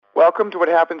Welcome to What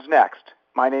Happens Next.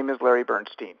 My name is Larry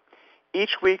Bernstein.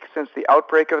 Each week since the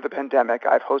outbreak of the pandemic,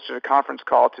 I've hosted a conference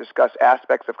call to discuss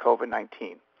aspects of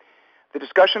COVID-19. The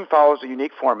discussion follows a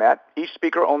unique format. Each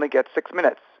speaker only gets 6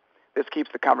 minutes. This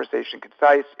keeps the conversation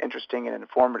concise, interesting, and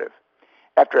informative.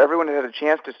 After everyone has had a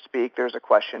chance to speak, there's a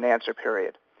question and answer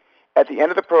period. At the end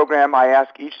of the program, I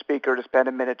ask each speaker to spend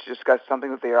a minute to discuss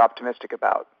something that they are optimistic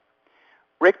about.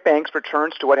 Rick Banks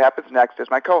returns to What Happens Next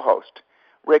as my co-host.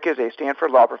 Rick is a Stanford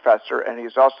law professor, and he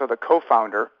is also the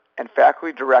co-founder and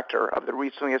faculty director of the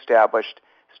recently established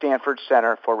Stanford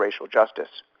Center for Racial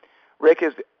Justice. Rick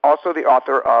is also the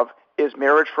author of Is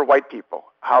Marriage for White People?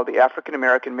 How the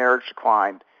African-American Marriage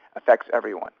Decline Affects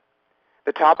Everyone.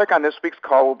 The topic on this week's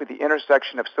call will be the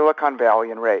intersection of Silicon Valley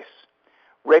and race.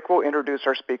 Rick will introduce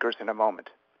our speakers in a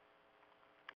moment.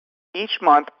 Each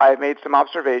month, I have made some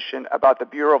observation about the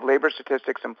Bureau of Labor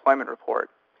Statistics Employment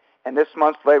Report, and this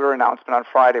month's labor announcement on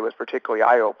Friday was particularly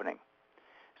eye-opening.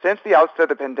 Since the outset of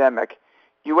the pandemic,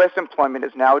 U.S. employment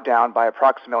is now down by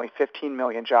approximately 15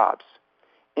 million jobs.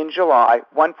 In July,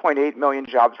 1.8 million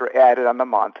jobs were added on the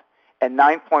month, and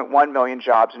 9.1 million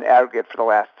jobs in aggregate for the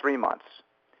last 3 months.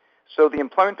 So the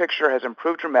employment picture has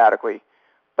improved dramatically,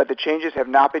 but the changes have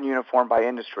not been uniform by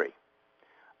industry.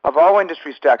 Of all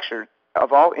industry sectors,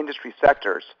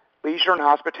 leisure and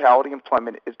hospitality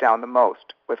employment is down the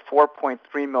most, with 4.3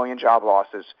 million job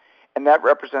losses, and that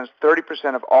represents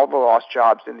 30% of all the lost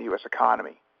jobs in the U.S.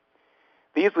 economy.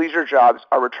 These leisure jobs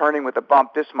are returning with a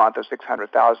bump this month of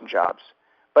 600,000 jobs.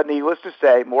 But needless to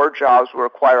say, more jobs will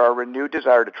require a renewed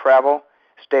desire to travel,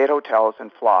 stay at hotels,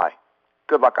 and fly.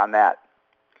 Good luck on that.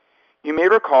 You may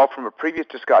recall from a previous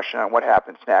discussion on What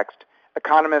Happens Next,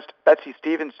 economist Betsy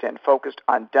Stevenson focused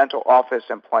on dental office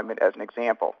employment as an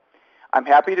example. I'm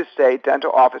happy to say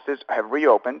dental offices have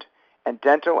reopened, and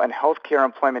dental and healthcare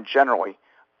employment generally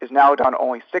is now down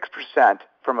only 6%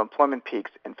 from employment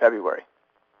peaks in February.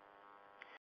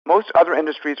 Most other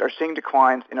industries are seeing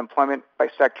declines in employment by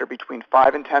sector between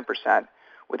 5 and 10%,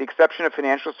 with the exception of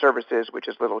financial services, which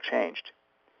is little changed.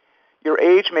 Your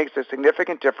age makes a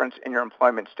significant difference in your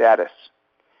employment status.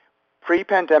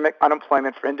 Pre-pandemic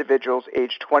unemployment for individuals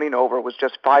aged 20 and over was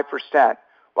just 5%,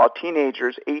 while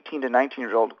teenagers 18 to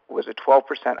 19-year-old was a 12%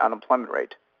 unemployment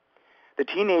rate. The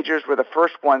teenagers were the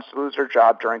first ones to lose their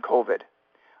job during COVID.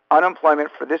 Unemployment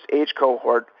for this age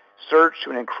cohort surged to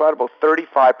an incredible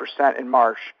 35% in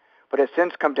March, but has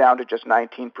since come down to just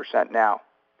 19% now.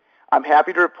 I'm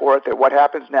happy to report that What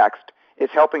Happens Next is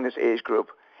helping this age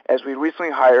group, as we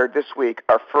recently hired this week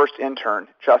our first intern,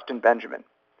 Justin Benjamin.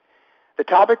 The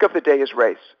topic of the day is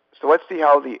race, so let's see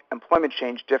how the employment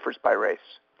change differs by race.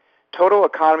 Total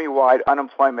economy-wide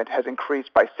unemployment has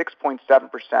increased by 6.7%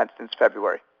 since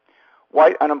February.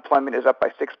 White unemployment is up by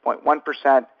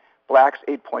 6.1%, blacks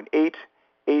 8.8%,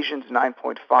 Asians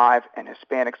 9.5%, and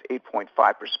Hispanics 8.5%,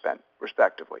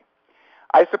 respectively.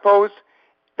 I suppose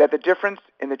that the difference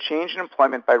in the change in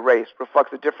employment by race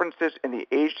reflects the differences in the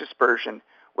age dispersion,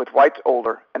 with whites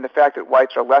older and the fact that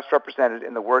whites are less represented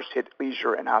in the worst-hit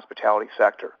leisure and hospitality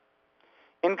sector.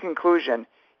 In conclusion,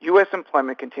 U.S.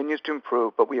 employment continues to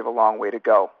improve, but we have a long way to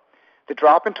go. The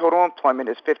drop in total employment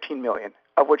is 15 million,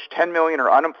 of which 10 million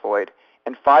are unemployed,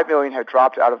 and 5 million have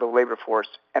dropped out of the labor force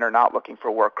and are not looking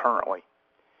for work currently.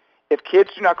 If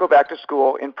kids do not go back to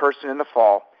school in person in the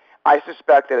fall, I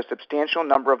suspect that a substantial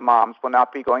number of moms will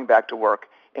not be going back to work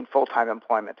in full-time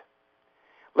employment.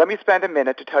 Let me spend a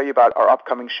minute to tell you about our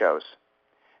upcoming shows.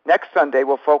 Next Sunday,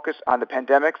 we'll focus on the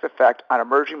pandemic's effect on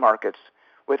emerging markets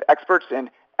with experts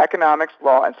in economics,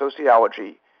 law, and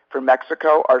sociology from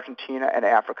Mexico, Argentina, and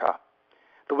Africa.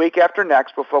 The week after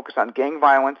next, we'll focus on gang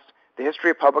violence, the history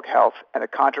of public health, and the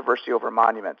controversy over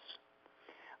monuments.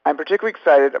 I'm particularly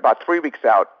excited about 3 weeks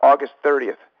out, August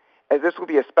 30th, as this will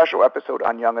be a special episode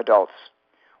on young adults.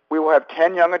 We will have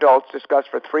 10 young adults discuss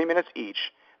for 3 minutes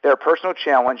each their personal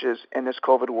challenges in this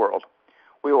COVID world.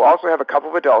 We will also have a couple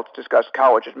of adults discuss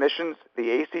college admissions,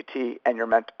 the ACT,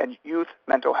 and youth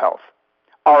mental health.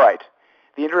 All right,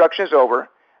 the introduction is over.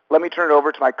 Let me turn it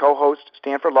over to my co-host,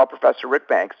 Stanford Law Professor Rick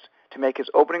Banks, to make his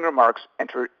opening remarks and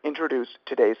to introduce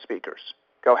today's speakers.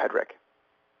 Go ahead, Rick.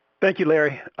 Thank you,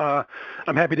 Larry.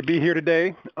 I'm happy to be here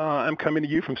today. I'm coming to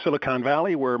you from Silicon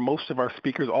Valley, where most of our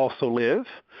speakers also live.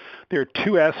 There are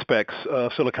two aspects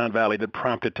of Silicon Valley that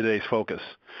prompted today's focus.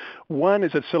 One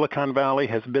is that Silicon Valley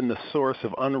has been the source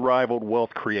of unrivaled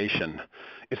wealth creation.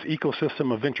 Its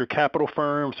ecosystem of venture capital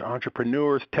firms,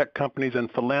 entrepreneurs, tech companies,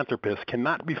 and philanthropists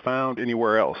cannot be found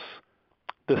anywhere else.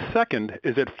 The second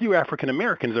is that few African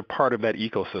Americans are part of that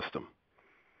ecosystem.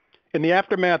 In the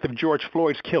aftermath of George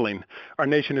Floyd's killing, our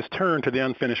nation has turned to the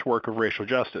unfinished work of racial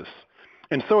justice.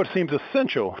 And so it seems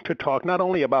essential to talk not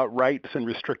only about rights and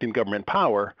restricting government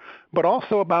power, but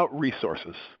also about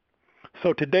resources.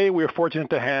 So today we are fortunate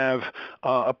to have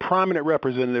a prominent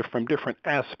representative from different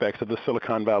aspects of the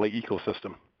Silicon Valley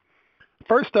ecosystem.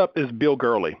 First up is Bill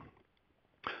Gurley,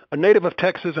 a native of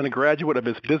Texas and a graduate of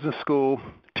his business school.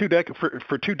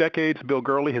 For 2 decades, Bill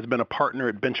Gurley has been a partner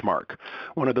at Benchmark,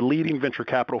 one of the leading venture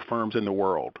capital firms in the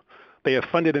world. They have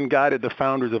funded and guided the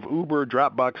founders of Uber,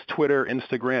 Dropbox, Twitter,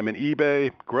 Instagram, and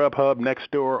eBay, Grubhub,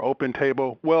 Nextdoor,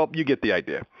 OpenTable. Well, you get the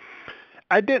idea.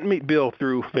 I didn't meet Bill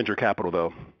through venture capital,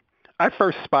 though. I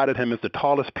first spotted him as the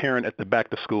tallest parent at the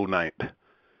back-to-school night.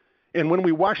 And when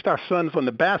we watched our sons on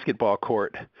the basketball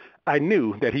court, I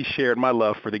knew that he shared my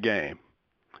love for the game.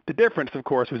 The difference, of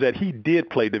course, was that he did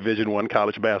play Division I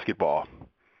college basketball.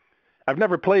 I've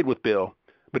never played with Bill,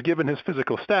 but given his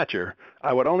physical stature,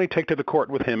 I would only take to the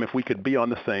court with him if we could be on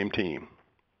the same team.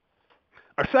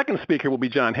 Our second speaker will be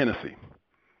John Hennessy.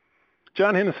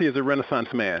 John Hennessy is a Renaissance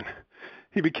man.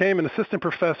 He became an assistant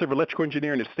professor of electrical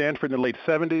engineering at Stanford in the late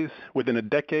 70s. Within a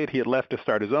decade, he had left to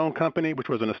start his own company, which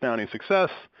was an astounding success.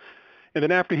 And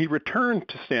then after he returned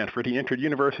to Stanford, he entered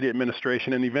university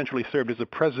administration and eventually served as the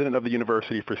president of the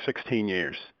university for 16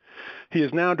 years. He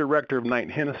is now director of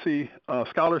Knight Hennessy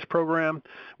Scholars Program,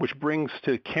 which brings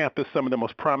to campus some of the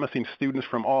most promising students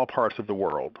from all parts of the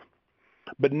world.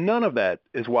 But none of that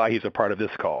is why he's a part of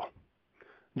this call.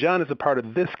 John is a part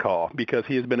of this call because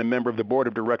he has been a member of the board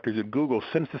of directors at Google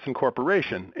since its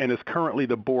incorporation and is currently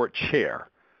the board chair.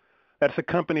 That's a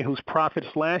company whose profits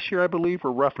last year, I believe,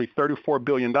 were roughly $34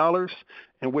 billion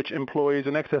and which employs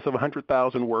in excess of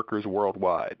 100,000 workers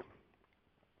worldwide.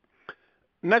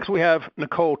 Next, we have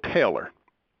Nicole Taylor.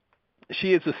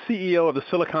 She is the CEO of the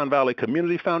Silicon Valley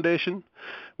Community Foundation,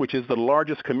 which is the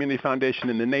largest community foundation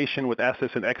in the nation with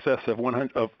assets in excess of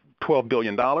 $12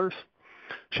 billion.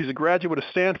 She's a graduate of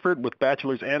Stanford with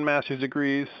bachelor's and master's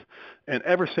degrees, and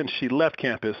ever since she left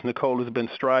campus, Nicole has been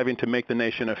striving to make the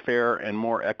nation a fairer and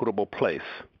more equitable place.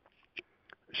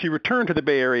 She returned to the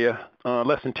Bay Area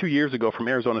less than 2 years ago from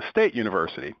Arizona State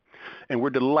University, and we're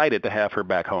delighted to have her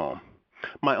back home.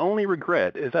 My only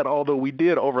regret is that although we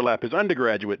did overlap as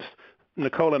undergraduates,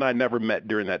 Nicole and I never met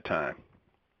during that time.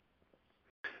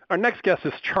 Our next guest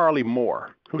is Charlie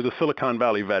Moore, who is a Silicon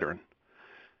Valley veteran,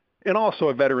 and also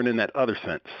a veteran in that other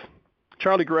sense.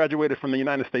 Charlie graduated from the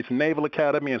United States Naval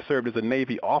Academy and served as a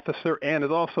Navy officer and is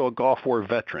also a Gulf War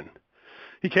veteran.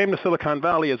 He came to Silicon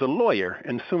Valley as a lawyer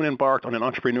and soon embarked on an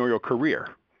entrepreneurial career.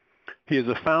 He is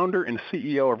the founder and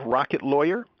CEO of Rocket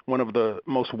Lawyer, one of the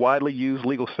most widely used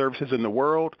legal services in the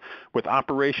world, with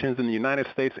operations in the United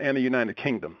States and the United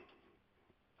Kingdom.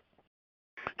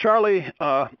 Charlie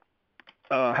has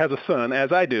a son,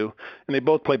 as I do, and they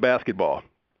both play basketball.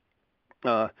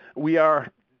 We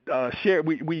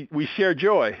share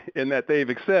joy in that they've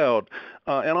excelled,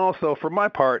 and also, for my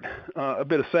part, a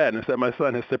bit of sadness that my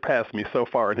son has surpassed me so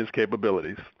far in his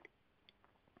capabilities.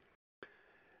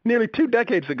 Nearly 2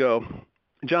 decades ago,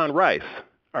 John Rice,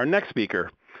 our next speaker,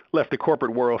 left the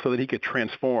corporate world so that he could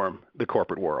transform the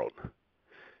corporate world.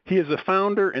 He is the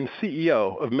founder and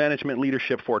CEO of Management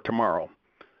Leadership for Tomorrow,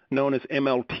 known as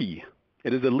MLT.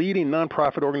 It is a leading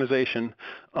nonprofit organization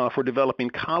for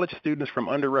developing college students from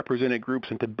underrepresented groups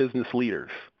into business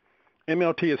leaders.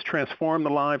 MLT has transformed the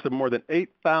lives of more than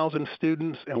 8,000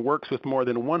 students and works with more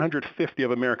than 150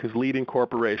 of America's leading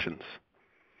corporations.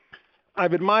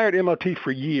 I've admired MLT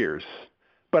for years,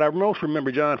 but I most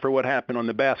remember John for what happened on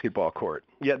the basketball court.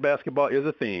 Yet basketball is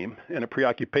a theme and a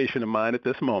preoccupation of mine at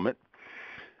this moment.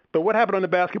 But what happened on the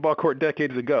basketball court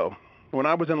decades ago when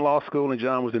I was in law school and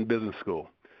John was in business school?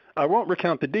 I won't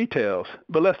recount the details,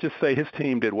 but let's just say his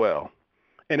team did well.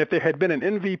 And if there had been an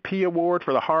MVP award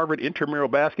for the Harvard Intramural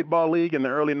Basketball League in the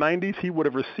early 90s, he would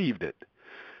have received it.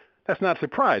 That's not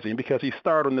surprising because he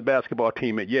starred on the basketball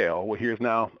team at Yale, where he is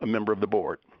now a member of the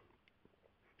board.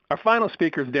 Our final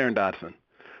speaker is Darren Dodson,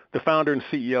 the founder and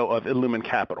CEO of Illumin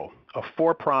Capital, a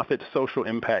for-profit social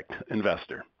impact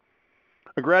investor.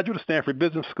 A graduate of Stanford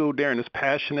Business School, Darren is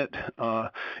passionate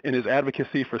in his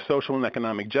advocacy for social and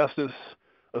economic justice,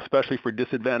 especially for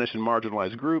disadvantaged and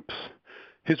marginalized groups.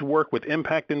 His work with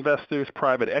impact investors,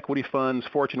 private equity funds,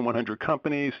 Fortune 100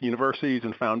 companies, universities,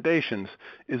 and foundations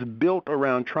is built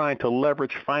around trying to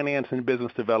leverage finance and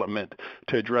business development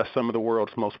to address some of the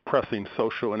world's most pressing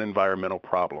social and environmental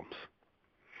problems.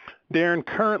 Darren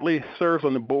currently serves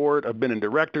on the board of Benin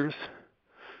Directors.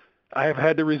 I have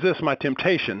had to resist my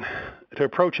temptation to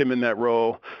approach him in that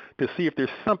role to see if there's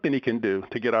something he can do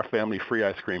to get our family free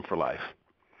ice cream for life.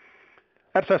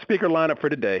 That's our speaker lineup for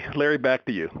today. Larry, back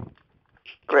to you.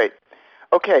 Great.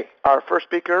 Okay, our first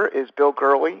speaker is Bill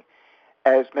Gurley,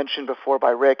 As mentioned before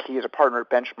by Rick, he is a partner at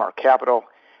Benchmark Capital,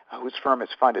 whose firm has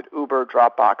funded Uber,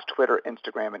 Dropbox, Twitter,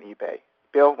 Instagram, and eBay.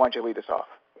 Bill, why don't you lead us off?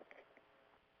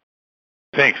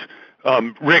 Thanks.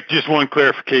 Rick, just one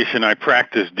clarification. I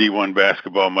practiced D1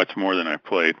 basketball much more than I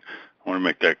played. I want to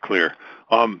make that clear.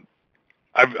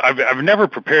 I've never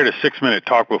prepared a 6-minute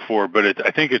talk before, but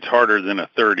I think it's harder than a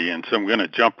 30, and so I'm going to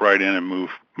jump right in and move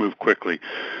quickly.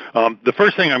 The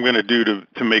first thing I'm going to do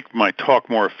to make my talk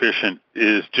more efficient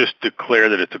is just declare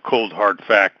that it's a cold, hard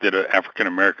fact that African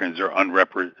Americans are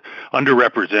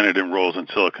underrepresented in roles in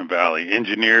Silicon Valley.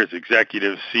 Engineers,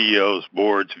 executives, CEOs,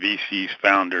 boards, VCs,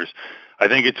 founders. I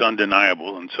think it's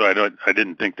undeniable, and so I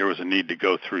didn't think there was a need to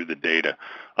go through the data.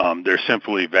 There's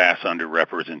simply vast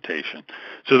underrepresentation.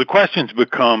 So the questions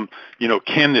become,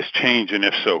 can this change, and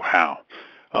if so, how?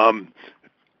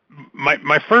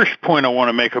 My first point I want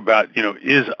to make about,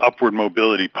 is upward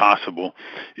mobility possible,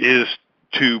 is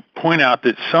to point out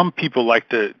that some people like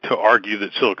to argue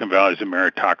that Silicon Valley is a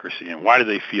meritocracy, and why do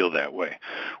they feel that way?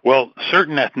 Well,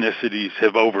 certain ethnicities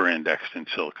have over-indexed in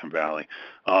Silicon Valley,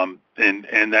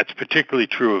 and that's particularly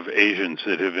true of Asians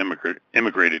that have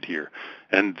immigrated here.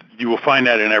 And you will find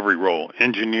that in every role: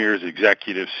 engineers,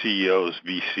 executives, CEOs,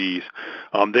 VCs.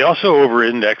 They also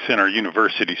over-index in our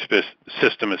university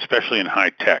system, especially in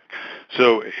high tech.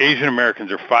 So Asian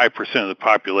Americans are 5% of the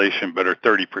population, but are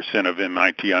 30% of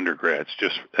MIT undergrads,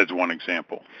 just as one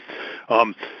example.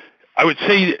 I would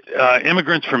say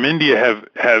immigrants from India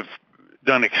have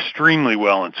done extremely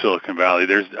well in Silicon Valley.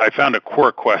 I found a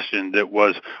core question that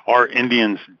was, are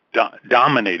Indians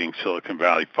dominating Silicon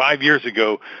Valley? 5 years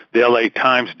ago, the LA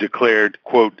Times declared,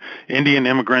 quote, Indian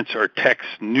immigrants are tech's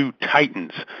new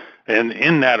titans. And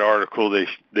in that article,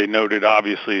 they noted,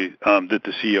 obviously, that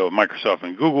the CEO of Microsoft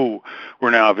and Google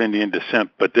were now of Indian descent,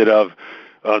 but that of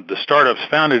the startups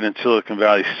founded in Silicon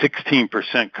Valley,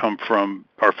 16%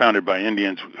 are founded by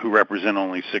Indians, who represent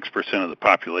only 6% of the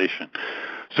population.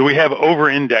 So we have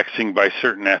over-indexing by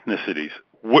certain ethnicities.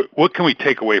 What can we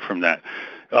take away from that?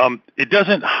 It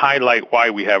doesn't highlight why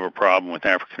we have a problem with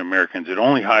African Americans. It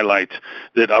only highlights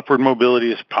that upward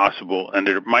mobility is possible, and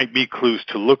there might be clues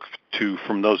to look to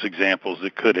from those examples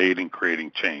that could aid in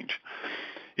creating change.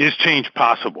 Is change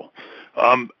possible?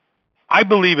 I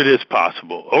believe it is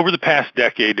possible. Over the past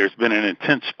decade, there's been an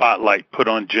intense spotlight put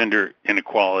on gender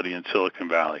inequality in Silicon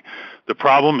Valley. The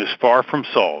problem is far from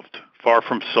solved.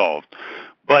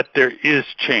 But there is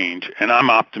change, and I'm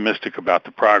optimistic about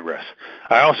the progress.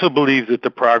 I also believe that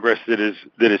the progress that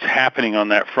is happening on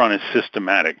that front is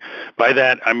systematic. By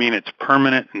that, I mean it's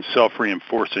permanent and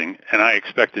self-reinforcing, and I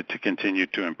expect it to continue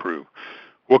to improve.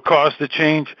 What caused the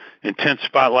change? Intense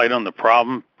spotlight on the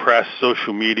problem, press,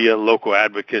 social media, local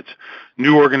advocates,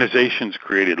 new organizations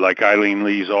created like Eileen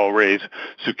Lee's All Raise,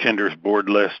 Sukinder's board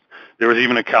list. There was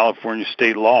even a California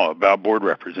state law about board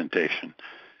representation.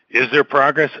 Is there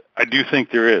progress? I do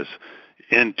think there is.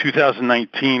 In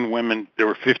 2019, there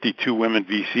were 52 women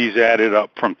VCs added, up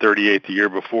from 38 the year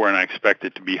before, and I expect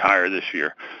it to be higher this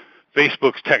year.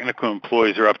 Facebook's technical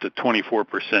employees are up to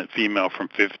 24% female from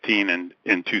 15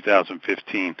 in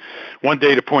 2015. One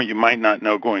data point you might not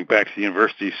know, going back to the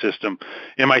university system,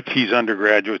 MIT's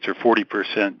undergraduates are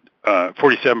 47%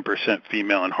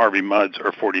 female, and Harvey Mudd's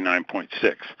are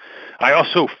 49.6. I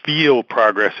also feel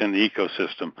progress in the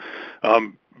ecosystem.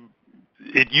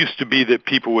 It used to be that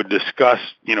people would discuss,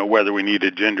 whether we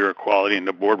needed gender equality in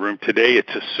the boardroom. Today,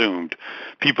 it's assumed.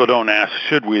 People don't ask,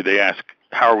 should we? They ask,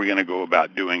 how are we going to go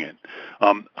about doing it?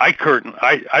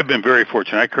 I've been very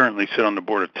fortunate. I currently sit on the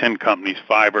board of 10 companies.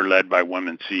 5 are led by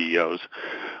women CEOs.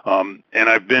 And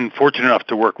I've been fortunate enough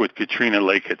to work with Katrina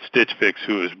Lake at Stitch Fix,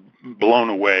 who has blown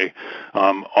away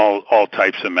all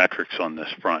types of metrics on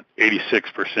this front.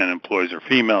 86% employees are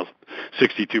females,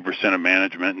 62% of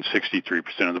management, and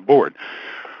 63% of the board.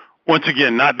 Once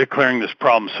again, not declaring this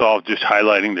problem solved, just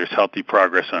highlighting there's healthy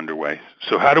progress underway.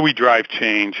 So how do we drive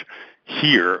change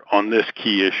here on this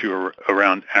key issue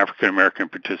around African American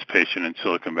participation in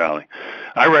Silicon Valley?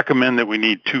 I recommend that we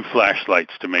need 2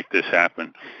 flashlights to make this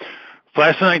happen.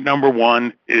 Flashlight number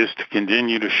 1 is to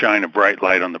continue to shine a bright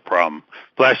light on the problem.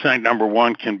 Flashlight number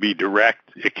 1 can be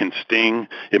direct, it can sting,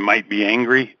 it might be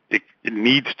angry, it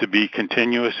needs to be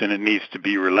continuous, and it needs to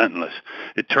be relentless.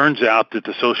 It turns out that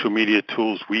the social media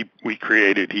tools we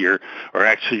created here are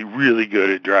actually really good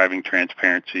at driving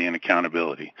transparency and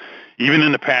accountability. Even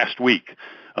in the past week,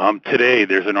 today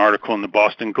there's an article in the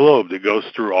Boston Globe that goes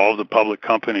through all of the public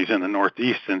companies in the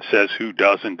Northeast and says who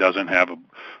does and doesn't have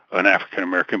an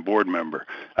African-American board member.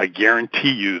 I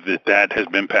guarantee you that has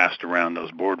been passed around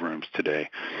those boardrooms today.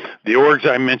 The orgs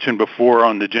I mentioned before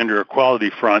on the gender equality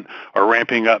front are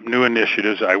ramping up new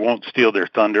initiatives. I won't steal their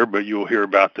thunder, but you'll hear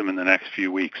about them in the next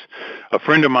few weeks. A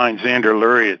friend of mine, Xander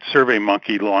Lurie at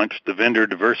SurveyMonkey, launched the Vendor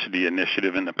Diversity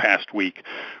Initiative in the past week,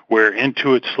 where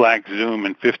Intuit, Slack, Zoom,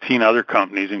 and 15 other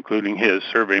companies, including his,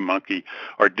 SurveyMonkey,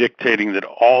 are dictating that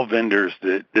all vendors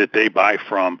that they buy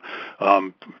from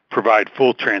provide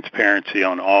full transparency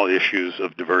on all issues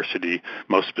of diversity,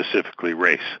 most specifically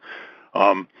race.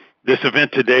 This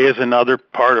event today is another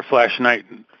part of Flashlight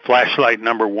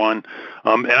number one.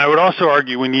 And I would also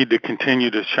argue we need to continue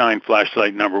to shine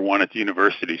Flashlight number one at the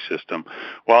university system.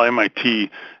 While MIT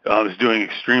is doing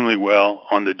extremely well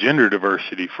on the gender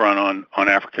diversity front, on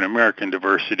African American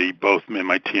diversity, both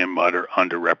MIT and MUD are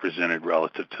underrepresented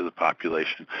relative to the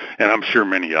population, and I'm sure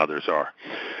many others are.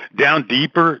 Down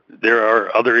deeper, there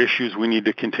are other issues we need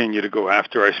to continue to go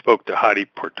after. I spoke to Hadi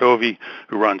Portovi,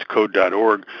 who runs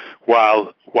Code.org.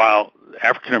 While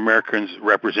African Americans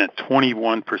represent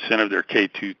 21% of their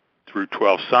K-2 through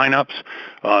 12 signups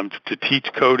to teach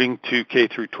coding to K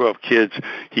through 12 kids,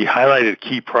 he highlighted a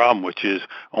key problem, which is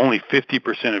only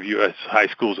 50% of U.S. high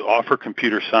schools offer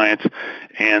computer science,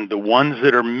 and the ones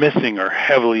that are missing are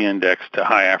heavily indexed to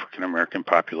high African American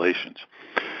populations.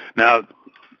 Now,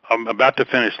 I'm about to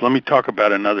finish. Let me talk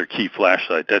about another key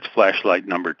flashlight. That's Flashlight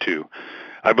number two.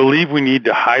 I believe we need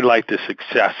to highlight the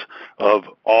success of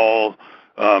all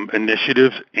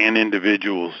initiatives and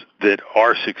individuals that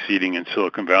are succeeding in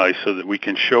Silicon Valley so that we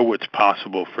can show what's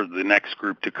possible for the next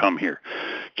group to come here.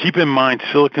 Keep in mind,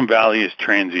 Silicon Valley is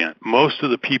transient. Most of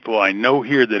the people I know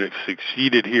here that have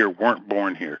succeeded here weren't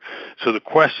born here. So the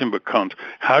question becomes,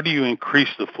 how do you increase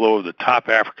the flow of the top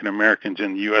African Americans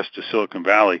in the U.S. to Silicon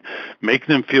Valley, make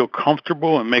them feel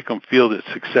comfortable and make them feel that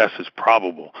success is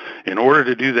probable? In order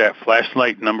to do that,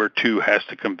 Flashlight number two has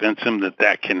to convince them that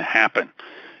that can happen.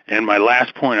 And my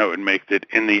last point I would make, that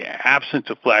in the absence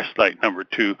of Flashlight number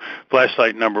two,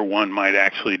 Flashlight number one might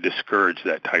actually discourage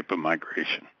that type of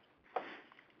migration.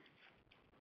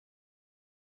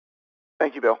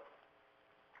 Thank you, Bill.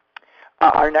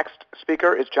 Our next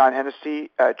speaker is John Hennessy.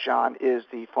 John is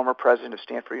the former president of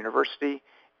Stanford University,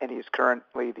 and he is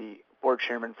currently the board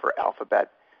chairman for Alphabet,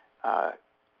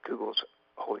 Google's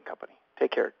holding company.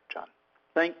 Take care, John.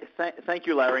 Thank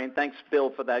you, Larry, and thanks, Bill,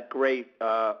 for that great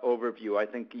overview. I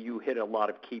think you hit a lot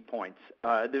of key points.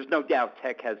 There's no doubt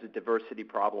tech has a diversity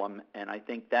problem, and I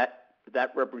think that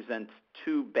represents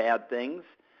two bad things.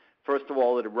 First of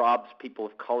all, it robs people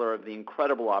of color of the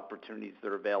incredible opportunities that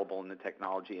are available in the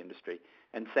technology industry.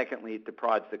 And secondly, it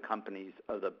deprives the companies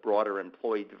of the broader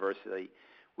employee diversity,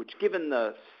 which, given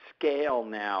the scale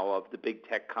now of the big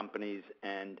tech companies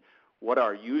and what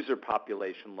our user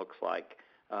population looks like,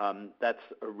 that's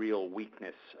a real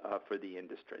weakness for the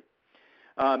industry.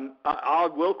 I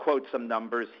will quote some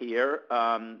numbers here.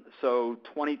 So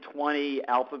 2020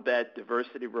 Alphabet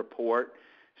Diversity Report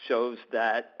shows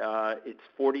that it's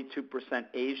 42%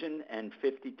 Asian and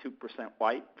 52%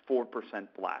 white, 4%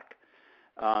 black.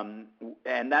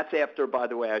 And that's after, by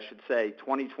the way, I should say,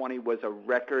 2020 was a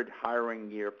record hiring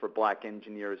year for black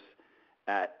engineers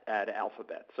at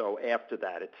Alphabet. So after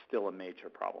that, it's still a major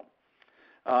problem.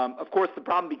 Of course, the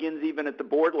problem begins even at the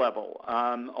board level.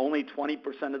 Only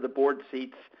 20% of the board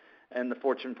seats in the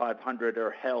Fortune 500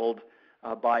 are held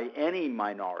by any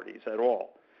minorities at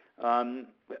all.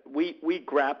 We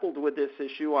grappled with this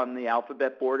issue on the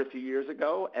Alphabet board a few years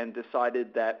ago and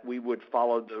decided that we would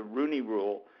follow the Rooney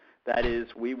Rule. That is,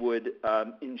 we would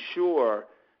ensure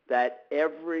that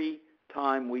every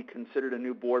time we considered a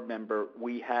new board member,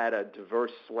 we had a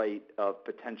diverse slate of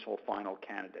potential final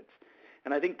candidates.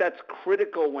 And I think that's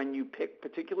critical when you pick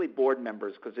particularly board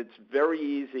members, because it's very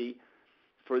easy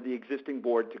for the existing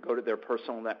board to go to their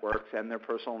personal networks, and their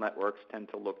personal networks tend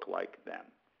to look like them.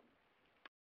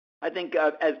 I think,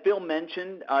 as Bill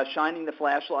mentioned, shining the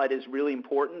flashlight is really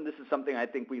important. This is something I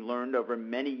think we learned over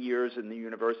many years in the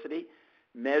university.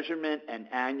 Measurement and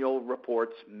annual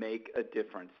reports make a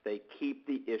difference. They keep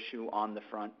the issue on the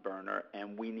front burner,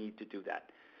 and we need to do that.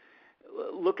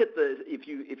 Look at if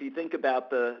you think about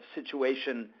the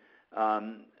situation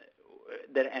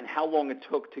and how long it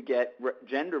took to get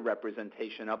gender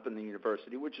representation up in the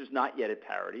university, which is not yet at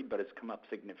parity, but has come up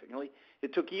significantly.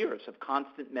 It took years of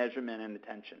constant measurement and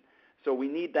attention. So we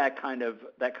need that kind of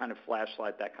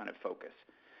flashlight, that kind of focus.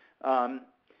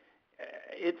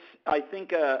 It's, I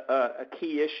think, a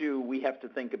key issue we have to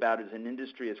think about as an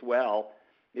industry as well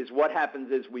is what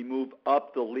happens as we move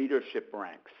up the leadership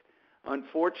ranks.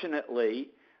 Unfortunately,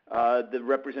 the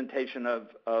representation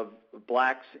of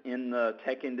blacks in the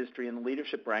tech industry and the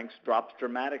leadership ranks drops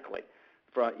dramatically.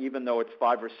 Even though it's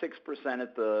 5 or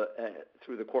 6%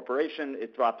 through the corporation,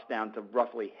 it drops down to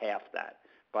roughly half that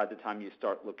by the time you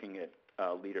start looking at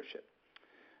leadership.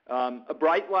 A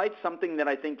bright light, something that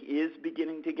I think is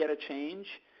beginning to get a change,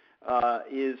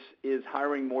 is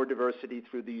hiring more diversity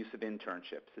through the use of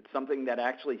internships. It's something that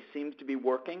actually seems to be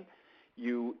working.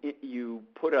 You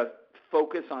put a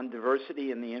focus on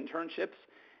diversity in the internships,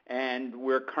 and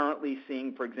we're currently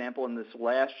seeing, for example, in this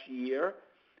last year,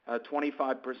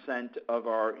 25% of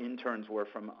our interns were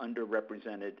from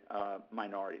underrepresented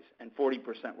minorities, and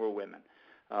 40% were women.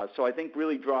 So I think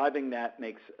really driving that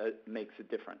makes a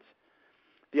difference.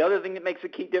 The other thing that makes a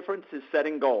key difference is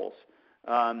setting goals.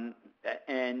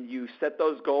 And you set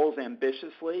those goals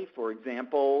ambitiously. For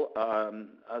example,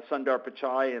 Sundar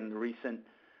Pichai in the recent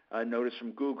notice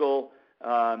from Google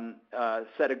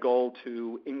set a goal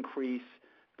to increase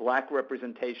black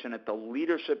representation at the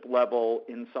leadership level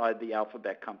inside the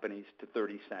Alphabet companies to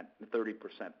 30%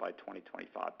 by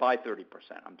 2025. By 30%,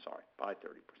 by 30%.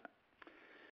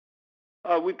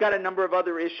 We've got a number of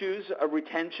other issues.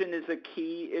 Retention is a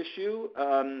key issue.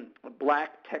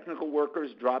 Black technical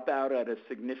workers drop out at a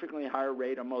significantly higher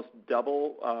rate, almost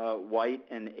double white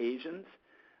and Asians.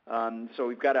 So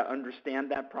we've got to understand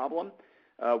that problem.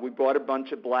 We brought a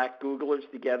bunch of black Googlers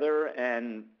together,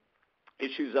 and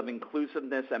issues of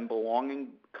inclusiveness and belonging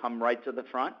come right to the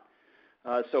front.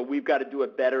 So we've got to do a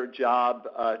better job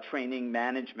training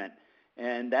management.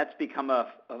 And that's become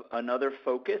another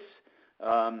focus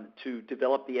to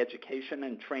develop the education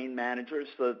and train managers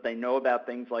so that they know about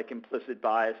things like implicit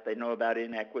bias, they know about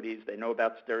inequities, they know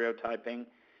about stereotyping,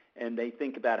 and they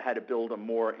think about how to build a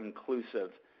more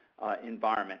inclusive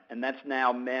environment. And that's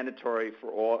now mandatory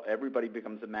for everybody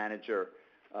becomes a manager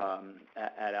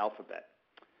at Alphabet.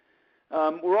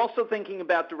 We're also thinking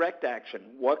about direct action.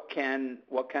 What can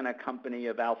a company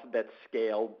of Alphabet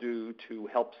scale do to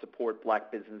help support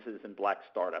black businesses and black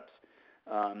startups?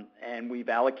 And we've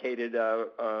allocated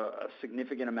a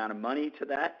significant amount of money to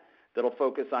that that'll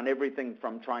focus on everything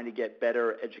from trying to get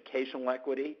better educational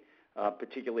equity,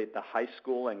 particularly at the high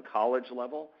school and college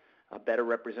level, a better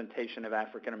representation of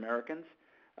African Americans,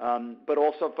 but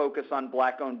also focus on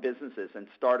black-owned businesses and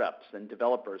startups and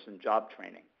developers and job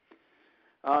training.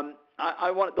 The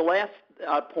last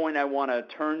point I want to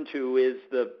turn to is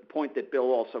the point that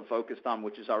Bill also focused on,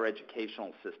 which is our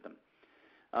educational system.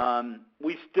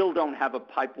 We still don't have a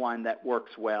pipeline that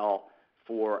works well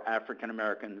for African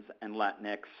Americans and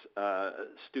Latinx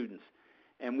students,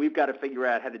 and we've got to figure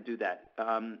out how to do that.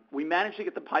 We managed to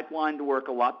get the pipeline to work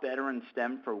a lot better in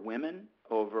STEM for women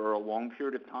over a long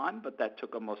period of time, but that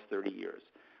took almost 30 years.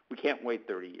 We can't wait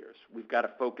 30 years. We've got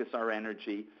to focus our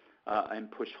energy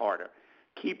and push harder.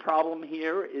 Key problem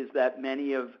here is that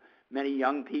many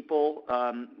young people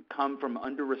come from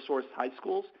under-resourced high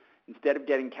schools. Instead of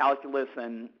getting calculus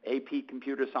and AP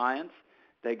computer science,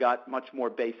 they got much more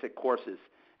basic courses.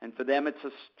 And for them, it's a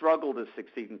struggle to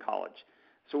succeed in college.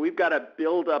 So we've got to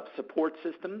build up support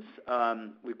systems.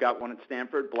 We've got one at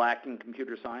Stanford, Black in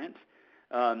Computer Science.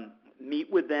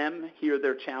 Meet with them, hear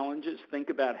their challenges, think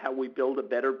about how we build a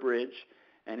better bridge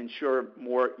and ensure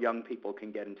more young people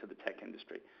can get into the tech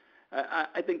industry.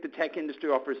 I think the tech industry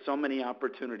offers so many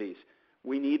opportunities.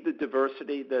 We need the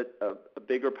diversity that a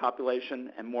bigger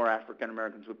population and more African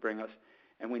Americans would bring us,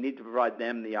 and we need to provide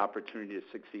them the opportunity to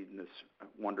succeed in this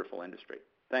wonderful industry.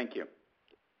 Thank you.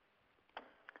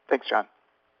 Thanks, John.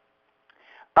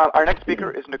 Our next speaker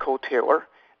is Nicole Taylor.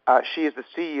 She is the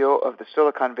CEO of the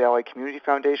Silicon Valley Community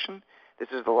Foundation. This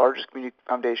is the largest community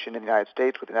foundation in the United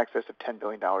States with an excess of $10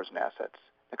 billion in assets.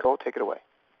 Nicole, take it away.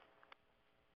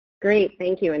 Great,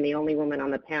 thank you. And the only woman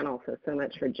on the panel, so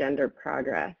much for gender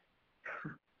progress.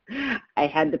 I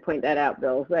had to point that out,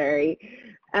 Bill, sorry.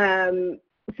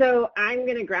 So I'm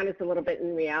going to ground us a little bit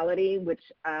in reality, which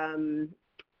and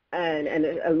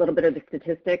a little bit of the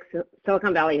statistics.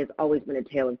 Silicon Valley has always been a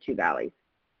tale of two valleys,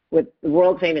 with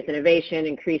world-famous innovation,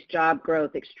 increased job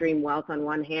growth, extreme wealth on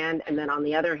one hand, and then on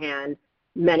the other hand,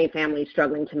 many families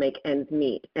struggling to make ends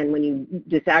meet. And when you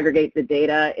disaggregate the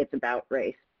data, it's about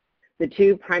race. The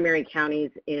two primary counties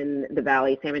in the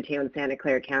valley, San Mateo and Santa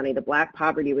Clara County, the black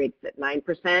poverty rate's at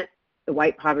 9%, the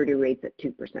white poverty rate's at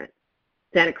 2%.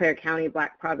 Santa Clara County,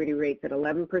 black poverty rate's at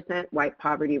 11%, white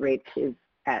poverty rate is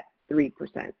at 3%.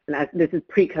 And this is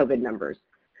pre-COVID numbers.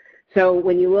 So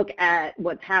when you look at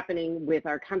what's happening with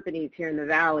our companies here in the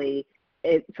valley,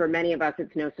 for many of us,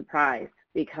 it's no surprise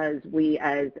because we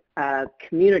as a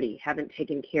community haven't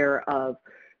taken care of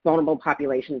vulnerable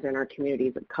populations in our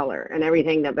communities of color. And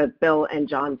everything that both Bill and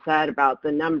John said about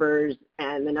the numbers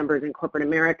and the numbers in corporate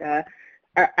America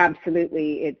are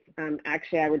absolutely, it's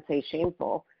actually, I would say,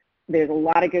 shameful. There's a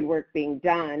lot of good work being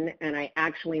done, and I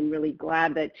actually am really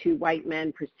glad that two white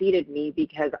men preceded me,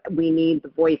 because we need the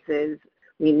voices.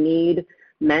 We need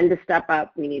men to step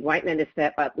up. We need white men to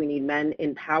step up. We need men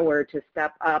in power to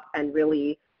step up and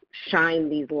really shine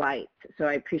these lights. So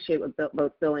I appreciate what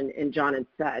both Bill and John had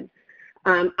said.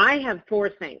 I have 4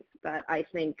 things that I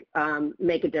think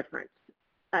make a difference.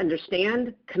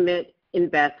 Understand, commit,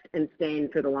 invest, and stay in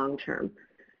for the long term.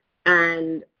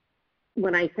 And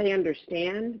when I say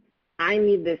understand, I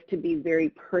need this to be very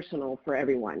personal for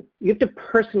everyone. You have to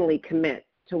personally commit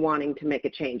to wanting to make a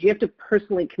change. You have to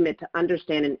personally commit to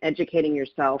understand and educating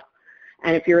yourself,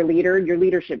 and if you're a leader, your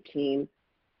leadership team,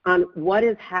 on what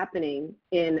is happening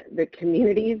in the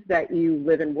communities that you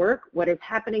live and work, what is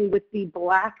happening with the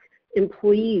Black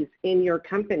employees in your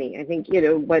company. I think,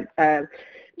 what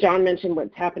John mentioned,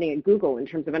 what's happening at Google in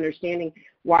terms of understanding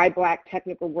why Black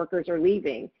technical workers are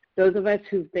leaving. Those of us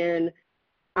who've been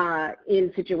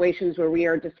in situations where we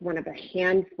are just one of a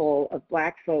handful of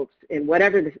Black folks in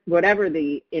whatever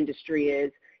the industry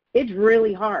is, it's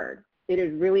really hard. It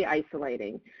is really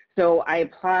isolating. So I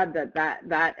applaud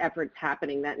that effort's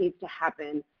happening. That needs to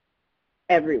happen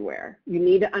everywhere. You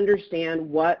need to understand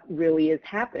what really is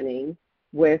happening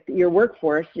with your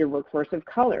workforce of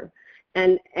color.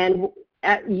 And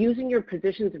at using your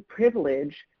positions of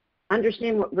privilege,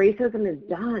 understand what racism has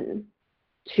done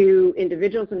to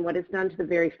individuals and what it's done to the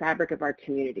very fabric of our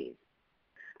communities.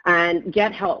 And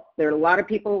get help. There are a lot of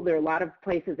people, there are a lot of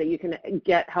places that you can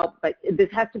get help, but this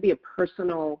has to be a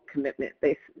personal commitment.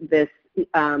 If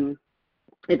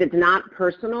it's not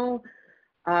personal,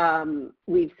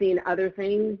 we've seen other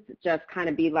things just kind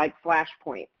of be like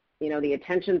flashpoints. The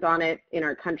attention's on it in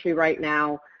our country right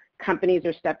now. Companies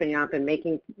are stepping up and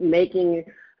making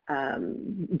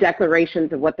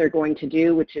declarations of what they're going to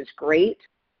do, which is great,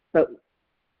 but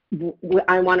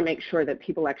I want to make sure that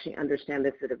people actually understand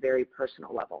this at a very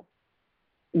personal level.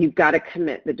 You've got to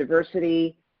commit. The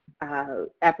diversity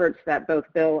efforts that both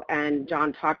Bill and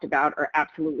John talked about are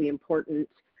absolutely important.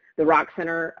 The Rock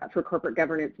Center for Corporate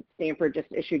Governance at Stanford just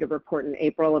issued a report in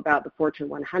April about the Fortune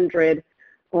 100.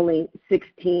 Only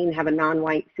 16 have a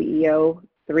non-white CEO.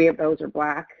 3 of those are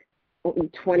Black. Only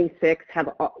 26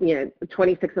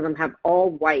 of them have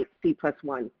all white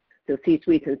C+1, so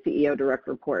C-suites and CEO direct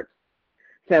reports.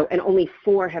 So, and only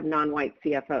 4 have non-white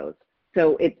CFOs.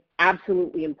 So it's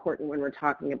absolutely important when we're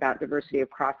talking about diversity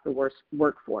across the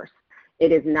workforce.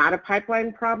 It is not a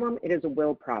pipeline problem, it is a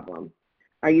will problem.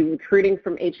 Are you recruiting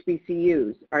from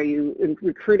HBCUs? Are you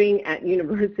recruiting at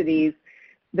universities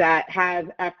that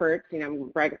have efforts?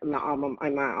 I'm my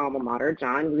alma mater,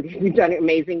 John. We've done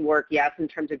amazing work, yes, in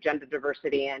terms of gender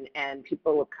diversity and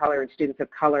people of color and students of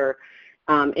color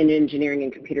in engineering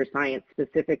and computer science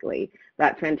specifically.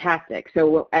 That's fantastic.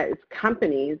 So as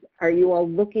companies, are you all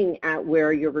looking at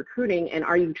where you're recruiting, and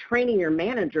are you training your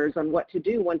managers on what to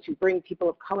do once you bring people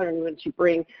of color and once you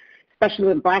bring, especially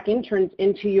with Black interns,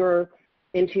 into your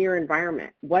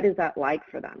environment? What is that like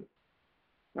for them?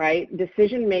 Right?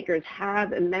 Decision makers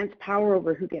have immense power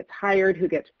over who gets hired, who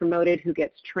gets promoted, who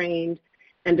gets trained,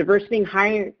 and diversity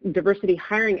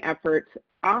hiring efforts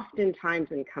oftentimes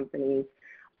in companies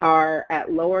are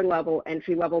at lower level,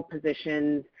 entry level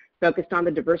positions focused on the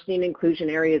diversity and inclusion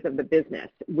areas of the business,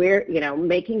 where,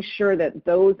 making sure that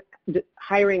those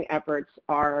hiring efforts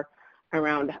are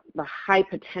around the high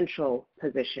potential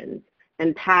positions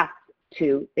and paths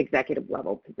to executive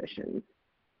level positions.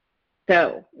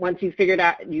 So once you've figured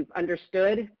out, you've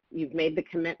understood, you've made the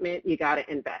commitment, you got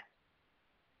to invest.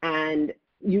 And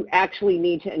you actually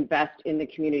need to invest in the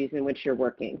communities in which you're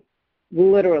working.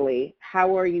 Literally,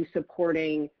 how are you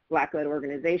supporting Black-led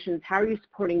organizations? How are you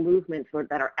supporting movements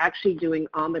that are actually doing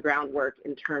on-the-ground work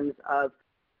in terms of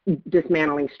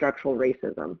dismantling structural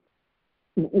racism?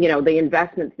 The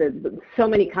investments that so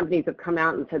many companies have come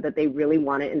out and said that they really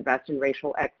want to invest in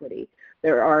racial equity.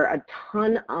 There are a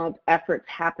ton of efforts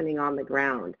happening on the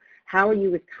ground. How are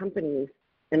you as companies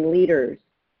and leaders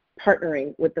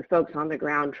partnering with the folks on the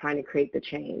ground trying to create the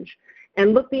change?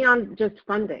 And look beyond just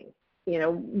funding.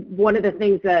 One of the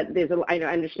things that I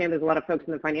understand there's a lot of folks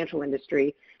in the financial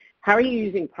industry. How are you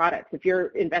using products? If you're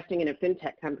investing in a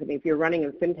fintech company, if you're running a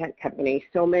fintech company,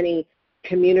 so many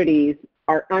communities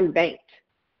are unbanked.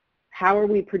 How are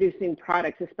we producing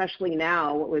products, especially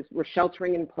now we're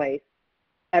sheltering in place?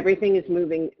 Everything is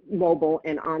moving mobile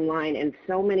and online, and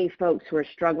so many folks who are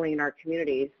struggling in our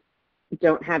communities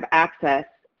don't have access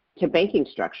to banking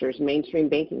structures, mainstream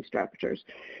banking structures.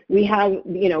 We have,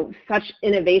 such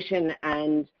innovation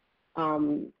and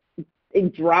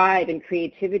drive and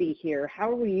creativity here. How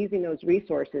are we using those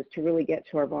resources to really get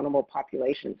to our vulnerable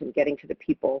populations and getting to the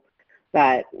people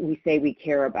that we say we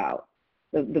care about,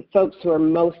 the folks who are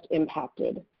most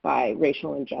impacted by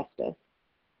racial injustice?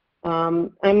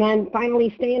 And then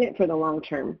finally, stay in it for the long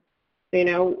term.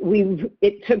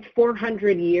 It took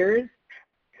 400 years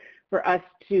for us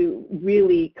to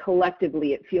really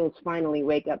collectively, it feels, finally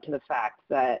wake up to the fact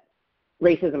that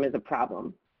racism is a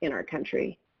problem in our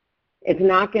country. It's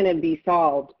not going to be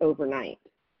solved overnight,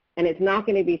 and it's not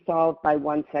going to be solved by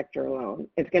one sector alone.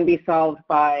 It's going to be solved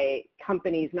by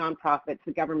companies, nonprofits,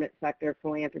 the government sector,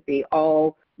 philanthropy,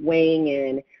 all weighing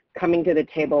in, coming to the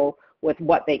table with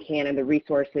what they can and the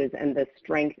resources and the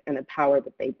strength and the power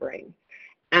that they bring.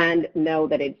 And know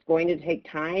that it's going to take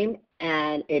time,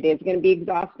 and it is going to be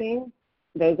exhausting.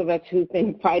 Those of us who've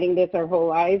been fighting this our whole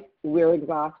lives, we're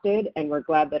exhausted, and we're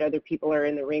glad that other people are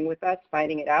in the ring with us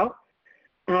fighting it out.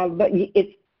 But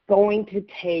it's going to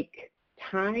take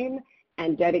time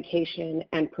and dedication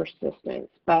and persistence.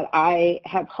 But I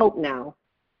have hope now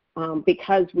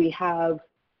because we have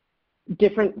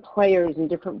different players and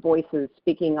different voices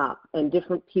speaking up, and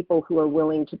different people who are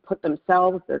willing to put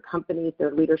themselves, their companies,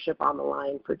 their leadership on the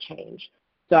line for change.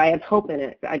 So I have hope in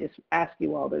it. I just ask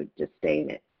you all to just stay in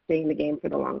it, stay in the game for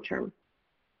the long term.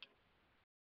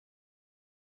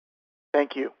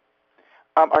 Thank you.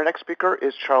 Our next speaker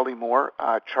is Charlie Moore.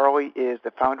 Charlie is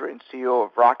the founder and CEO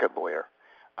of Rocket Lawyer.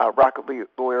 Rocket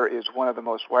Lawyer is one of the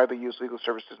most widely used legal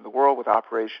services in the world, with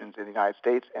operations in the United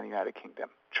States and the United Kingdom.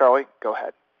 Charlie, go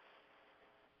ahead.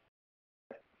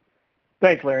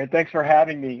 Thanks, Larry. Thanks for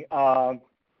having me.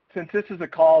 Since this is a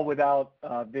call without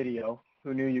video,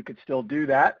 who knew you could still do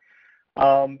that?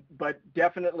 But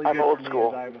definitely I'm good old for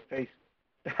school. me, as I have a face.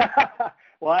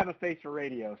 Well, I have a face for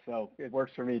radio, so it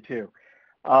works for me too.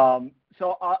 So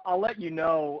I'll let you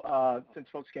know, since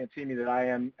folks can't see me, that I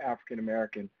am African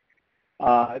American.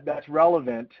 That's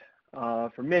relevant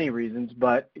for many reasons,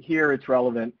 but here it's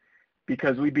relevant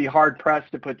because we'd be hard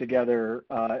pressed to put together,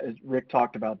 as Rick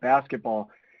talked about,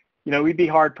 basketball. We'd be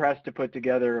hard pressed to put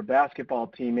together a basketball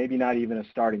team, maybe not even a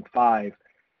starting five,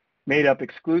 made up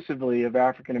exclusively of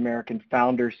African American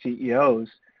founder CEOs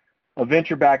of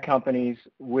venture-backed companies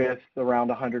with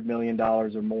around $100 million or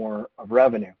more of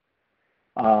revenue.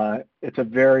 It's a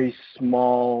very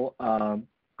small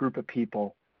group of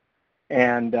people,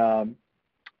 and I'm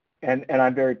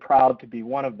very proud to be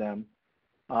one of them.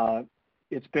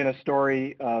 It's been a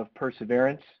story of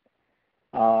perseverance.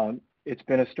 It's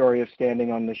been a story of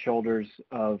standing on the shoulders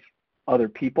of other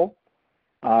people.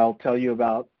 I'll tell you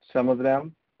about some of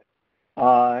them.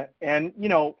 And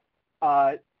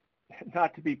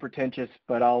not to be pretentious,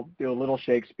 but I'll do a little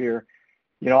Shakespeare.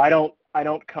 I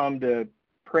don't come to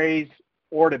praise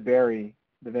or to bury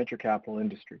the venture capital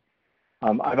industry.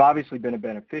 I've obviously been a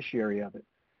beneficiary of it.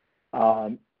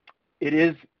 It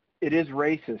is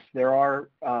racist. There are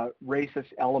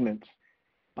racist elements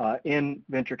in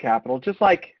venture capital, just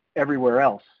like everywhere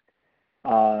else.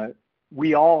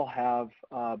 We all have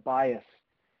bias,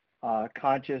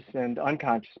 conscious and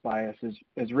unconscious bias,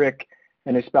 as Rick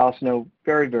and his spouse know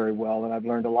very, very well, and I've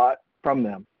learned a lot from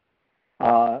them.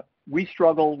 We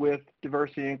struggle with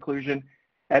diversity and inclusion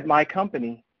at my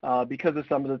company because of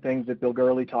some of the things that Bill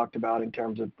Gurley talked about in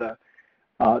terms of the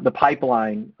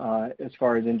pipeline as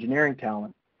far as engineering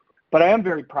talent. But I am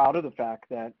very proud of the fact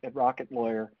that at Rocket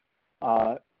Lawyer,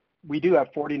 we do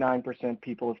have 49%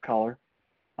 people of color,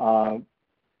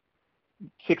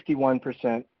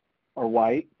 61% are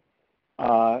white,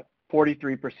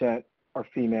 43% are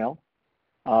female.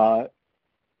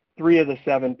 3 of the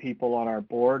 7 people on our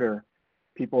board are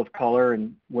people of color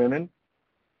and women.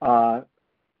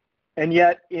 And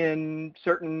yet in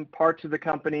certain parts of the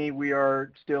company, we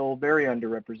are still very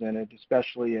underrepresented,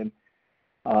 especially in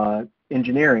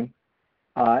engineering.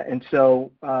 And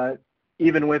so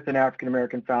even with an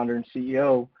African-American founder and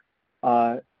CEO,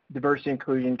 diversity and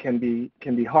inclusion can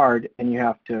be hard, and you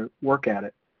have to work at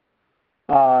it.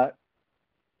 A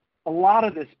lot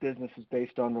of this business is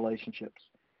based on relationships.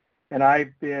 And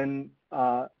I've been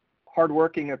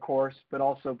hardworking, of course, but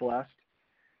also blessed.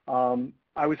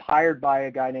 I was hired by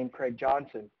a guy named Craig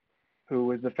Johnson, who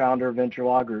was the founder of Venture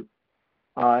Law Group.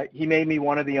 He made me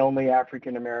one of the only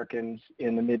African Americans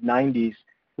in the mid-'90s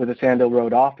with a Sand Hill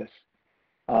Road office.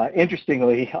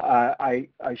 Interestingly, I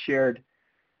shared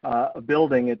a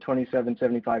building at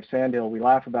 2775 Sand Hill. We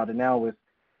laugh about it now with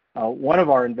one of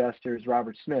our investors,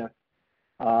 Robert Smith,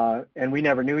 and we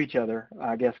never knew each other,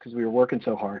 I guess because we were working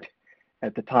so hard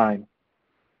at the time.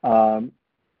 Not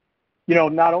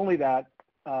only that,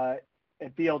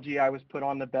 at VLG, I was put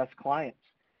on the best clients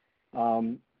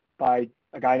by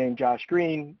a guy named Josh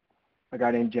Green, a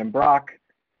guy named Jim Brock.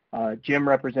 Jim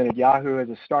represented Yahoo as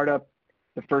a startup.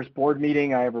 The first board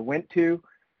meeting I ever went to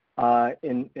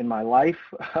in my life,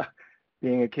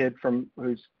 being a kid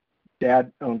whose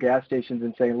dad owned gas stations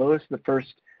in St. Louis, the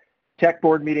first tech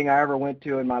board meeting I ever went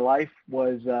to in my life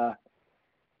was a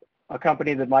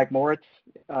company that Mike Moritz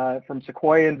from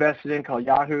Sequoia invested in called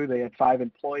Yahoo. They had 5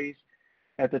 employees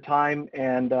at the time,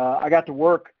 and I got to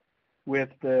work with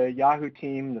the Yahoo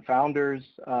team, the founders,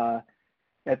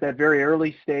 at that very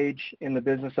early stage in the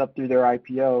business up through their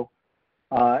IPO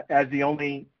as the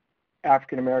only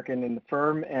African American in the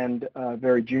firm and a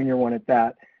very junior one at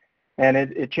that. And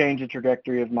it changed the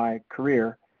trajectory of my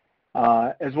career.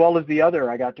 As well as the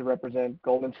other, I got to represent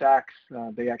Goldman Sachs.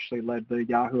 They actually led the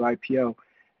Yahoo IPO,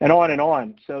 and on and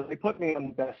on. So they put me on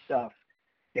the best stuff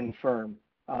in the firm,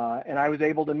 and I was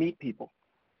able to meet people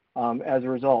as a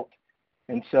result.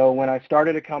 And so when I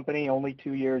started a company only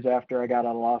 2 years after I got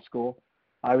out of law school,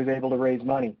 I was able to raise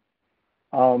money.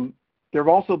 There have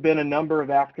also been a number of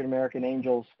African American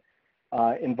angels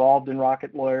involved in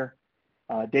Rocket Lawyer.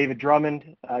 David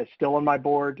Drummond is still on my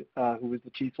board, who was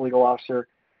the chief legal officer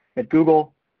at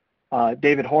Google.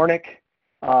 David Hornick,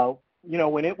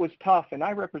 when it was tough, and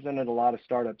I represented a lot of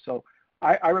startups. So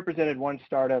I represented one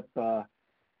startup,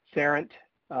 Cerent,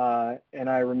 and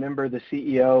I remember the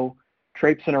CEO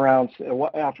traipsing around,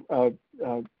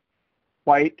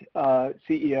 white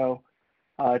CEO,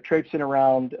 traipsing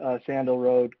around Sandal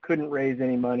Road, couldn't raise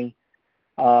any money.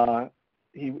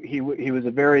 He was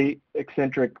a very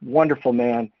eccentric, wonderful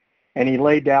man, and he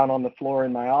laid down on the floor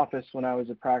in my office when I was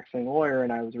a practicing lawyer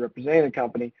and I was representing the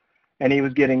company, and he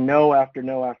was getting no after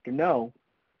no after no.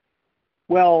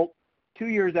 Well, 2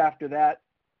 years after that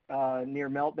near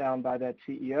meltdown by that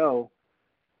CEO,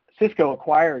 Cisco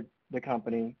acquired the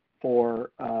company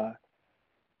for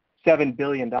 $7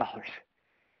 billion,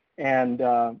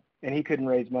 and he couldn't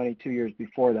raise money 2 years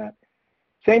before that.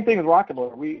 Same thing with Rocket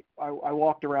Lawyer. I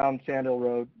walked around Sandal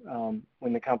Road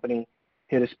when the company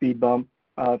hit a speed bump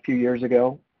a few years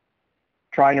ago,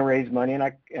 trying to raise money, and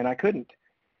I couldn't.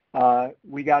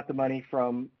 We got the money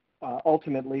from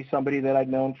ultimately somebody that I'd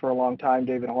known for a long time,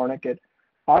 David Hornick at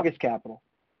August Capital.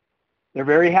 They're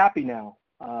very happy now.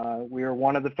 We are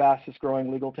one of the fastest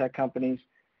growing legal tech companies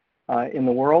in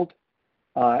the world.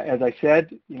 As I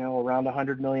said, around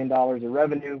 $100 million of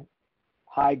revenue,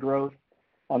 high growth.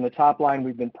 On the top line,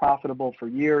 we've been profitable for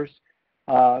years.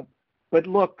 But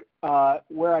look,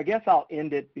 where I guess I'll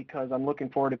end it, because I'm looking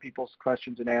forward to people's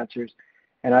questions and answers,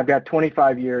 and I've got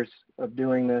 25 years of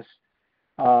doing this.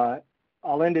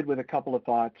 I'll end it with a couple of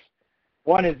thoughts.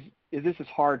 One is this is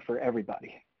hard for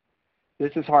everybody.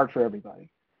 This is hard for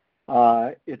everybody.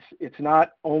 It's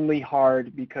not only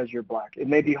hard because you're black. It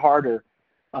may be harder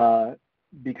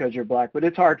because you're black, but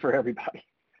it's hard for everybody.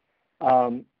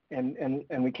 And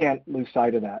we can't lose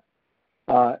sight of that.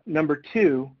 Number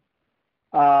two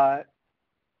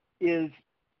is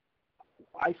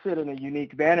I sit in a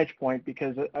unique vantage point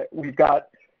because we've got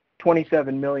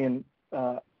 27 million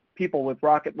people with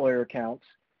Rocket Lawyer accounts.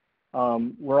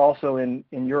 We're also in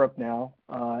Europe now,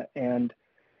 and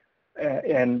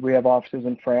we have offices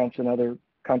in France and other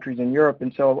countries in Europe.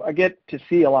 And so I get to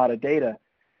see a lot of data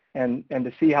and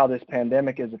to see how this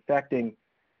pandemic is affecting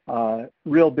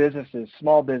real businesses,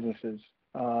 small businesses.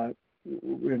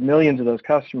 We have millions of those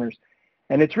customers,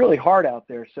 and it's really hard out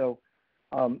there. So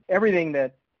everything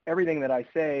that I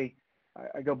say,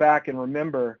 I go back and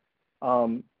remember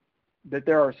that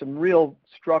there are some real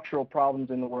structural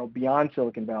problems in the world beyond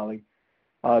Silicon Valley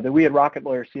that we at Rocket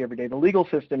Lawyer see every day. The legal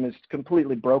system is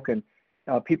completely broken.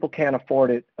 People can't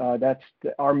afford it.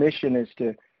 Our mission is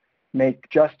to make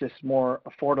justice more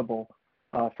affordable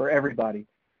for everybody.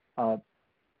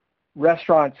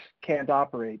 Restaurants can't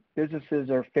operate. Businesses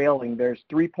are failing. There's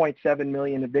 3.7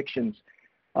 million evictions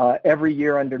every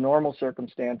year under normal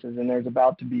circumstances, and there's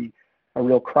about to be a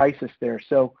real crisis there.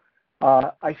 So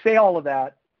I say all of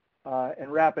that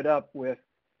and wrap it up with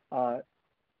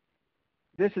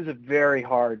this is a very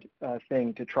hard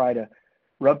thing to try to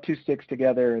rub two sticks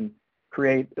together and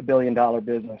create $1 billion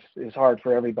business. It's hard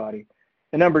for everybody.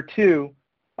 And number two,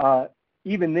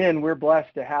 even then, we're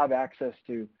blessed to have access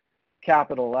to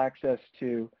capital, access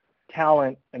to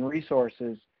talent and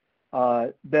resources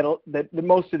that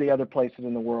most of the other places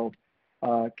in the world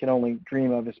can only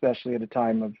dream of, especially at a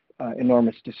time of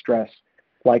enormous distress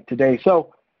like today.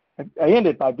 So I end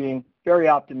it by being very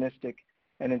optimistic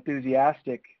and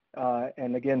enthusiastic,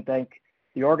 and again, thank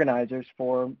the organizers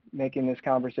for making this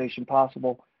conversation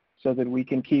possible so that we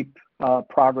can keep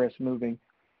progress moving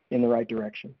in the right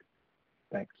direction.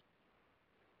 Thanks.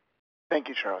 Thank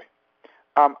you, Charlie.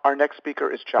 Our next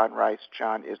speaker is John Rice.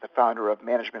 John is the founder of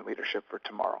Management Leadership for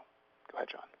Tomorrow. Go ahead,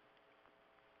 John.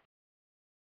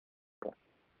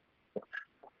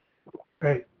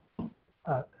 Great.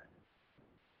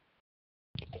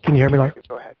 Can you hear me, Larry?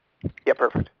 Go ahead. Yeah,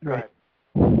 perfect. Great.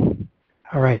 Go ahead.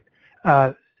 All right.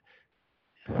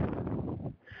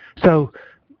 So,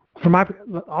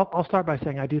 I'll start by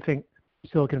saying I do think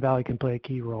Silicon Valley can play a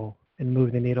key role in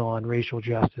moving the needle on racial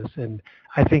justice, and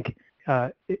I think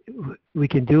we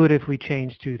can do it if we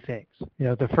change two things.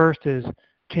 The first is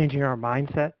changing our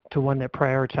mindset to one that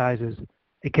prioritizes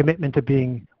a commitment to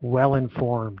being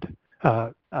well-informed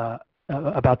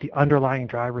about the underlying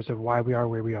drivers of why we are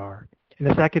where we are. And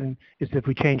the second is if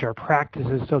we change our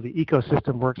practices so the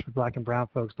ecosystem works for Black and brown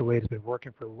folks the way it's been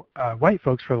working for white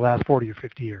folks for the last 40 or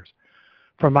 50 years.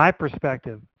 From my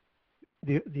perspective,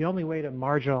 the only way to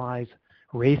marginalize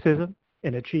racism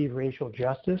and achieve racial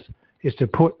justice is to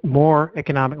put more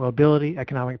economic mobility,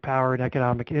 economic power, and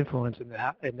economic influence in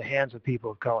the hands of people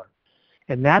of color.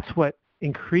 And that's what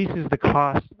increases the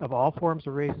cost of all forms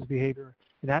of racist behavior.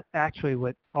 And that's actually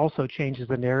what also changes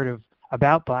the narrative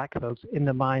about Black folks in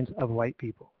the minds of white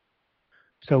people.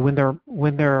 So when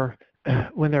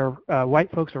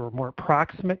white folks are more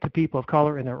proximate to people of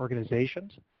color in their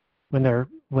organizations,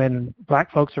 when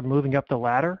Black folks are moving up the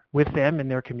ladder with them in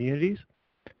their communities,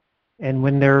 and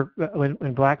when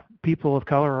Black people of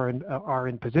color are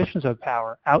in positions of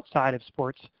power outside of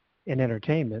sports and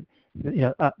entertainment,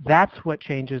 that's what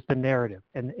changes the narrative.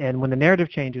 And when the narrative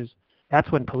changes,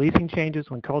 that's when policing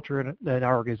changes, when culture in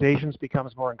our organizations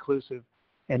becomes more inclusive,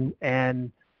 and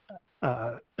when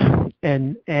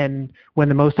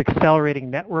the most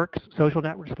accelerating networks, social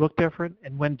networks, look different,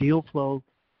 and when deal flow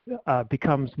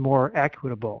becomes more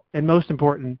equitable, and most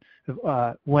important,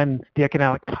 when the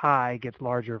economic pie gets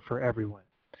larger for everyone.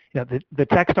 The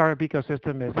tech startup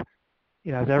ecosystem is,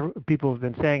 as people have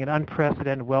been saying, an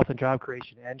unprecedented wealth and job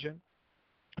creation engine.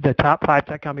 The top 5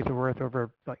 tech companies are worth over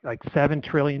like $7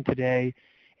 trillion today,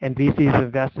 and VCs have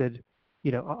invested,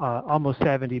 almost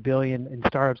 $70 billion in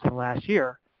startups in the last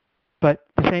year. But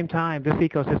at the same time, this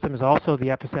ecosystem is also the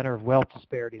epicenter of wealth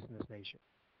disparities in this nation.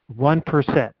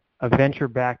 1% of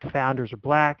venture-backed founders are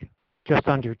Black, just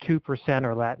under 2%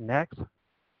 are Latinx.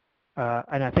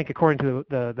 And I think according to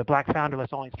the Black founder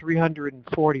list, only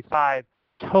 345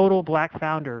 total Black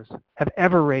founders have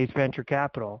ever raised venture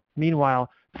capital. Meanwhile,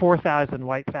 4,000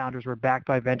 white founders were backed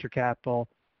by venture capital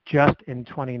just in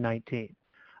 2019.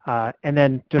 And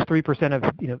then just 3% of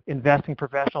investing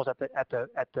professionals at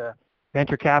the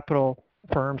venture capital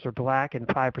firms are Black, and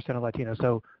 5% are Latino.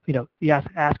 So you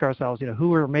ask ourselves,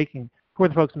 who are the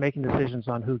folks making decisions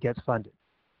on who gets funded?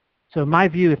 So in my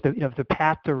view, if the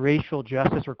path to racial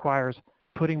justice requires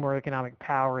putting more economic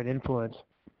power and influence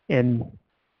in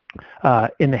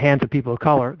the hands of people of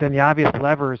color, then the obvious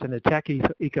levers in the tech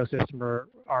ecosystem are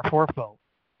fourfold: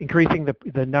 increasing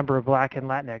the number of Black and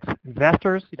Latinx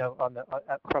investors,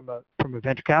 from a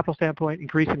venture capital standpoint;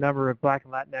 increasing the number of Black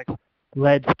and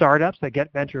Latinx-led startups that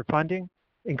get venture funding;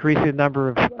 increasing the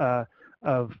number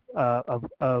of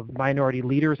minority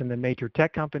leaders in the major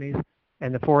tech companies;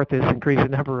 and the fourth is increasing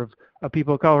the number of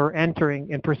people of color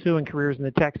entering and pursuing careers in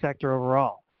the tech sector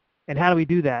overall. And how do we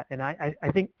do that? And I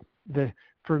think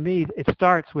for me, it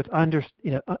starts with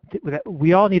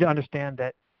we all need to understand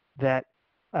that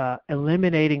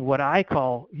eliminating what I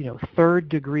call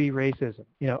third-degree racism,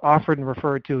 often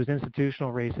referred to as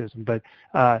institutional racism, but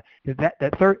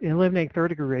eliminating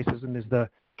third-degree racism is the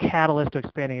catalyst to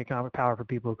expanding economic power for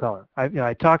people of color.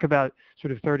 I talk about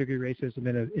sort of third-degree racism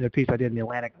in a piece I did in the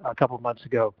Atlantic a couple of months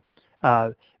ago,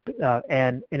 and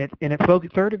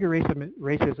third-degree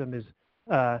racism is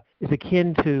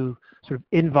akin to sort of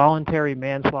involuntary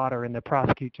manslaughter in the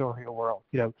prosecutorial world.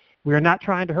 We are not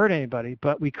trying to hurt anybody,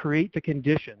 but we create the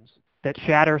conditions that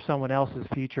shatter someone else's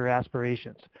future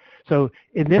aspirations. So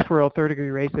in this world,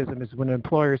 third-degree racism is when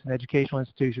employers and educational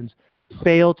institutions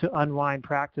fail to unwind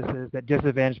practices that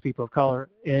disadvantage people of color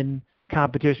in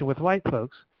competition with white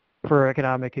folks for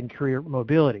economic and career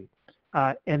mobility.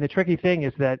 And the tricky thing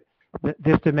is that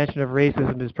this dimension of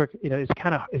racism is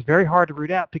very hard to root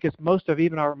out, because most of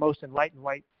even our most enlightened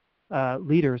white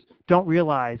leaders don't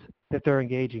realize that they're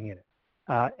engaging in it.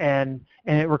 And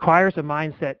it requires a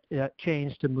mindset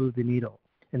change to move the needle.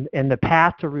 And the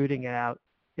path to rooting it out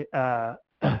it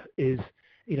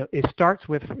starts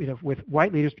with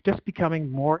white leaders just becoming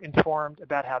more informed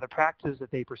about how the practices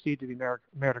that they perceive to be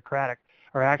meritocratic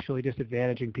are actually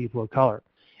disadvantaging people of color.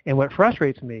 And what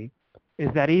frustrates me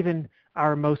is that even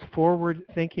our most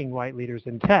forward-thinking white leaders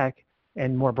in tech,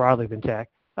 and more broadly than tech,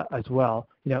 as well.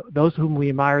 Those whom we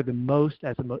admire the most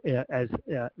as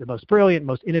the most brilliant,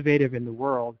 most innovative in the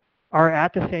world are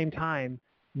at the same time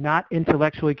not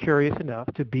intellectually curious enough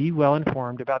to be well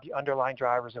informed about the underlying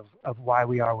drivers of why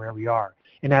we are where we are.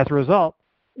 And as a result,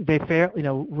 they fail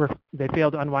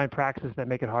to unwind practices that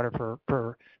make it harder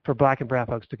for black and brown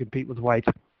folks to compete with whites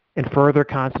and further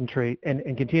concentrate and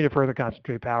continue to further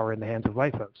concentrate power in the hands of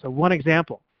white folks. So one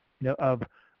example of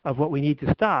what we need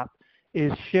to stop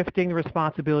is shifting the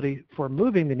responsibility for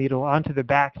moving the needle onto the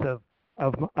backs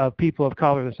of people of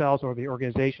color themselves or the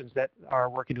organizations that are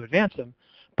working to advance them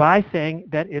by saying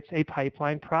that it's a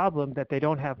pipeline problem that they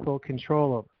don't have full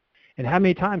control over. And how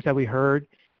many times have we heard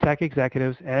tech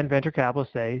executives and venture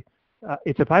capitalists say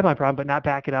it's a pipeline problem, but not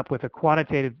back it up with a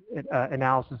quantitative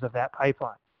analysis of that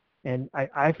pipeline? And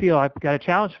I feel I've got to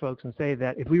challenge folks and say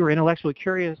that if we were intellectually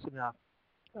curious enough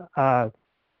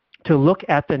to look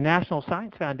at the National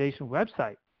Science Foundation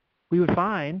website, we would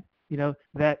find,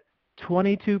 that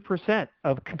 22%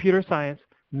 of computer science,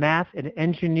 math, and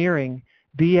engineering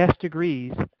BS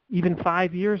degrees, even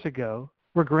 5 years ago,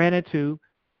 were granted to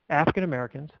African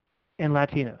Americans and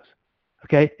Latinos.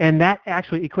 Okay, and that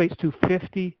actually equates to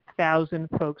 50,000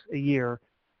 folks a year,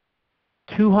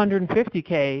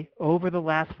 250K over the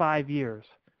last 5 years,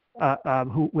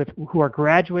 who are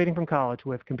graduating from college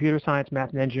with computer science,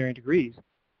 math, and engineering degrees.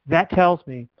 That tells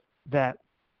me that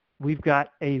we've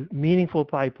got a meaningful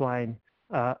pipeline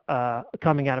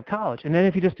coming out of college. And then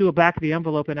if you just do a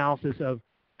back-of-the-envelope analysis of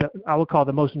I would call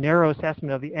the most narrow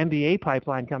assessment of the MBA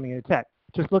pipeline coming into tech,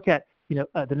 just look at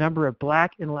the number of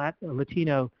Black and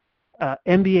Latino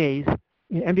MBAs,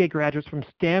 MBA graduates from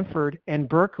Stanford and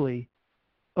Berkeley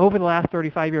over the last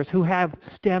 35 years who have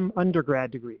STEM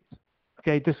undergrad degrees.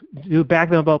 Okay, just do back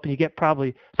of the envelope and you get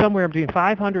probably somewhere between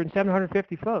 500 and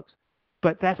 750 folks.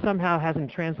 But that somehow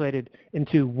hasn't translated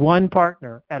into one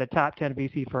partner at a top 10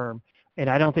 VC firm, and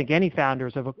I don't think any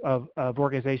founders of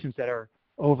organizations that are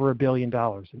over $1 billion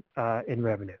in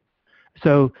revenue.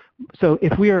 So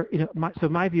if we are,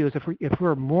 my view is if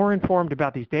we're more informed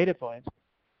about these data points,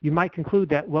 you might conclude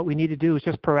that what we need to do is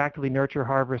just proactively nurture,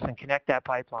 harvest, and connect that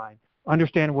pipeline,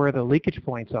 understand where the leakage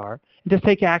points are, and just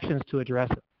take actions to address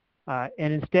it.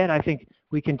 And instead, I think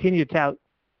we continue to tout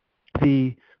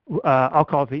the I'll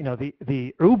call it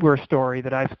the Uber story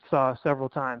that I saw several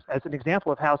times as an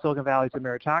example of how Silicon Valley is a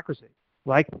meritocracy.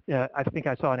 Like I think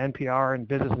I saw on NPR and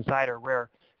Business Insider where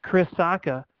Chris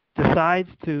Sacca decides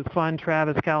to fund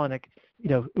Travis Kalanick,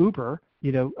 Uber,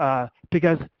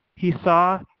 because he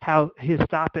saw how his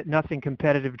stop at nothing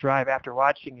competitive drive after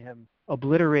watching him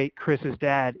obliterate Chris's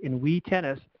dad in Wii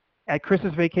tennis at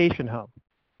Chris's vacation home,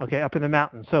 okay, up in the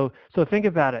mountains. So think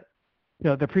about it.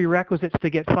 The prerequisites to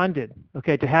get funded,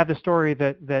 okay, to have the story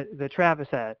that Travis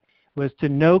had was to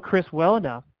know Chris well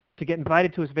enough to get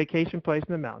invited to his vacation place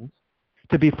in the mountains,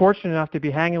 to be fortunate enough to be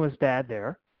hanging with his dad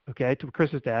there, okay, to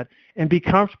Chris's dad, and be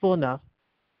comfortable enough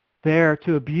there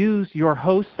to abuse your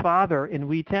host's father in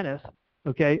Wii tennis,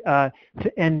 okay,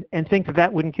 and think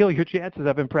that wouldn't kill your chances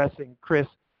of impressing Chris,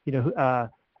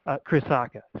 Chris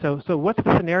Sacca. So what's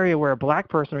the scenario where a black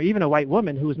person or even a white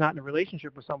woman who is not in a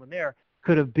relationship with someone there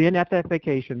could have been at that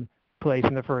vacation place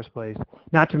in the first place?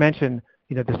 Not to mention,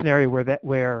 the scenario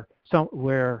where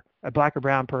a black or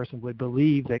brown person would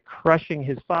believe that crushing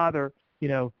his father,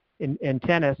 in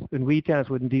tennis, in Wii tennis,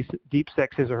 would deep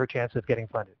sex his or her chance of getting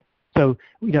funded. So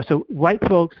white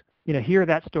folks, hear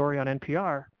that story on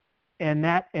NPR, and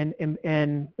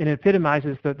it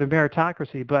epitomizes the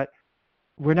meritocracy, but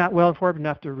we're not well informed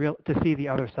enough to see the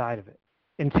other side of it.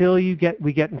 Until we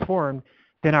get informed,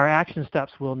 then our action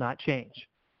steps will not change.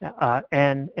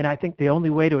 And I think the only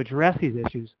way to address these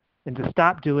issues and to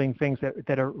stop doing things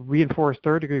that are reinforce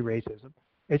third-degree racism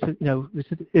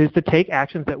is to take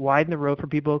actions that widen the road for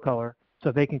people of color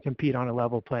so they can compete on a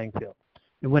level playing field.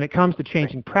 And when it comes to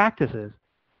changing practices,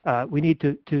 we need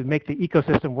to make the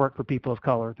ecosystem work for people of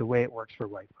color the way it works for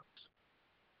white folks.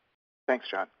 Thanks,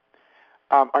 John.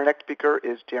 Our next speaker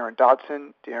is Darren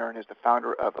Dodson. Darren is the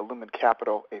founder of Illumin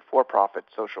Capital, a for-profit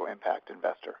social impact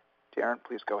investor. Darren,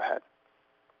 please go ahead.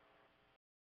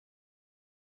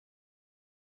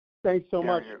 Thanks so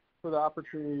much for the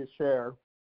opportunity to share.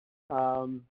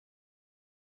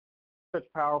 Such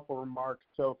powerful remarks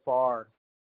so far.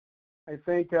 I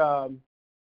think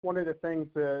one of the things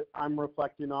that I'm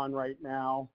reflecting on right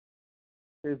now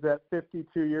is that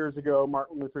 52 years ago,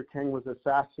 Martin Luther King was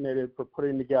assassinated for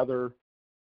putting together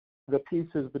the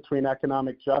pieces between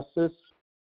economic justice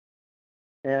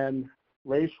and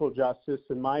racial justice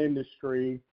in my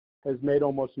industry has made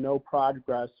almost no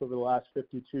progress over the last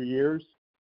 52 years.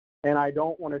 And I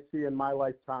don't want to see in my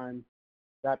lifetime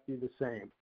that be the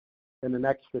same in the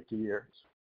next 50 years.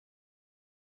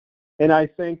 And I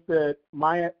think that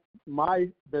my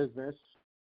business,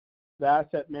 the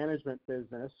asset management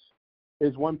business,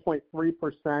 is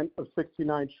 1.3% of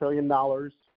 $69 trillion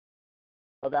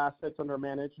of assets under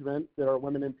management that are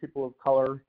women and people of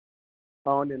color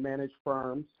owned and managed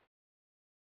firms.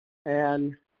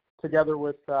 And together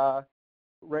with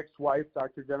Rick's wife,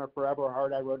 Dr. Jennifer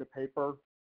Eberhard, I wrote a paper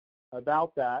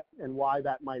about that and why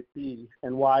that might be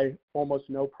and why almost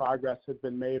no progress has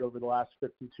been made over the last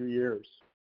 52 years.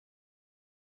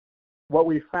 What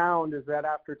we found is that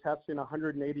after testing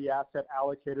 180 asset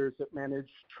allocators that manage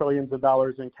trillions of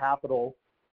dollars in capital,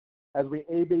 as we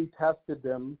A/B tested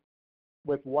them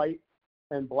with white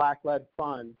and black-led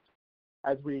funds,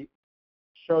 as we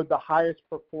showed the highest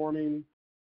performing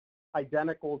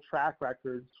identical track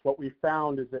records, what we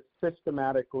found is that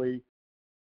systematically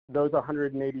those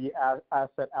 180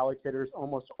 asset allocators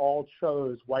almost all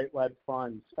chose white-led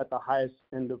funds at the highest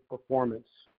end of performance,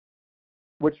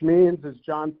 which means, as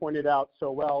John pointed out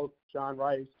so well, John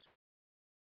Rice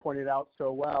pointed out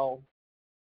so well,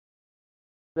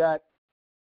 that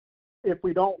if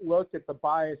we don't look at the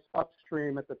bias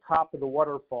upstream at the top of the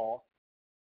waterfall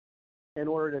in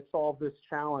order to solve this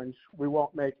challenge, we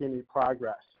won't make any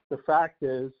progress. The fact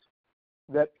is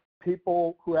that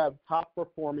people who have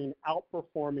top-performing,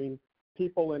 outperforming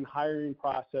people in hiring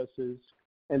processes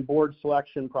and board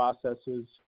selection processes,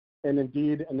 and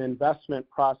indeed in investment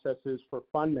processes for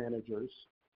fund managers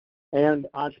and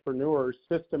entrepreneurs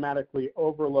systematically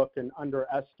overlook and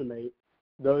underestimate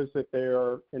those that they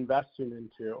are investing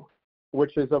into,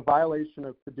 which is a violation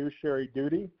of fiduciary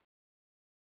duty,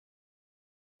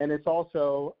 and it's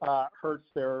also hurts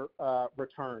their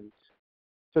returns.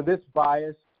 So this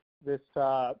bias, this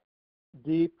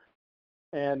deep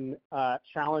and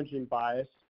challenging bias,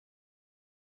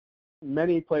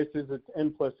 many places it's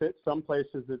implicit, some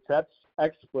places it's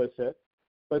explicit,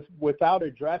 but without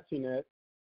addressing it,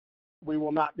 we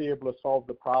will not be able to solve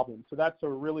the problem. So that's a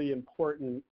really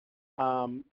important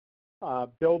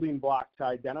building block to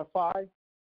identify,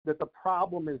 that the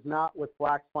problem is not with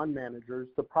Black fund managers,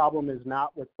 the problem is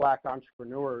not with Black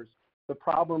entrepreneurs, the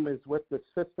problem is with the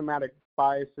systematic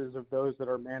biases of those that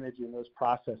are managing those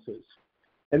processes.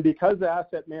 And because the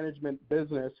asset management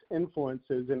business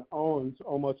influences and owns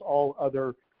almost all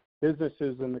other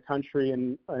businesses in the country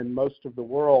and most of the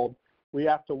world, we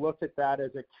have to look at that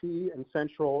as a key and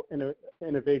central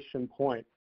innovation point.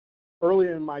 Early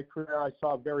in my career, I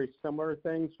saw very similar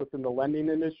things within the lending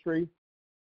industry,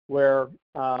 where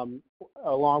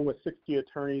along with 60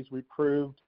 attorneys, we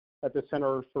proved at the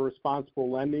Center for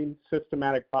Responsible Lending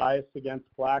systematic bias against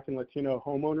Black and Latino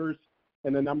homeowners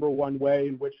and the number one way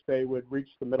in which they would reach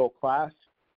the middle class,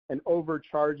 and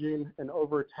overcharging and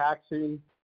overtaxing,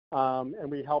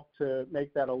 and we helped to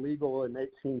make that illegal in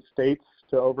 18 states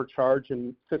to overcharge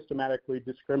and systematically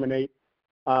discriminate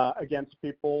against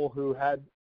people who had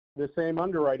the same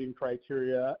underwriting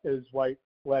criteria as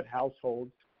white-led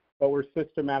households, but were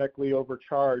systematically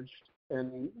overcharged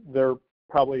and their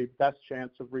probably best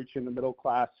chance of reaching the middle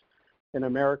class in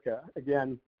America.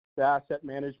 Again, the asset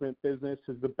management business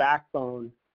is the backbone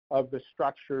of the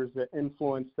structures that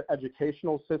influence the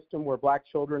educational system, where Black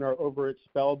children are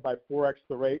overexpelled by 4x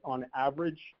the rate on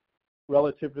average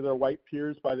relative to their white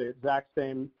peers by the exact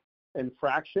same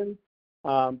infraction.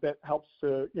 That helps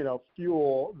to,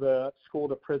 fuel the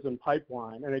school-to-prison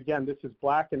pipeline. And again, this is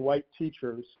Black and white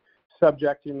teachers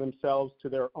subjecting themselves to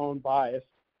their own bias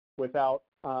without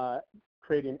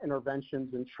creating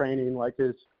interventions and training like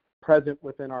is present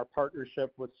within our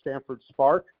partnership with Stanford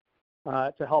Spark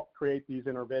to help create these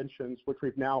interventions, which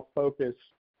we've now focused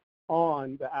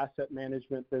on the asset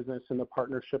management business in the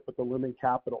partnership with Illumin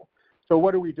Capital. So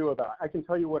what do we do about it? I can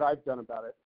tell you what I've done about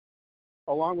it.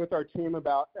 Along with our team at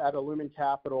Illumin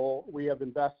Capital, we have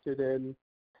invested in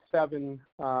 7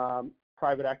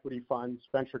 private equity funds,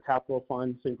 venture capital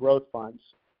funds, and growth funds.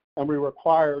 And we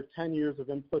require 10 years of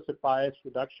implicit bias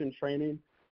reduction training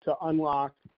to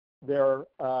unlock their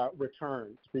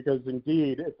returns, because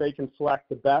indeed, if they can select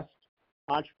the best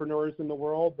entrepreneurs in the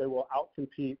world, they will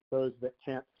outcompete those that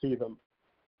can't see them.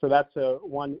 So that's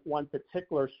one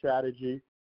particular strategy.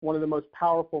 One of the most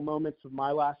powerful moments of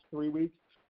my last 3 weeks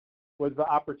was the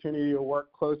opportunity to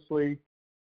work closely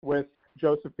with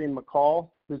Josephine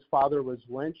McCall, whose father was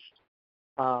lynched,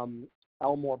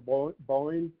 Elmore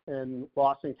Boeing in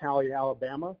Lawson County,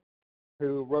 Alabama,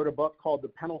 who wrote a book called The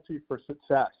Penalty for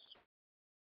Success.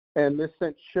 And this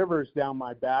sent shivers down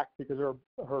my back because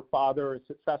her father, a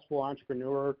successful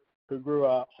entrepreneur who grew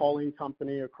a hauling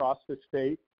company across the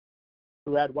state,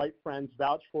 who had white friends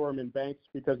vouch for him in banks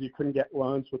because he couldn't get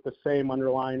loans with the same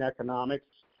underlying economics,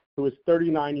 who was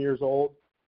 39 years old,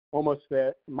 almost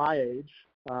at my age,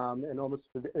 and almost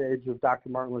at the age of Dr.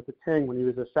 Martin Luther King when he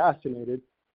was assassinated,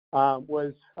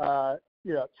 was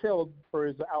killed for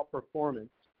his outperformance.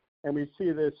 And we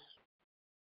see this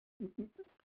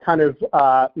kind of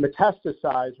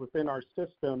metastasize within our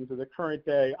systems of the current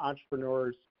day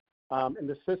entrepreneurs and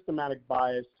the systematic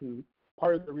bias. And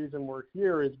part of the reason we're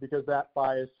here is because that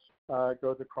bias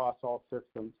goes across all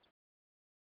systems.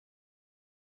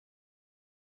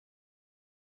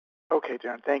 Okay,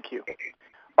 John, thank you.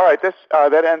 All right,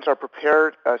 that ends our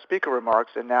prepared speaker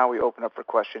remarks, and now we open up for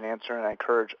question and answer, and I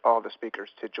encourage all the speakers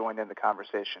to join in the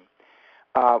conversation.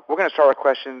 We're going to start with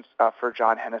questions for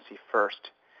John Hennessy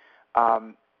first.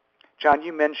 John,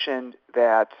 you mentioned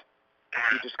that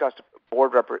you discussed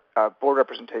board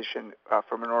representation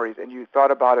for minorities, and you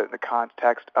thought about it in the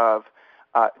context of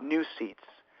new seats.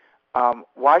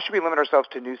 Why should we limit ourselves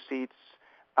to new seats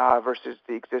versus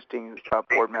the existing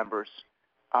board members?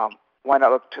 Why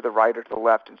not look to the right or to the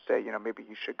left and say, maybe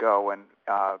you should go and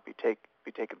be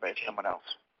taken by someone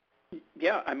else?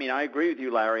 Yeah, I agree with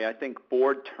you, Larry. I think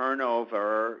board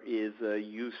turnover is a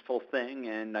useful thing,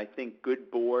 and I think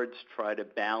good boards try to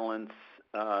balance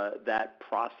that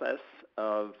process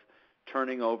of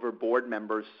turning over board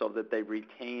members so that they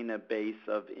retain a base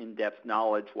of in-depth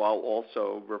knowledge while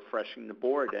also refreshing the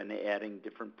board and adding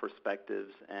different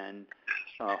perspectives and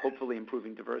hopefully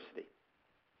improving diversity.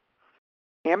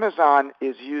 Amazon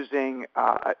is using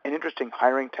an interesting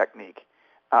hiring technique.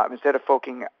 Instead of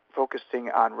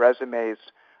focusing on resumes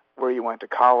where you went to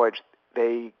college,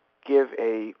 they give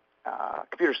a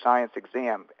computer science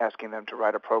exam asking them to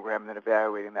write a program and then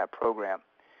evaluating that program.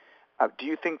 Do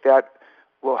you think that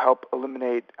will help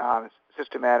eliminate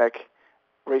systematic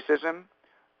racism,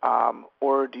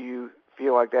 or do you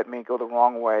feel like that may go the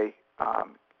wrong way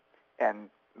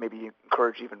and maybe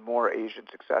encourage even more Asian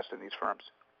success in these firms?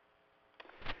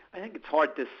 I think it's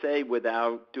hard to say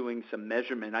without doing some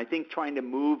measurement. I think trying to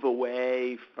move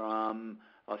away from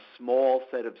a small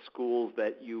set of schools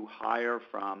that you hire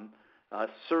from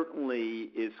certainly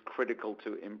is critical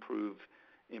to improve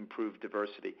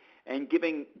diversity. And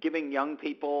giving young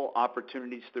people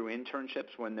opportunities through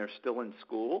internships when they're still in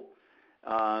school,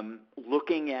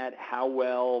 looking at how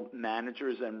well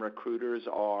managers and recruiters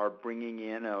are bringing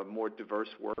in a more diverse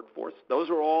workforce, those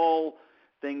are all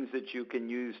things that you can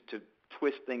use to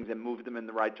twist things and move them in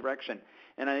the right direction.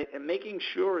 And making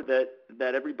sure that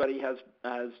everybody has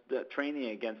the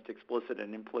training against explicit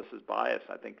and implicit bias,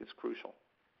 I think, is crucial.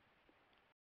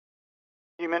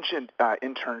 You mentioned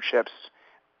internships.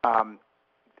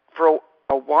 For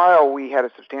a while, we had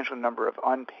a substantial number of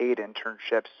unpaid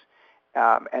internships,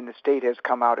 and the state has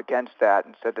come out against that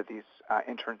and said that these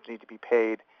interns need to be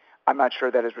paid. I'm not sure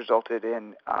that has resulted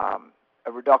in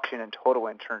a reduction in total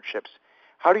internships.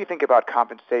 How do you think about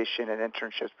compensation and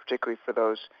internships, particularly for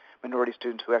those minority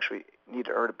students who actually need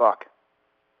to earn a buck?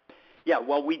 Yeah,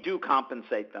 well, we do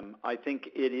compensate them. I think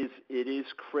it is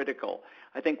critical.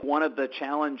 I think one of the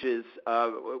challenges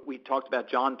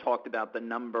John talked about the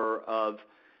number of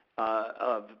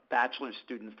bachelor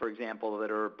students, for example, that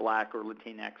are Black or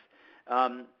Latinx.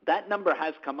 That number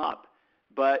has come up.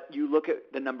 But you look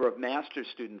at the number of master's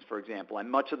students, for example, and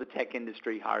much of the tech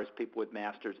industry hires people with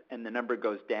masters, and the number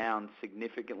goes down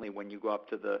significantly when you go up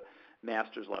to the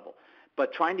master's level.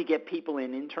 But trying to get people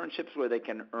in internships where they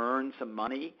can earn some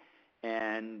money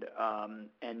and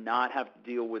not have to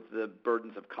deal with the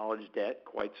burdens of college debt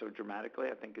quite so dramatically,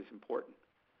 I think is important.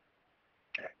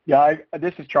 Yeah,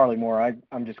 this is Charlie Moore.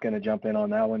 I'm just going to jump in on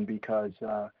that one because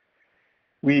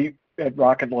we at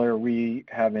Rocket Lawyer, we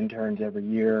have interns every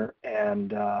year,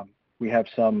 and we have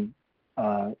some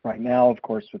right now, of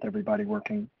course, with everybody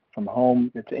working from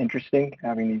home. It's interesting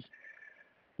having these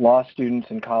law students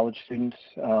and college students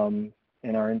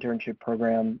in our internship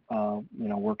program,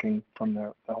 working from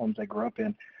the homes they grew up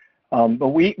in. But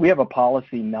we have a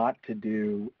policy not to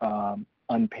do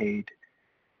unpaid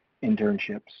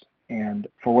internships, and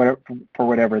for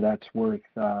whatever that's worth,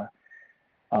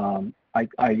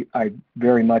 I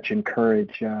very much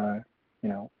encourage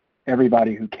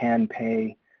everybody who can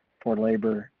pay for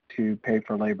labor to pay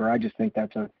for labor. I just think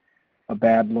that's a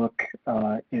bad look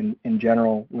in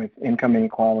general with income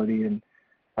inequality and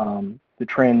the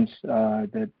trends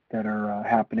that are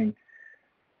happening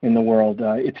in the world.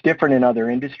 It's different in other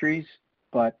industries,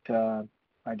 but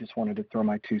I just wanted to throw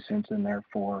my 2 cents in there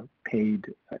for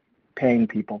paying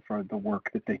people for the work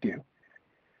that they do.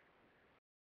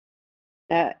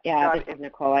 Yeah, this is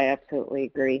Nicole. I absolutely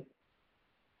agree.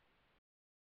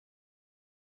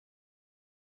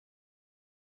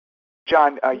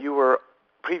 John, you were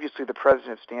previously the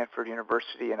president of Stanford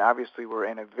University, and obviously we're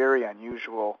in a very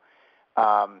unusual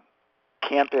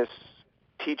campus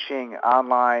teaching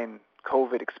online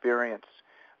COVID experience.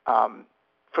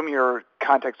 From your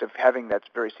context of having that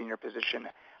very senior position,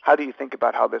 how do you think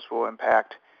about how this will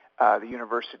impact the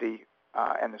university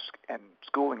and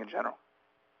schooling in general?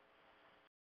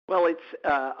 Well,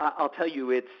 I'll tell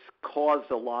you, it's caused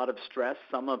a lot of stress,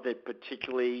 some of it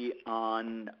particularly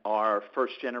on our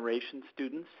first-generation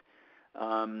students.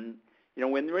 When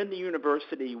they're in the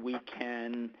university, we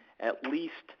can at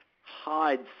least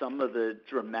hide some of the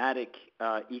dramatic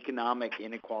economic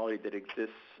inequality that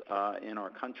exists in our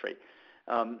country.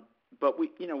 But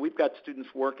we've got students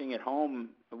working at home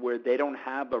where they don't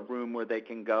have a room where they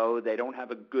can go. They don't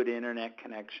have a good internet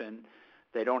connection.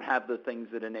 They don't have the things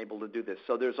that enable to do this.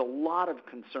 So there's a lot of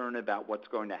concern about what's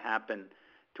going to happen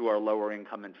to our lower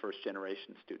income and first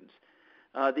generation students.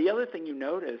 The other thing you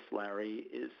notice, Larry,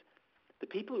 is the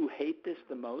people who hate this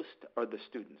the most are the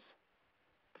students.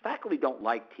 The faculty don't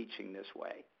like teaching this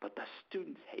way, but the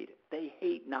students hate it. They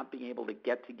hate not being able to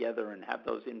get together and have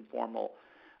those informal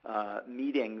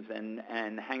meetings and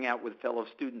hang out with fellow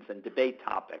students and debate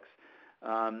topics.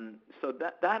 So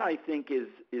that I think is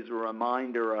a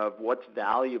reminder of what's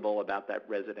valuable about that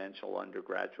residential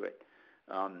undergraduate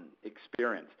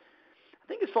experience. I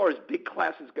think as far as big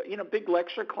classes go, big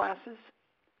lecture classes,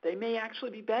 they may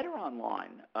actually be better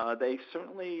online. They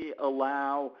certainly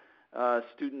allow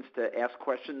students to ask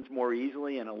questions more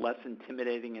easily in a less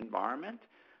intimidating environment.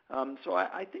 So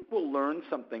I think we'll learn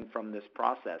something from this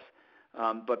process.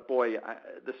 But boy,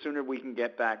 the sooner we can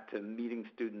get back to meeting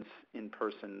students in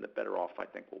person, the better off I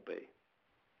think we'll be.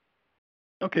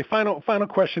 Okay, final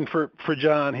question for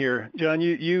John here. John,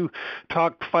 you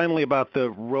talked finally about the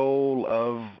role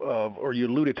of, or you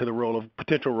alluded to the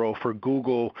potential role for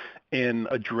Google in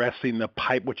addressing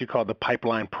what you call the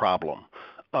pipeline problem.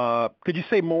 Could you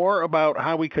say more about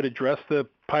how we could address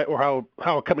or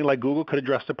how a company like Google could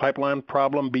address the pipeline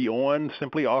problem beyond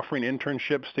simply offering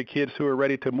internships to kids who are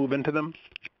ready to move into them?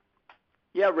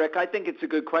 Yeah, Rick, I think it's a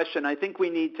good question. I think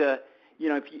we need to,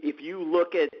 if you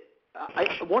look at,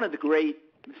 one of the great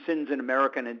sins in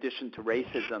America in addition to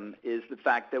racism is the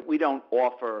fact that we don't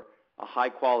offer a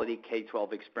high-quality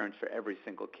K-12 experience for every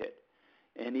single kid.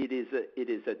 And it is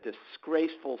a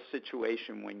disgraceful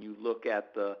situation when you look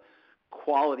at the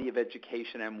quality of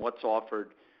education and what's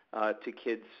offered to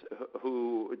kids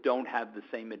who don't have the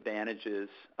same advantages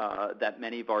that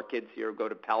many of our kids here who go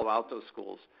to Palo Alto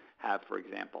schools have, for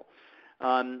example.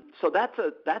 So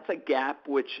that's a gap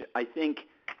which I think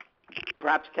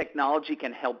perhaps technology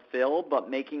can help fill, but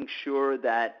making sure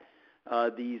that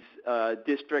these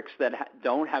districts that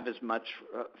don't have as much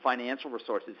financial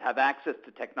resources have access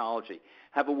to technology,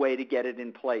 have a way to get it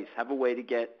in place, have a way to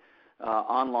get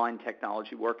online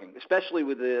technology working, especially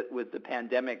with the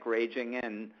pandemic raging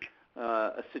and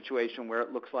a situation where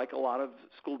it looks like a lot of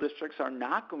school districts are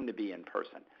not going to be in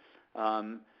person.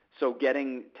 So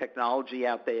getting technology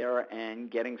out there and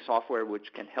getting software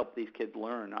which can help these kids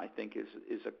learn, I think,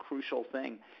 is a crucial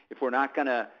thing if we're not going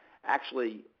to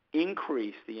actually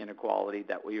increase the inequality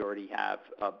that we already have,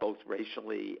 both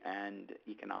racially and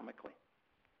economically.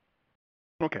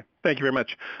 Okay, thank you very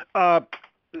much.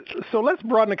 So let's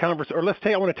broaden the conversation, or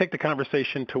I want to take the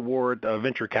conversation toward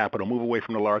venture capital, move away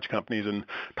from the large companies and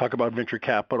talk about venture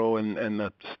capital and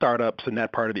the startups and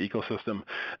that part of the ecosystem.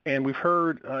 And we've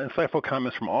heard insightful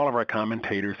comments from all of our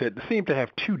commentators that seem to have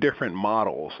two different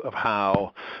models of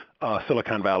how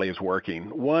Silicon Valley is working.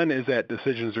 One is that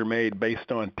decisions are made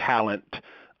based on talent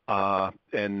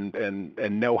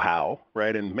and know-how,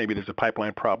 right? And maybe there's a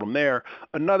pipeline problem there.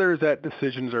 Another is that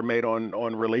decisions are made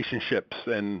on relationships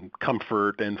and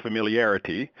comfort and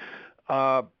familiarity.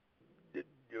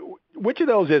 Which of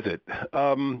those is it?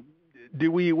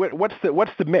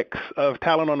 What's the mix of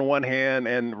talent on the one hand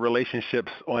and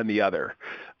relationships on the other?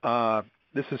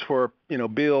 This is for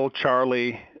Bill,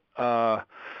 Charlie,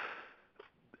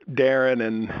 Darren,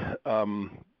 and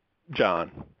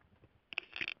John.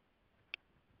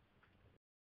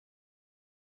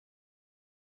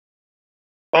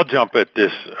 I'll jump at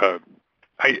this.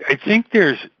 I think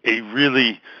there's a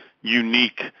really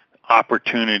unique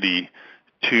opportunity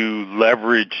to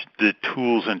leverage the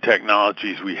tools and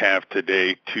technologies we have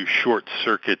today to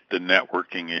short-circuit the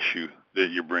networking issue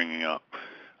that you're bringing up.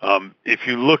 If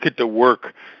you look at the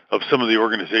work of some of the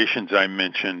organizations I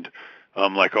mentioned,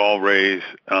 like All Raise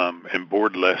and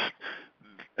Boardless,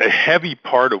 a heavy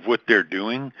part of what they're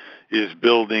doing is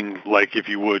building, like if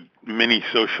you would, mini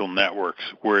social networks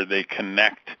where they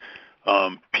connect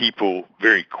people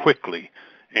very quickly.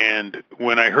 And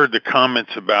when I heard the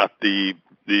comments about the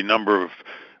number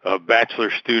of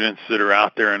bachelor students that are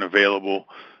out there and available,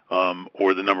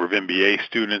 or the number of MBA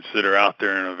students that are out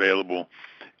there and available,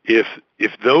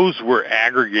 if those were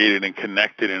aggregated and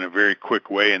connected in a very quick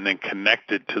way, and then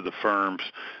connected to the firms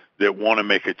that want to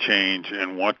make a change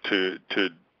and want to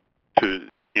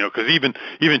because even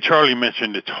Charlie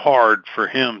mentioned it's hard for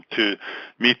him to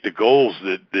meet the goals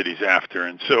that he's after,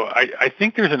 and so I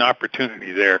think there's an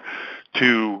opportunity there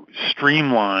to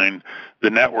streamline the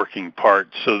networking part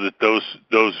so that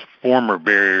those former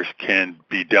barriers can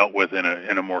be dealt with in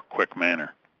a more quick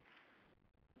manner.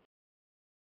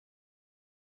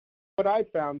 What I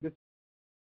found is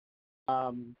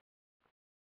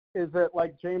that,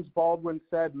 like James Baldwin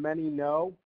said, many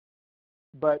know,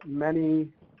 but many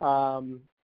are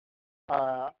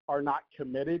not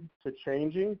committed to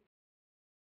changing.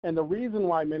 And the reason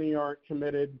why many aren't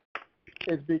committed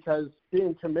is because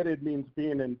being committed means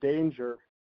being in danger.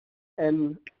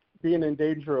 And being in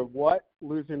danger of what?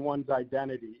 Losing one's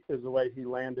identity is the way he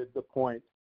landed the point.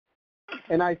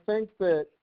 And I think that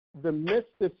the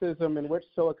mysticism in which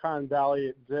Silicon Valley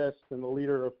exists and the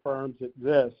leader of firms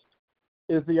exist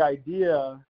is the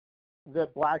idea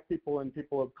that Black people and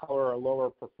people of color are lower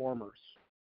performers.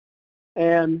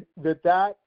 And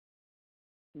that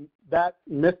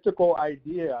mystical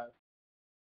idea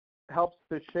helps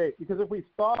to shape. Because if we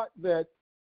thought that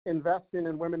investing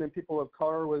in women and people of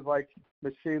color was like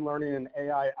machine learning and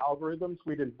AI algorithms,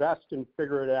 we'd invest and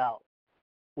figure it out.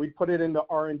 We'd put it into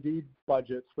R&D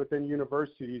budgets within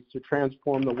universities to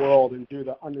transform the world and do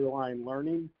the underlying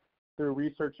learning through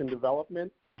research and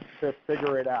development to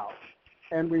figure it out.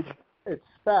 And we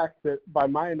expect that, by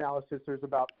my analysis, there's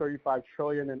about $35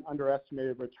 trillion in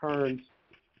underestimated returns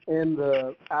in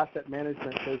the asset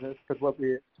management business, because what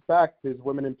we expect is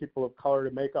women and people of color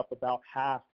to make up about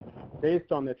half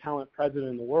based on the talent present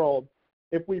in the world.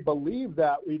 If we believe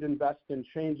that, we'd invest in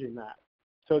changing that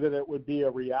so that it would be a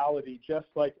reality, just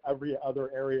like every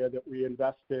other area that we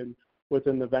invest in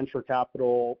within the venture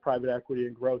capital, private equity,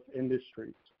 and growth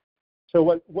industries. So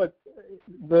what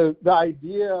the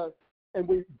idea, and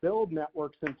we build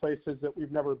networks in places that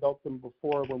we've never built them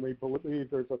before when we believe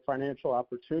there's a financial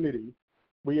opportunity.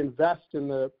 We invest in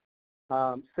the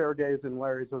Sergeys and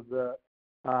Larrys of the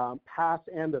past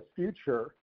and the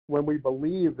future when we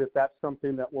believe that that's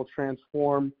something that will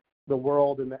transform the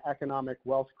world and the economic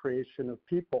wealth creation of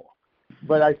people.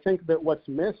 But I think that what's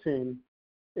missing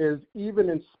is, even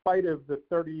in spite of the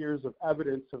 30 years of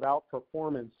evidence of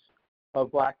outperformance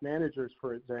of Black managers,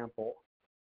 for example,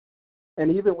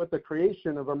 and even with the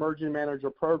creation of emerging manager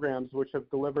programs, which have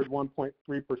delivered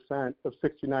 1.3% of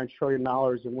 $69 trillion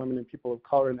in women and people of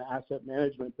color in the asset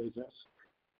management business,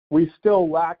 we still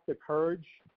lack the courage,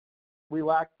 we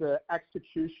lack the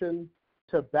execution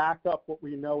to back up what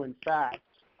we know in fact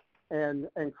and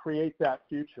create that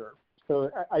future.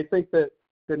 So I think that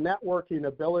the networking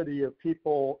ability of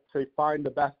people to find the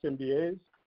best MBAs,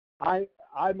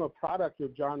 I'm a product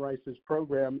of John Rice's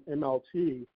program,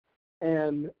 MLT,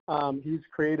 and he's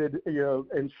created,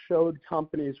 and showed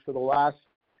companies for the last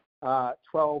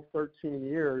 12, 13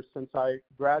 years since I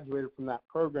graduated from that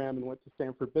program and went to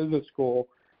Stanford Business School,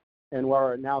 and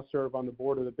where I now serve on the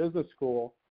board of the business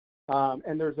school.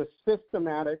 And there's a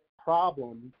systematic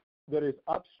problem that is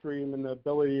upstream in the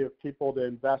ability of people to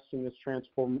invest in this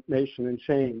transformation and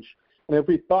change. And if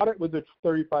we thought it was a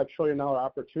 $35 trillion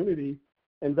opportunity,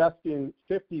 investing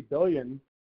 $50 billion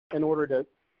in order to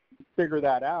figure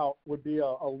that out would be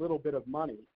a little bit of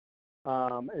money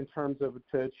in terms of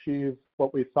to achieve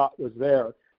what we thought was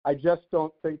there. I just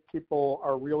don't think people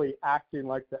are really acting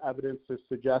like the evidence is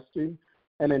suggesting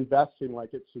and investing like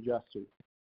it's suggesting.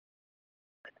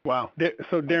 Wow.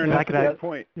 So Darren, that's a great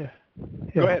point. Yeah.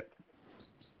 Go ahead.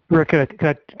 Rick,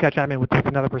 could I chime in with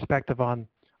another perspective on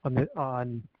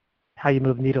how you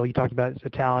move the needle? You talked about the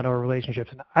talent or relationships,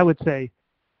 and I would say,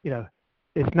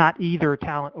 it's not either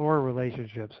talent or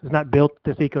relationships. It's not built.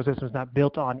 This ecosystem is not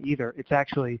built on either.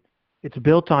 It's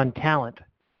built on talent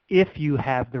if you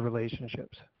have the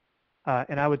relationships,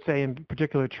 and I would say in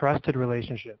particular trusted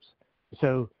relationships.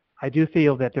 So I do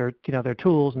feel that there are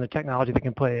tools and the technology that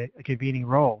can play a convening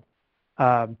role,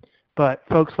 but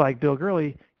folks like Bill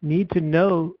Gurley need to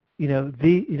know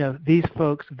these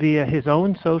folks via his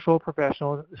own social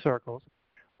professional circles,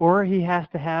 or he has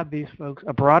to have these folks,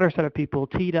 a broader set of people,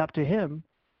 teed up to him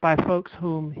by folks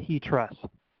whom he trusts.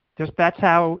 Just that's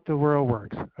how the world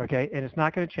works, okay? And it's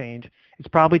not going to change. It's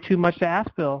probably too much to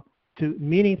ask Bill to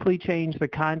meaningfully change the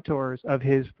contours of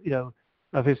his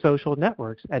social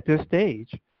networks at this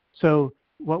stage. So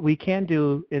what we can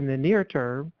do in the near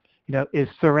term, is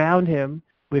surround him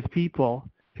with people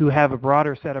who have a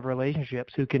broader set of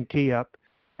relationships, who can tee up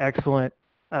excellent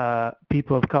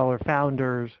people of color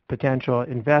founders, potential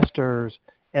investors,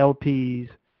 LPs,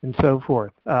 and so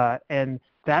forth. And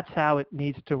That's how it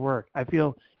needs to work. I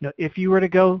feel, if you were to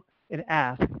go and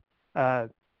ask, the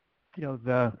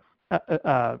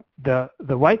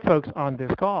white folks on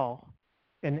this call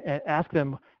and ask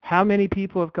them how many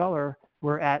people of color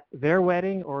were at their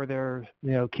wedding or their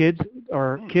kids'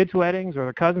 weddings or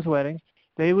their cousins' weddings,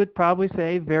 they would probably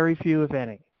say very few, if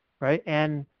any, right?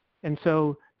 And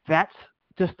so that's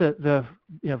just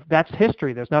that's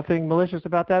history. There's nothing malicious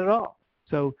about that at all.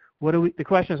 So the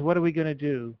question is, what are we going to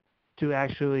do to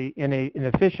actually, in an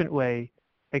efficient way,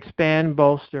 expand,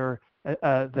 bolster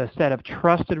the set of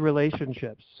trusted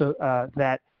relationships so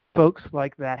that folks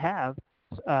like that have,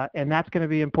 and that's going to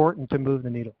be important to move the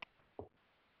needle.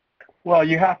 Well,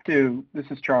 you have to, this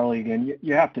is Charlie again,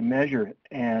 you have to measure it,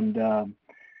 and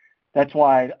that's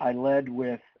why I led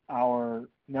with our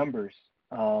numbers.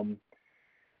 I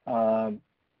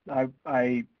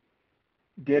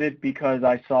did it because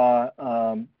I saw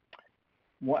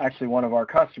actually one of our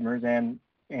customers, and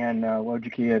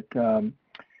Wojcicki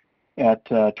at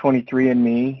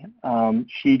 23andMe,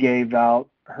 she gave out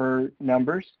her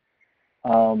numbers.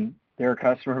 They're a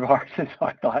customer of ours, and so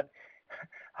I thought,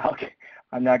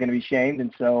 I'm not going to be shamed,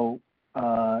 and so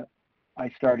I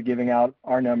started giving out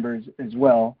our numbers as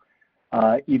well,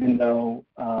 even though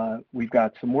we've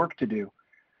got some work to do.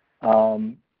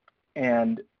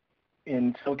 And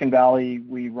in Silicon Valley,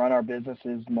 we run our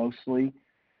businesses mostly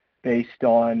based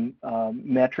on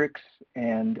metrics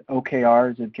and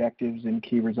OKRs, objectives, and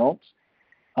key results.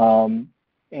 And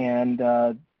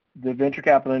the venture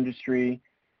capital industry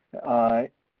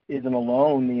isn't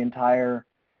alone. The entire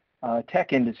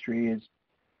tech industry is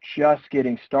just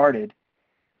getting started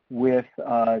with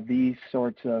these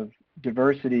sorts of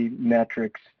diversity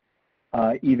metrics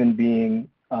even being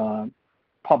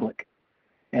public.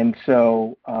 And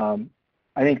so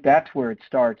I think that's where it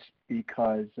starts,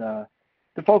 because the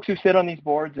folks who sit on these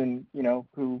boards and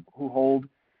who hold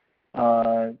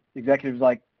executives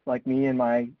like me and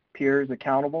my peers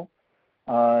accountable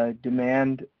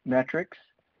demand metrics.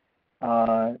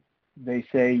 They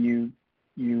say you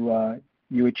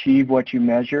achieve what you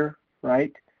measure,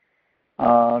 right?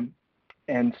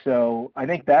 And so I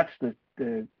think that's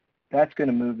that's going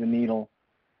to move the needle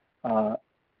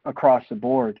across the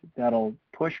board. That'll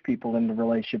push people into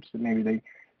relationships that maybe they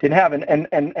didn't have,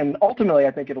 and ultimately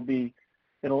I think it'll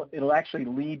actually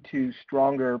lead to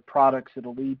stronger products.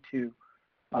 It'll lead to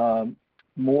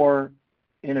more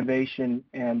innovation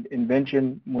and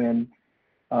invention when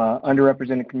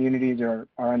underrepresented communities are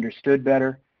understood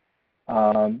better.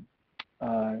 I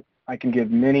can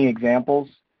give many examples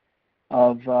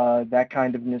of that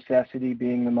kind of necessity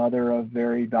being the mother of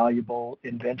very valuable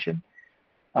invention.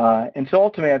 And so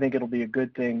ultimately I think it'll be a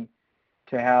good thing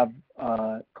to have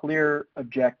clear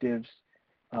objectives,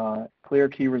 clear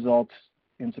key results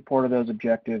in support of those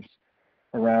objectives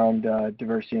around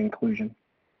diversity and inclusion.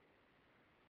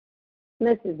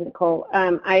 This is Nicole.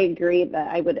 I agree that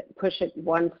I would push it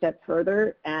one step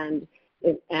further and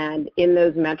in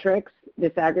those metrics,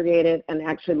 disaggregate it and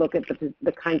actually look at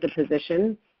the kinds of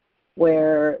positions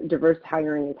where diverse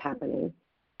hiring is happening,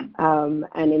 and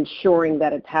ensuring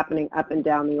that it's happening up and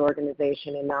down the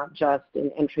organization and not just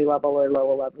in entry-level or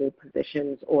lower-level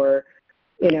positions, or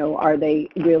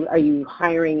are you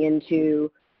hiring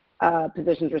into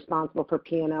positions responsible for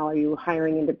P&L? Are you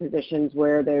hiring into positions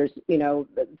where there's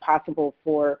possible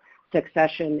for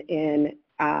succession in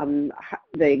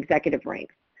the executive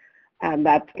ranks?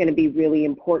 That's going to be really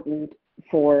important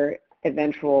for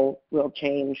eventual real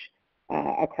change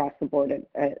across the board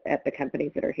at the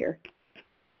companies that are here.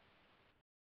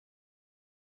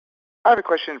 I have a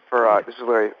question for, this is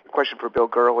Larry, a question for Bill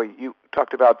Gurley. You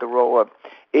talked about the role of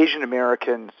Asian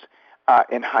Americans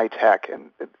in high tech and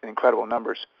incredible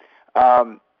numbers.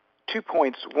 2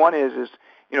 points. One is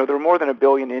there are more than 1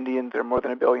 billion Indians, there are more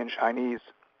than 1 billion Chinese.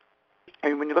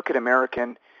 And when you look at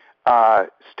American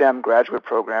STEM graduate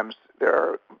programs, there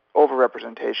are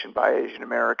overrepresentation by Asian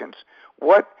Americans.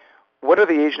 What are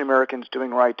the Asian Americans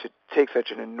doing right to take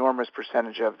such an enormous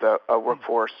percentage of the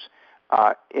workforce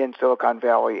in Silicon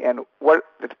Valley, and what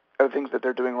are the things that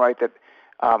they're doing right that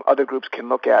other groups can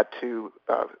look at to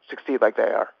succeed like they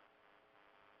are?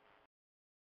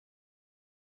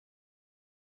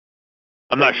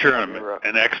 I'm not sure I'm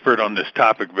an expert on this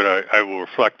topic, but I will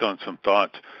reflect on some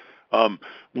thoughts.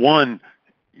 One,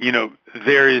 I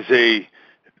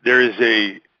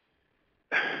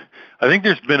think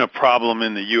there's been a problem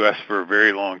in the U.S. for a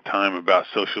very long time about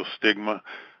social stigma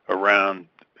around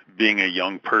being a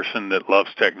young person that loves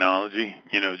technology,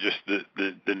 just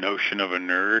the notion of a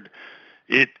nerd.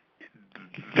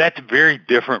 That's very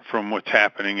different from what's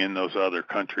happening in those other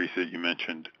countries that you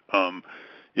mentioned.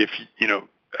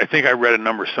 I think I read a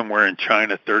number somewhere in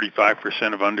China,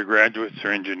 35% of undergraduates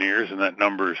are engineers, and that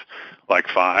number's like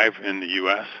 5 in the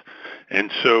U.S.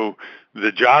 And so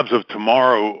the jobs of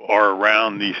tomorrow are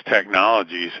around these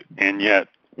technologies, and yet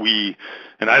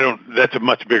that's a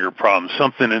much bigger problem.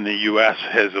 Something in the U.S.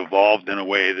 has evolved in a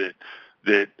way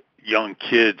that young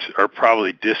kids are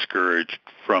probably discouraged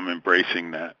from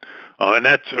embracing that. And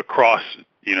that's across,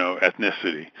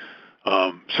 ethnicity.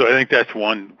 So I think that's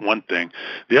one thing.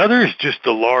 The other is just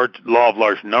the law of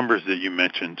large numbers that you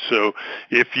mentioned. So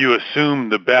if you assume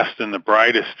the best and the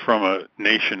brightest from a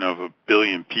nation of 1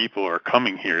 billion people are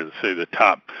coming here, let's say the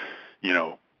top,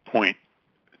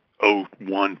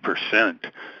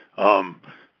 0.01%,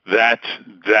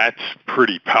 that's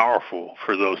pretty powerful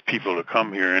for those people to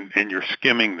come here, and you're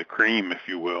skimming the cream, if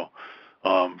you will,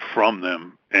 from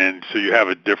them. And so you have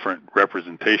a different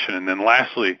representation. And then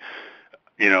lastly,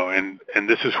 and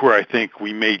this is where I think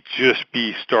we may just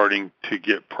be starting to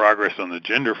get progress on the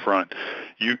gender front.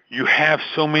 You have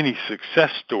so many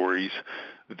success stories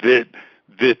that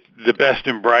the best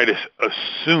and brightest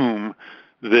assume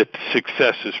that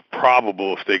success is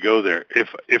probable if they go there.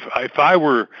 If I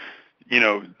were,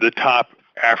 the top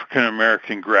African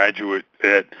American graduate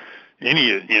at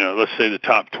any, let's say the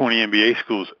top 20 MBA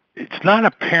schools, it's not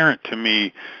apparent to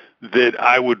me that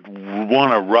I would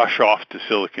want to rush off to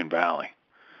Silicon Valley.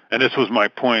 And this was my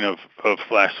point of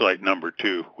flashlight number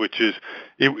 2, which is,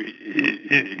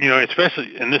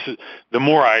 especially, and this is, the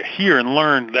more I hear and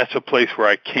learn, that's a place where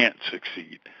I can't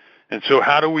succeed. And so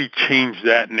how do we change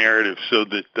that narrative so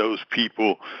that those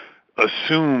people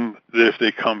assume that if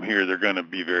they come here, they're going to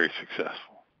be very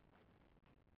successful?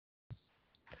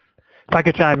 If I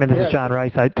could chime in, this is John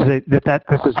Rice. I'd say that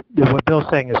this is, what Bill's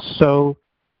saying is so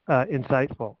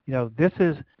insightful.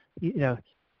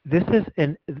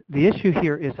 The issue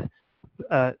here is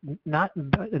not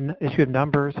an issue of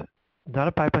numbers, not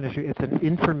a pipeline issue. It's an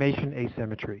information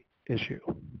asymmetry issue,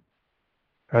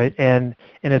 right? And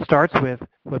it starts with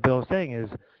what Bill is saying is,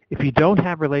 if you don't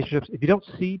have relationships, if you don't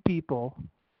see people,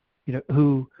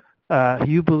 who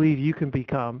you believe you can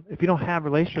become, if you don't have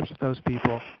relationships with those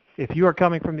people, if you are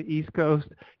coming from the East Coast,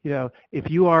 if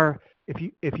you are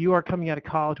coming out of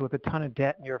college with a ton of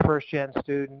debt and you're a first-gen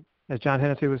student, as John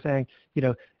Hennessy was saying,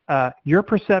 your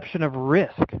perception of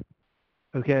risk,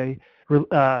 okay,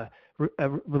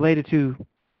 related to,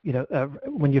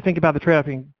 when you think about the trade-off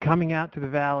in coming out to the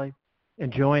Valley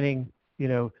and joining,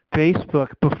 Facebook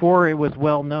before it was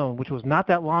well known, which was not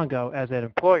that long ago as an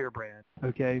employer brand,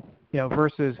 okay,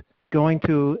 versus going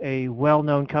to a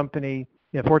well-known company,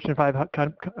 Fortune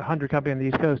 500 company on the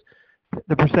East Coast,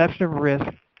 the perception of risk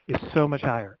is so much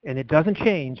higher. And it doesn't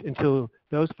change until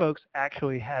those folks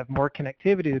actually have more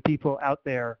connectivity to people out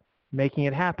there making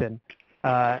it happen.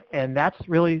 And that's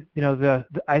really,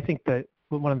 I think that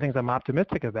one of the things I'm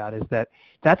optimistic about is that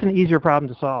that's an easier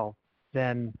problem to solve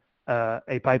than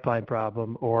a pipeline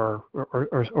problem or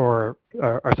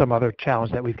some other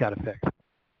challenge that we've got to fix.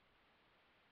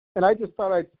 And I just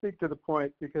thought I'd speak to the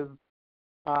point because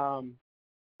I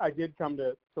did come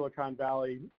to Silicon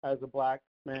Valley as a black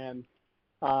man,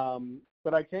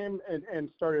 but I came and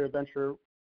started a venture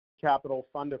capital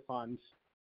fund of funds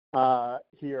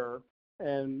here,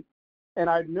 and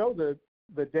I know the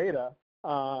data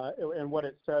and what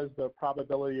it says the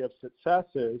probability of success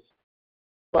is,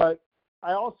 but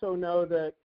I also know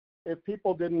that if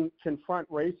people didn't confront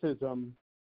racism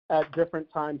at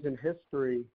different times in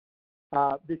history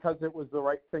because it was the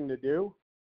right thing to do,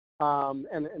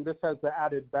 and this has the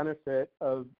added benefit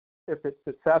of, if it's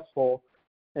successful,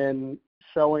 in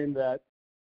showing that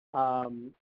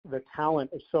the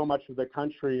talent of so much of the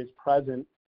country is present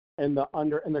in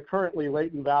the currently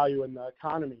latent value in the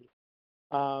economy,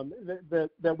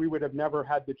 that we would have never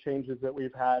had the changes that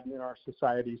we've had in our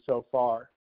society so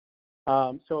far.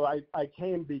 So I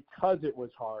came because it was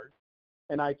hard,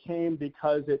 and I came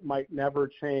because it might never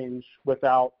change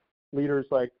without leaders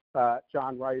like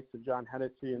John Rice and John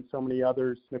Hennessy and so many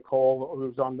others, Nicole,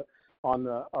 who's on the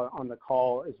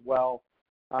call as well.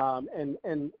 And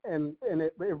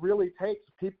it really takes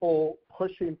people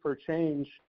pushing for change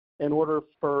in order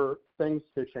for things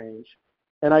to change.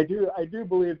 And I do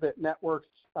believe that networks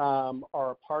are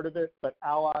a part of it, but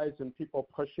allies and people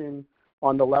pushing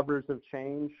on the levers of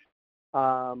change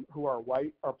who are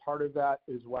white are part of that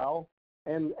as well.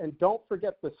 And don't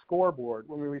forget the scoreboard.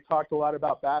 When we talked a lot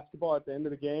about basketball at the end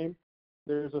of the game,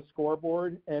 there's a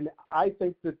scoreboard, and I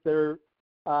think that the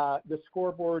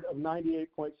scoreboard of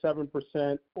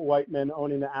 98.7% white men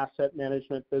owning the asset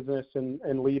management business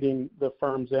and leading the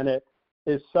firms in it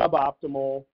is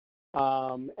suboptimal,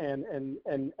 and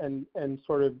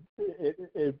sort of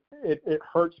it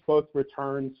hurts both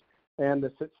returns and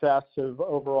the success of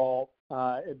overall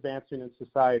advancing in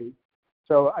society.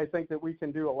 So I think that we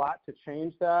can do a lot to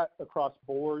change that across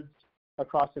boards,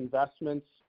 across investments,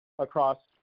 across,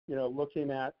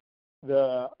 looking at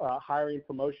the hiring,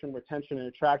 promotion, retention, and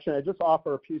attraction. I just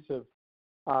offer a piece of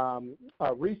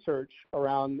research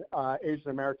around Asian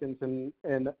Americans in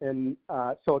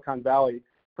Silicon Valley,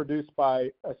 produced by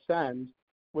Ascend,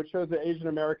 which shows that Asian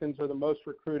Americans are the most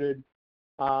recruited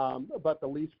but the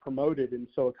least promoted in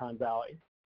Silicon Valley.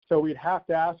 So we'd have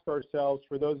to ask ourselves,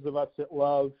 for those of us that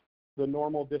love the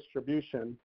normal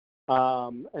distribution,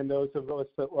 and those of us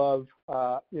that love,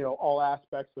 all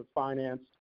aspects of finance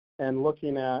and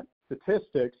looking at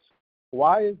statistics,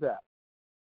 why is that?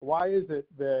 Why is it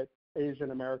that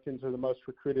Asian Americans are the most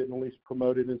recruited and least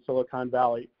promoted in Silicon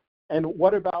Valley? And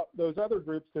what about those other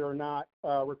groups that are not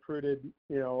recruited,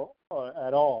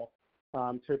 at all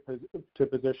to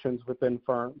positions within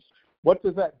firms? What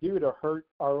does that do to hurt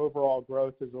our overall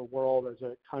growth as a world, as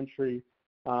a country,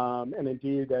 and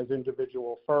indeed as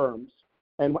individual firms?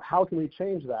 And how can we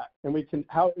change that? And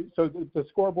so the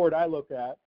scoreboard I look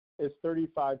at is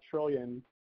 $35 trillion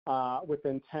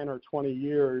within 10 or 20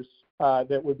 years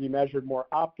that would be measured more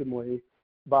optimally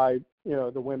by,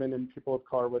 the women and people of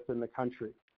color within the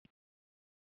country.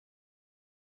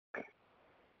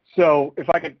 So if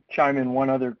I could chime in one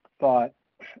other thought,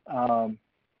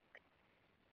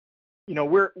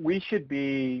 we should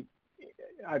be,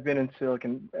 I've been in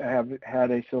I have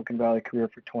had a Silicon Valley career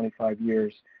for 25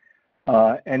 years.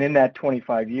 And in that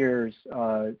 25 years,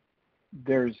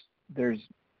 there's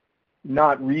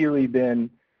not really been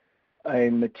a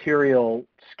material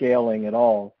scaling at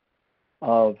all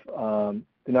of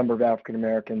the number of African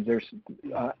Americans. There's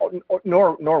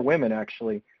nor women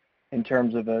actually, in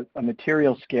terms of a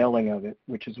material scaling of it,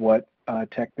 which is what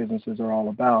tech businesses are all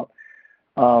about.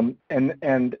 And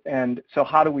so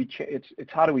how do we it's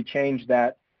how do we change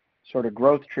that sort of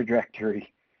growth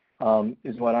trajectory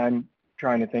is what I'm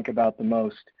trying to think about the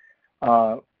most.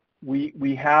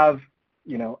 We have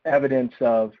evidence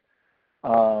of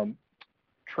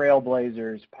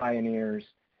trailblazers, pioneers,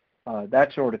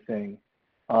 that sort of thing.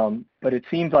 But it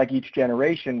seems like each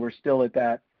generation we're still at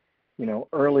that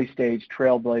early stage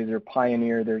trailblazer,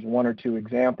 pioneer. There's one or two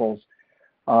examples.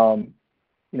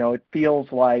 It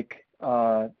feels like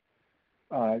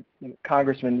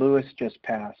Congressman Lewis just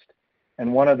passed,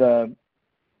 and one of the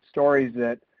stories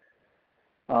that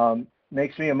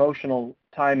makes me emotional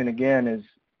time and again is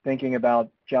thinking about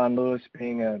John Lewis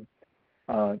being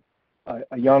a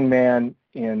young man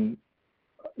in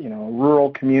a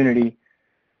rural community,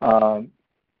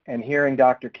 and hearing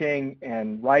Dr. King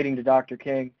and writing to Dr.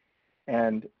 King,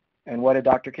 and what did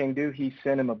Dr. King do? He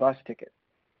sent him a bus ticket,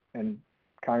 and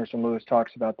Congressman Lewis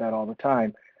talks about that all the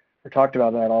time, or talked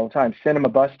about that all the time. Sent him a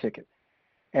bus ticket,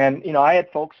 and I had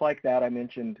folks like that. I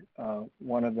mentioned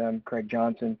one of them, Craig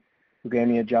Johnson, who gave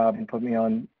me a job and put me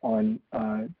on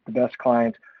the best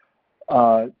clients.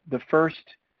 The first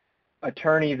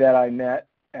attorney that I met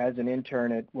as an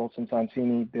intern at Wilson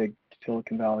Sonsini, big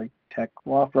Silicon Valley tech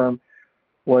law firm,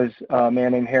 was a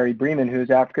man named Harry Bremen,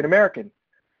 who's African American,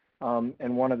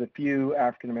 and one of the few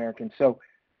African Americans. So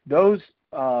those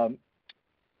trailblazers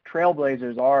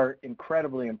are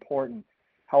incredibly important.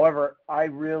 However, I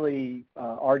really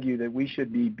argue that we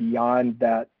should be beyond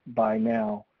that by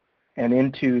now and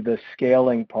into the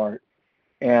scaling part.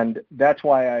 And that's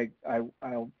why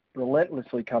I'll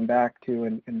relentlessly come back to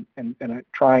and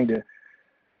trying to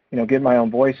get my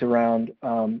own voice around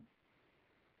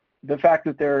the fact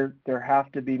that there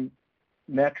have to be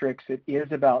metrics. It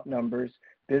is about numbers.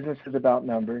 Business is about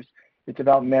numbers. It's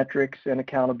about metrics and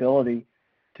accountability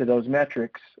to those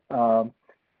metrics.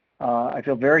 I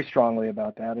feel very strongly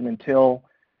about that. And until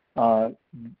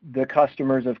the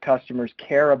customers of customers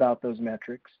care about those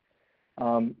metrics,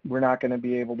 we're not going to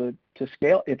be able to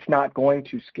scale. It's not going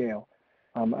to scale.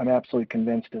 I'm absolutely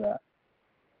convinced of that.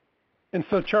 And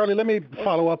so, Charlie, let me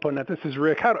follow up on that. This is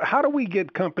Rick. How do we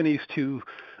get companies to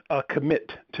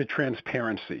commit to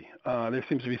transparency? There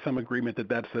seems to be some agreement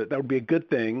that would be a good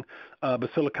thing, but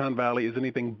Silicon Valley is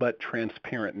anything but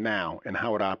transparent now in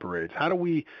how it operates. How do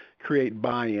we create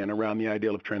buy-in around the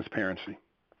ideal of transparency?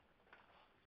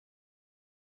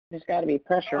 There's got to be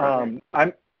pressure on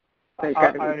it.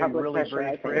 I'm really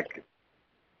brief, Rick.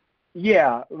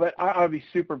 Yeah, but I'll be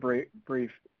super brief.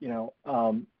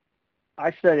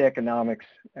 I study economics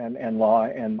and law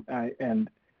and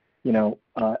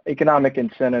economic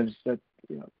incentives. That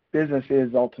business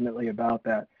is ultimately about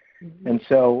that. Mm-hmm. And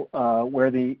so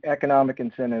where the economic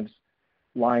incentives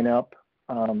line up,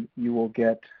 you will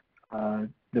get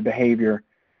the behavior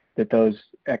that those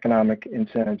economic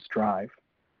incentives drive.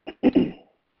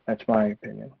 That's my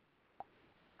opinion.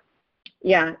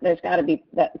 Yeah, there's got to be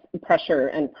that pressure,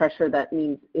 and pressure that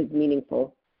is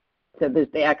meaningful. So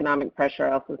there's the economic pressure.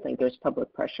 I also think there's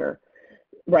public pressure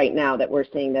right now that we're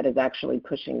seeing that is actually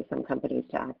pushing some companies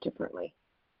to act differently.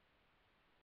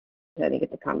 I think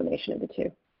it's a combination of the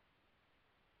two.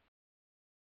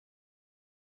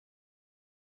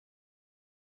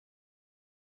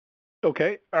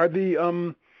 Okay. Are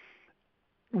the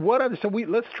what are so we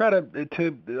let's try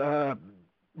to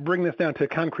bring this down to a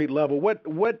concrete level. What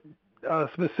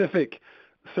specific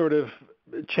sort of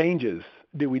changes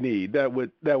do we need that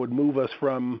would move us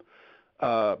from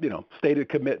stated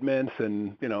commitments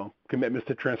and commitments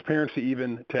to transparency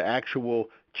even to actual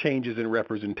changes in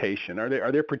representation?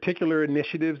 Are there particular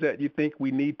initiatives that you think we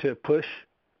need to push?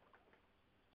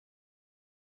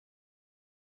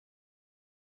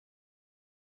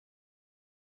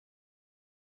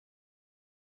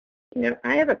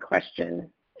 I have a question,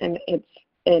 and it's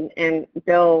and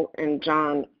Bill and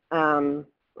John. Well,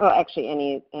 actually,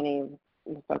 any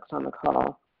folks on the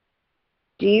call.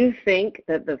 Do you think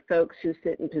that the folks who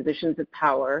sit in positions of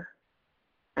power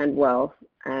and wealth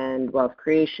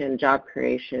creation, job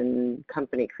creation,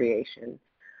 company creation,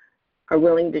 are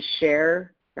willing to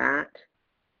share that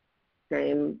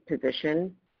same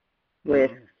position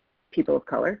with people of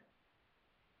color?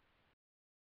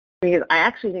 Because I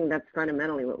actually think that's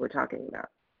fundamentally what we're talking about.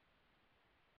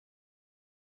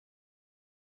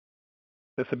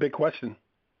 That's a big question.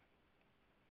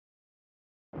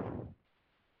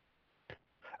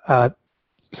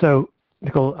 So,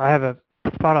 Nicole, I have a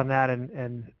thought on that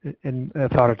and a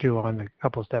thought or two on a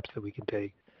couple of steps that we can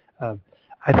take. I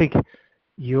think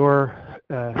your,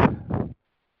 in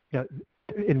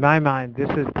my mind,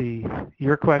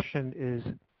 your question is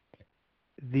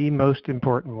the most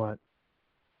important one,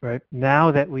 right?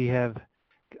 Now that we have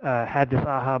had this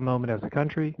aha moment as a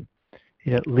country,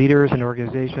 leaders and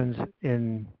organizations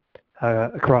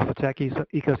across the tech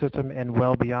ecosystem and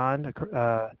well beyond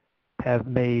have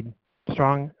made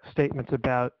strong statements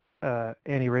about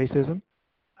anti-racism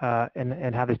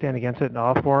and how they stand against it in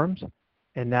all forums.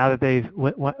 And now that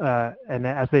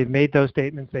as they've made those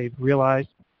statements, they've realized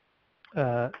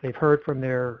they've heard from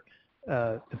the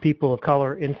people of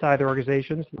color inside their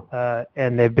organizations,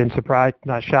 and they've been surprised,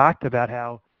 not shocked, about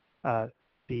how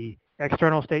the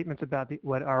external statements about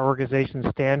what our organizations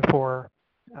stand for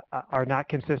are not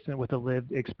consistent with the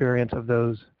lived experience of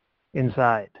those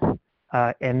inside.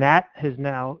 And that has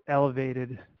now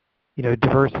elevated,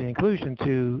 diversity and inclusion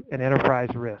to an enterprise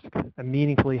risk, a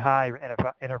meaningfully high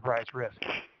enterprise risk.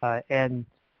 And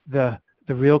the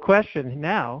real question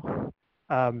now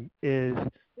is,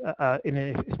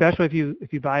 especially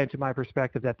if you buy into my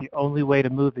perspective that the only way to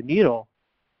move the needle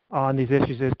on these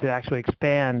issues is to actually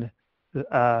expand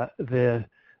the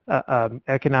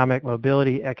economic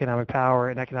mobility, economic power,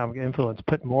 and economic influence,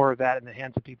 put more of that in the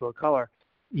hands of people of color.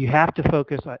 You have to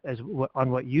focus on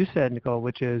what you said, Nicole,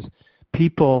 which is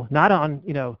people not on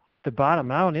the bottom,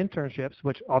 not on internships,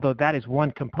 which although that is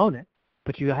one component,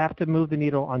 but you have to move the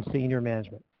needle on senior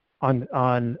management, on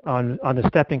the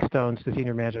stepping stones to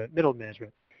senior management, middle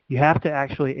management. You have to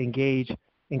actually engage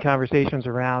in conversations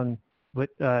around what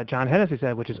John Hennessy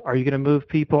said, which is, are you going to move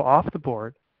people off the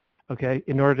board, okay,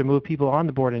 in order to move people on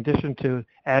the board in addition to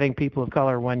adding people of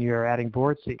color when you're adding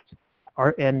board seats?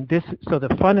 So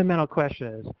the fundamental question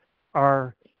is,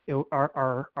 are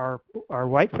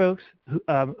white folks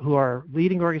who are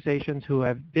leading organizations who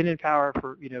have been in power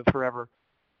for forever,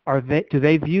 do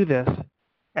they view this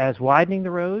as widening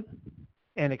the road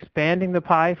and expanding the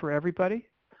pie for everybody,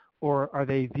 or are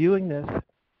they viewing this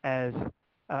as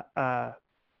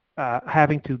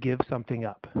having to give something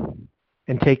up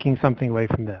and taking something away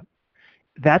from them?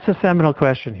 That's a seminal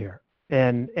question here.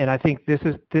 And I think this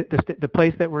is the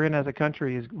place that we're in as a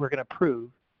country is we're going to prove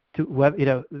to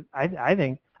whether, I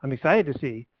think I'm excited to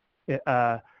see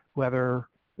whether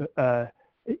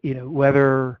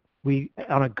we,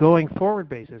 on a going forward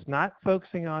basis, not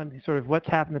focusing on sort of what's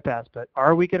happened in the past, but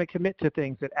are we going to commit to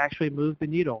things that actually move the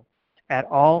needle at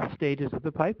all stages of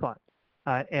the pipeline?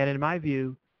 And in my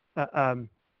view,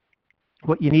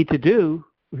 what you need to do,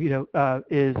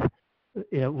 is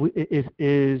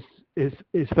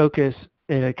focus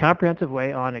in a comprehensive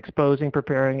way on exposing,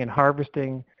 preparing, and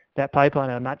harvesting that pipeline.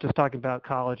 And I'm not just talking about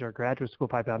college or graduate school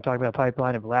pipeline. I'm talking about a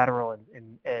pipeline of lateral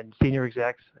and senior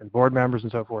execs and board members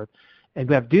and so forth. And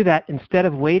we have to do that instead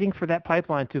of waiting for that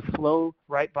pipeline to flow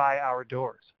right by our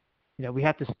doors. We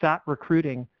have to stop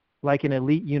recruiting like an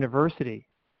elite university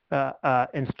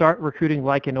and start recruiting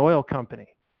like an oil company.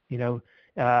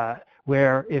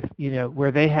 Where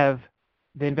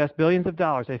they invest billions of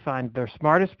dollars. They find their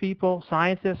smartest people,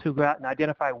 scientists who go out and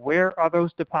identify where are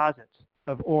those deposits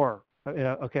of ore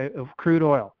of crude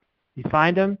oil. You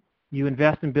find them, you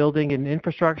invest in building an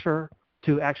infrastructure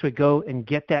to actually go and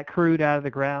get that crude out of the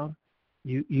ground.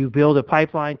 You build a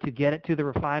pipeline to get it to the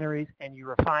refineries, and you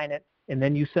refine it, and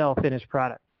then you sell finished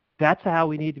product. That's how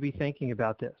we need to be thinking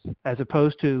about this, as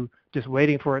opposed to just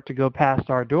waiting for it to go past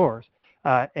our doors.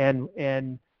 And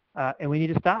we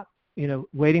need to stop,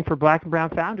 waiting for black and brown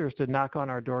founders to knock on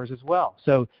our doors as well.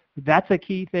 So that's a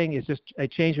key thing, is just a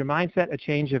change of mindset, a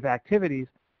change of activities,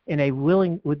 and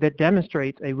that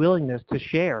demonstrates a willingness to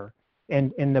share,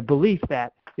 and the belief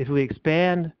that if we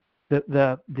expand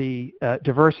the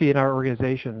diversity in our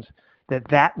organizations,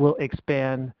 that will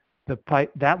expand the pie.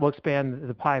 That will expand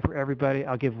the pie for everybody.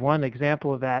 I'll give one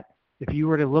example of that. If you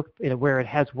were to look at where it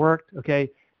has worked,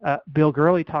 Bill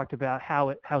Gurley talked about how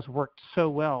it has worked so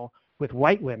well with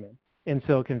white women in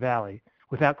Silicon Valley.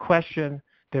 Without question,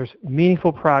 there's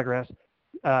meaningful progress,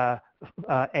 and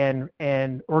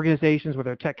organizations,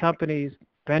 whether tech companies,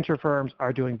 venture firms,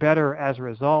 are doing better as a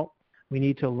result. We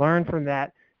need to learn from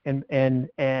that and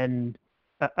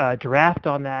draft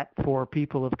on that for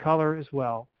people of color as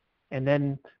well. And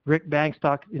then Rick Banks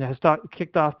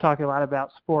kicked off talking a lot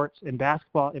about sports and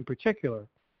basketball in particular.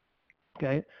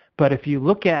 Okay, but if you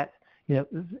look at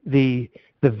the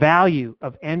value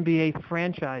of NBA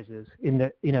franchises in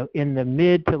the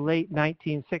mid to late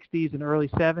 1960s and early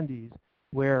 70s,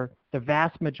 where the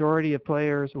vast majority of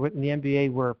players in the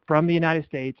NBA were from the United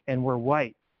States and were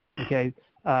white. Okay,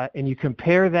 and you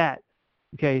compare that,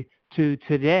 to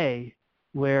today,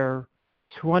 where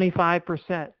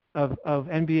 25% of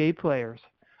NBA players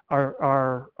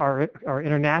are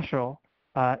international,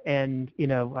 and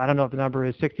I don't know if the number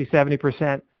is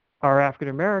 60-70% are African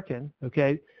American.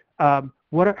 Okay,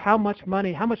 what are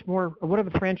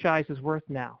the franchises worth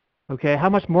now? Okay, how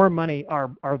much more money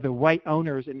are the white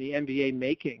owners in the NBA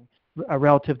making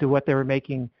relative to what they were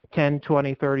making 10,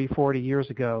 20, 30, 40 years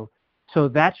ago? So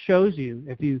that shows you,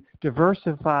 if you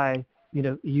diversify,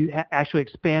 you actually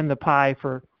expand the pie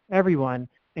for everyone.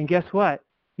 And guess what?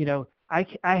 I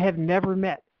have never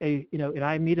met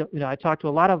and I talk to a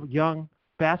lot of young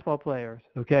basketball players.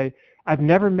 Okay, I've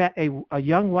never met a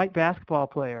young white basketball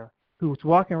player who's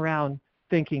walking around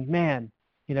thinking, man,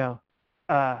 getting to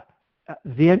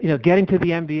the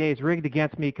NBA is rigged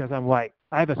against me because I'm white.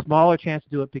 I have a smaller chance to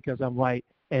do it because I'm white,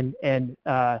 and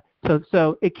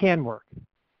so it can work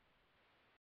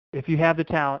if you have the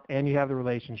talent and you have the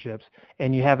relationships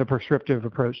and you have a prescriptive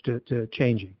approach to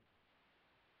changing.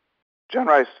 John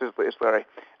Rice, is Larry.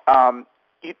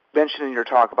 You mentioned in your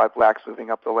talk about blacks moving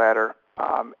up the ladder,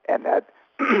 and that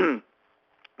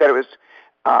that it was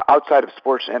outside of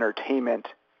sports and entertainment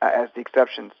as the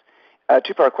exceptions.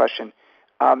 Two-part question.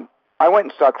 I went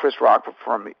and saw Chris Rock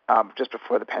perform just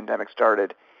before the pandemic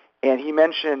started, and he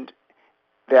mentioned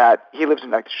that he lives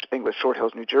in, I think it was Short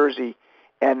Hills, New Jersey,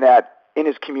 and that in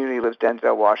his community lives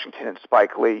Denzel Washington and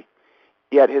Spike Lee.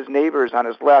 Yet his neighbors, on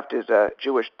his left is a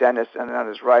Jewish dentist, and on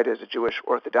his right is a Jewish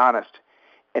orthodontist.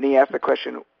 And he asked the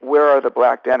question, where are the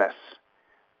black dentists?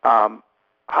 How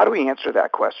do we answer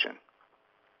that question?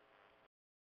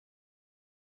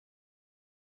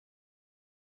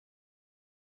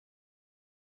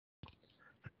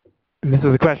 And this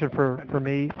is a question for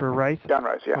me, for Rice? John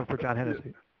Rice, yeah. Or for John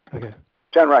Hennessy? Okay.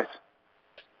 John Rice.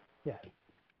 Yeah.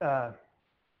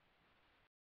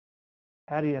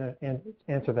 How do you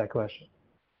answer that question?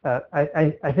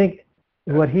 I think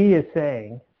what he is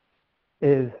saying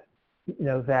is,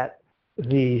 that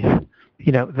the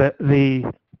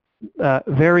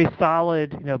very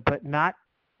solid, but not,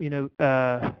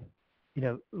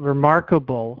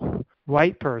 remarkable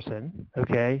white person,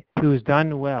 okay, who has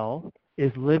done well,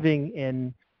 is living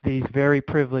in these very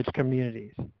privileged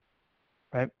communities,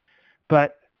 right?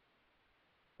 But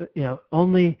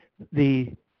only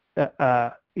the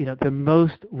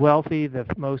most wealthy, the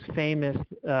most famous,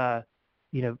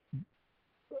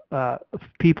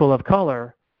 people of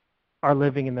color are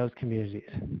living in those communities,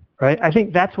 right? I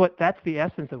think that's the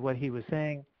essence of what he was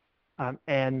saying,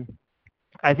 and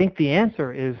I think the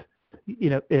answer is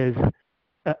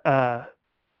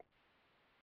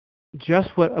just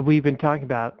what we've been talking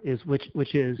about,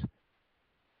 which is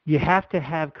you have to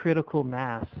have critical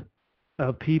mass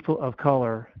of people of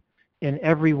color in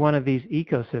every one of these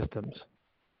ecosystems,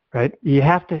 right? You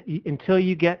have to, until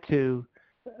you get to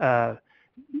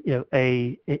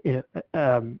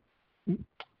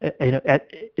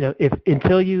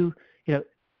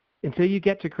until you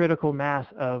get to critical mass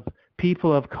of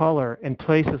people of color in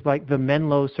places like the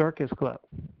Menlo Circus Club,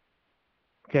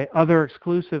 okay, other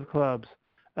exclusive clubs,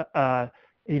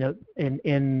 in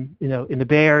the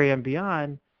Bay Area and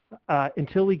beyond,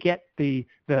 until we get the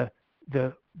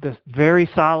the very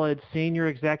solid senior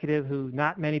executive who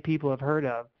not many people have heard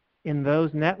of in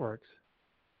those networks,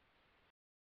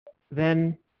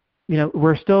 then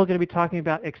we're still going to be talking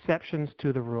about exceptions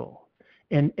to the rule.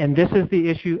 And this is the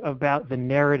issue about the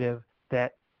narrative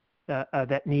that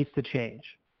needs to change,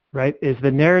 right? Is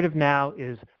the narrative now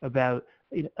is about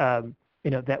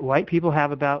that white people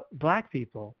have about black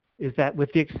people is that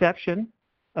with the exception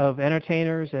of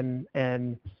entertainers and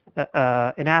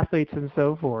athletes and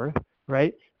so forth,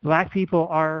 right? Black people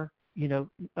are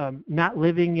not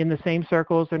living in the same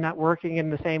circles, they're not working in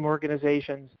the same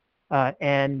organizations,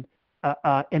 and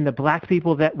the black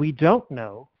people that we don't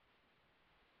know,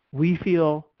 we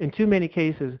feel in too many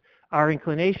cases our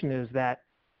inclination is that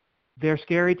they're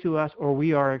scary to us, or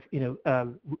we are,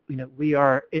 they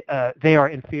are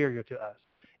inferior to us,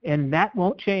 and that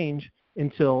won't change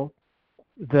until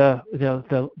the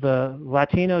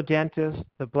Latino dentist,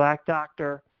 the black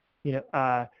doctor,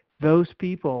 those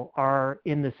people are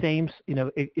in the same,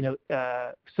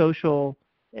 social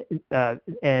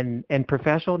and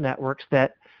professional networks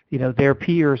that their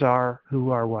peers are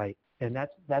who are white, and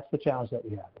that's the challenge that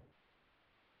we have.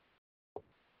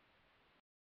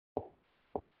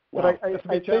 But I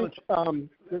think,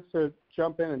 just to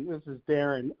jump in, and this is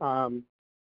Darren,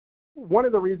 one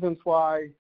of the reasons why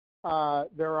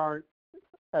there aren't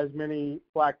as many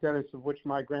black dentists, of which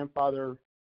my grandfather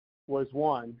was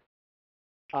one,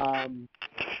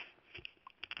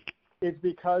 is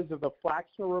because of the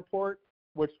Flaxner Report,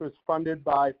 which was funded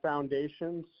by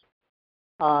foundations,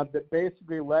 that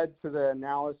basically led to the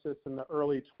analysis in the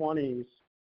early 20s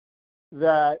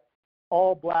that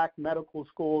all black medical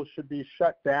schools should be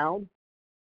shut down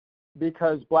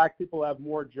because black people have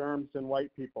more germs than white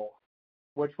people,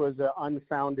 which was an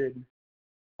unfounded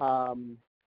kind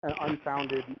of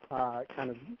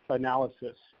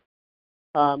analysis.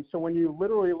 So when you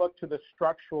literally look to the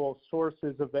structural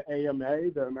sources of the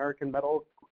AMA, the American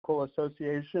Medical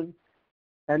Association,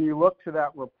 and you look to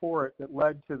that report that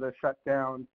led to the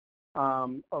shutdown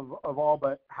of all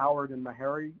but Howard and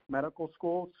Meharry medical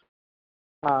schools,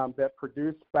 that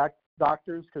produced black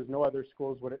doctors because no other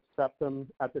schools would accept them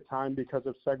at the time because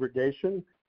of segregation.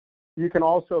 You can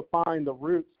also find the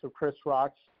roots of Chris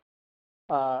Rock's,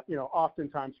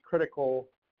 oftentimes critical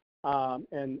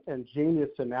and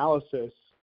genius analysis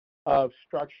of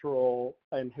structural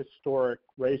and historic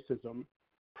racism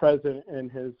present in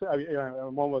his,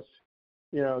 almost,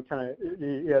 he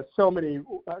has so many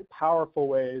powerful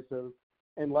ways of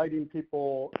enlightening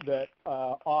people that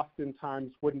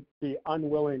oftentimes wouldn't be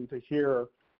unwilling to hear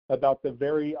about the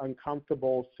very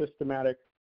uncomfortable systematic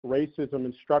racism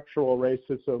and structural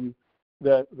racism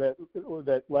that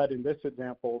led in this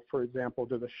example, for example,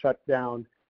 to the shutdown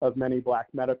of many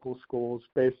black medical schools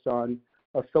based on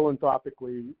a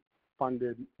philanthropically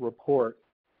funded report.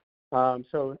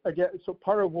 So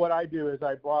part of what I do is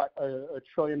I brought $1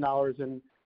 trillion in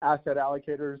asset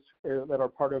allocators that are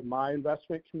part of my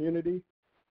investment community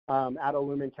at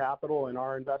Illumin Capital and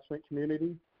our investment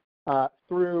community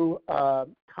through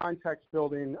context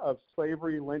building of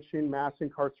slavery, lynching, mass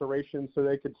incarceration, so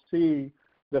they could see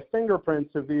the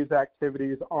fingerprints of these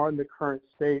activities on the current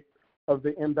state of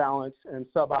the imbalance and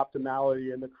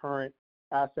suboptimality in the current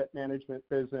asset management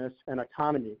business and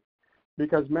economy.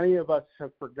 Because many of us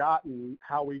have forgotten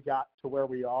how we got to where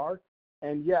we are.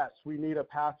 And yes, we need a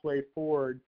pathway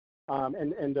forward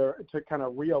and to kind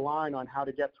of realign on how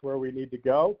to get to where we need to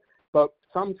go. But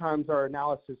sometimes our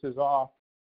analysis is off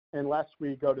unless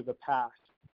we go to the past.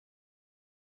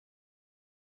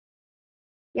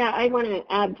 Yeah, I want to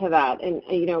add to that. And,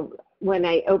 when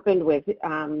I opened with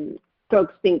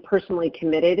folks being personally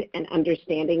committed and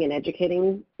understanding and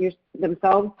educating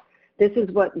themselves, this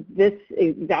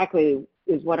exactly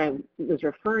is what I was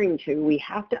referring to. We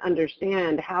have to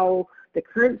understand how the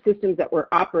current systems that we're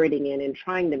operating in and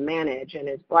trying to manage, and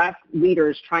as Black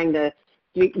leaders trying to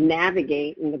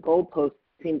navigate, and the goalposts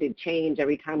seem to change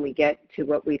every time we get to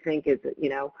what we think is,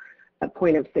 a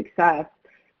point of success.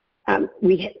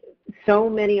 So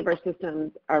many of our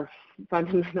systems are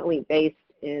fundamentally based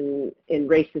in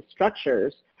racist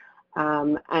structures,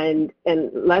 and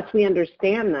unless we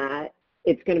understand that,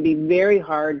 it's going to be very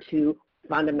hard to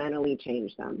fundamentally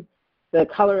change them. The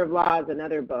Color of Law is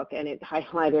another book, and it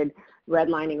highlighted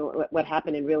redlining what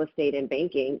happened in real estate and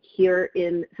banking here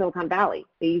in Silicon Valley.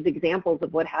 These examples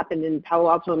of what happened in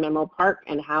Palo Alto and Menlo Park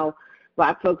and how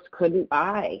Black folks couldn't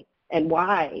buy and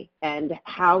why, and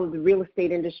how the real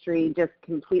estate industry just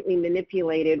completely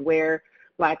manipulated where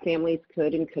Black families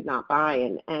could and could not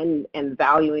buy and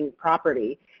valuing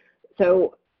property.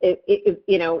 So, the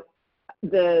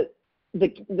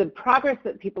progress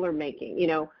that people are making,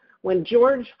 when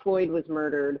George Floyd was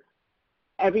murdered,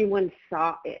 everyone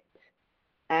saw it.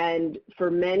 And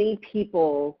for many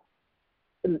people,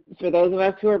 for those of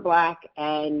us who are Black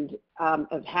and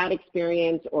have had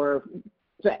experience, or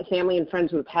family and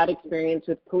friends who have had experience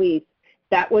with police,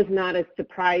 that was not a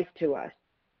surprise to us.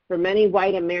 For many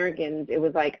white Americans, it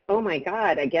was like, oh my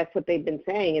God, I guess what they've been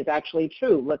saying is actually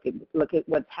true. Look at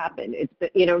what's happened.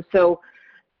 So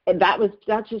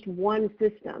that's just one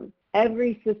system.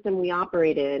 Every system we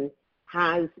operate in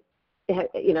has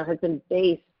been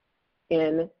based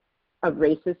in a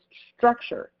racist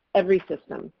structure. Every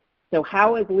system. So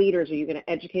how, as leaders, are you going to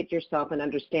educate yourself and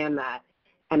understand that,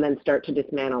 and then start to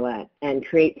dismantle that and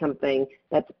create something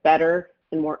that's better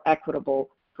and more equitable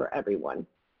for everyone?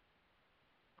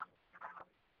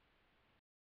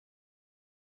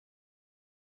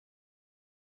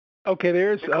 Okay,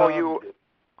 there's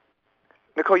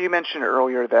Nicole, you mentioned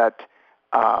earlier that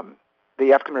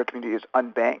the African American community is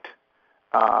unbanked,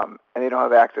 and they don't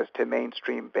have access to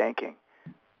mainstream banking.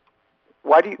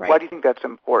 Why do you think that's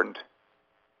important?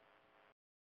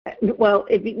 Well,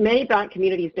 many Black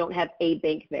communities don't have a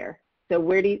bank there. So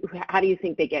how do you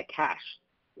think they get cash?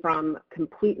 From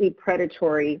completely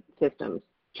predatory systems,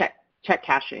 check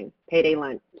cashing, payday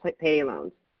loans,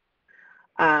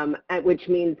 which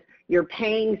means you're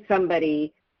paying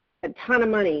somebody a ton of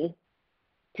money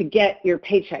to get your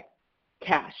paycheck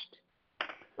cashed,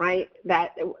 right?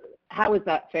 How is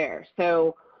that fair?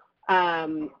 So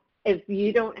if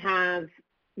you don't have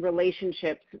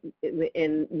relationships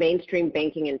in mainstream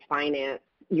banking and finance,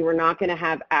 you are not going to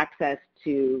have access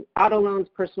to auto loans,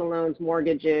 personal loans,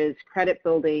 mortgages, credit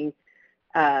building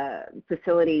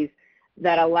facilities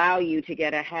that allow you to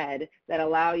get ahead, that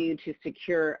allow you to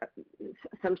secure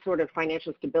some sort of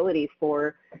financial stability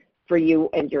for you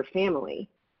and your family.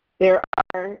 There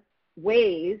are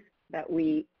ways that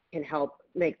we can help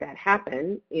make that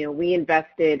happen. We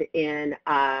invested in,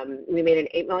 we made an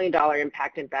 $8 million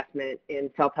impact investment in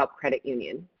Self-Help Credit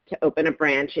Union to open a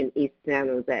branch in East San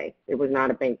Jose. There was not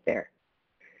a bank there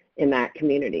in that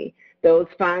community. Those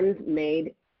funds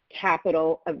made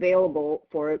capital available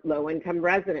for low-income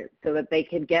residents so that they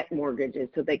could get mortgages,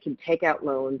 so they could take out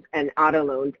loans and auto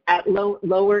loans at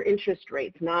lower interest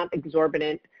rates, not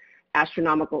exorbitant,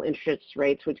 astronomical interest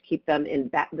rates, which keep them in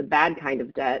the bad kind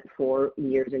of debt for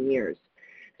years and years.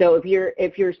 So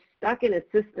if you're stuck in a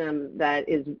system that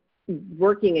is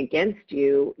working against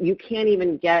you, you can't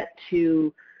even get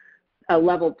to a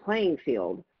level playing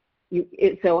field.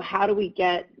 So how do we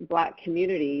get Black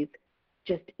communities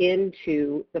just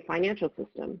into the financial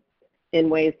system in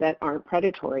ways that aren't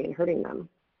predatory and hurting them?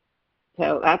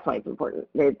 So that's why it's important.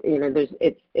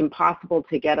 It's impossible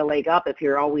to get a leg up if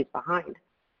you're always behind.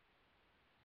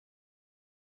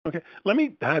 Okay,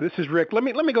 this is Rick. Let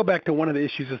me go back to one of the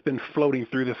issues that's been floating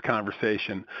through this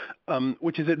conversation,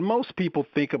 which is that most people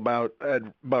think about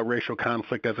racial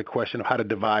conflict as a question of how to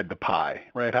divide the pie,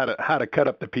 right? How to cut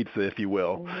up the pizza, if you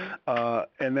will,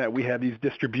 and that we have these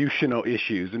distributional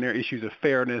issues, and there are issues of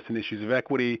fairness and issues of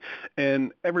equity,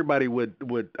 and everybody would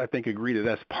I think agree that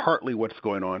that's partly what's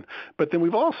going on. But then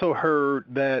we've also heard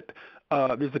that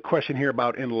there's a question here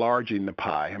about enlarging the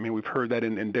pie. I mean, we've heard that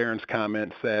in Darren's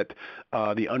comments that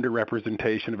the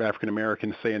underrepresentation of African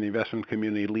Americans, say, in the investment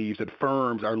community leaves, that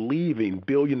firms are leaving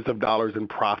billions of dollars in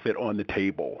profit on the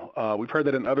table. We've heard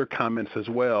that in other comments as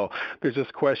well. There's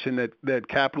this question that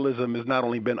capitalism has not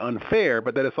only been unfair,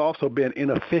 but that it's also been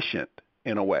inefficient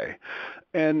in a way.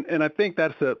 And I think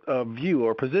that's a view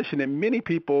or position that many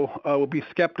people will be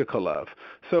skeptical of.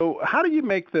 So how do you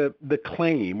make the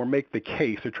claim or make the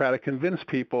case or try to convince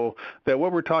people that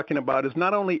what we're talking about is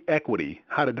not only equity,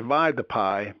 how to divide the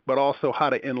pie, but also how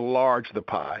to enlarge the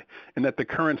pie, and that the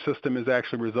current system is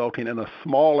actually resulting in a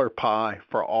smaller pie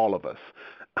for all of us?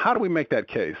 How do we make that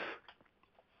case?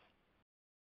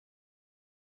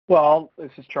 Well,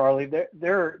 this is Charlie.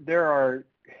 There are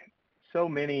so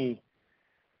many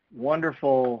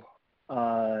wonderful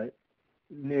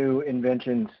new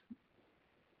inventions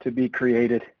to be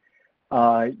created.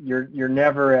 You're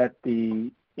never at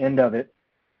the end of it.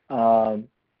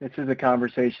 This is a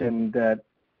conversation that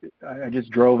I just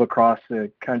drove across the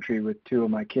country with two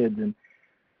of my kids, and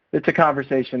it's a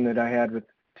conversation that I had with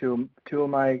two of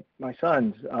my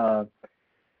sons.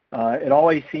 It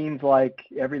always seems like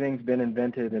everything's been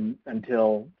invented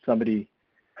until somebody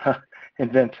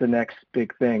invents the next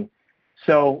big thing.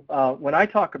 So when I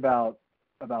talk about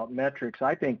metrics,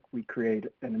 I think we create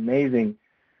an amazing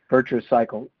virtuous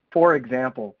cycle. For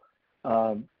example,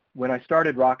 when I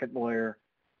started Rocket Lawyer,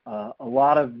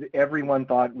 everyone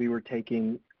thought we were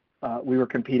competing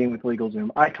with LegalZoom.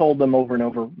 I told them over and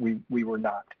over we were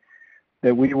not.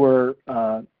 That we were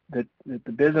that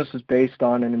the business was based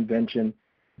on an invention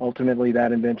ultimately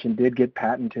that invention did get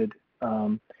patented,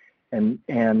 and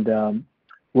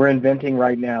we're inventing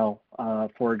right now,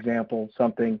 for example,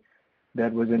 something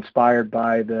that was inspired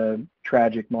by the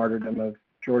tragic martyrdom of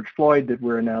George Floyd that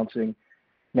we're announcing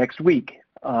next week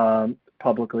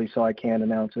publicly, so I can't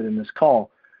announce it in this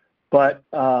call. But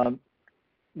that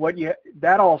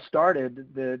all started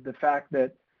the fact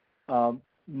that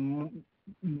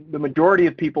the majority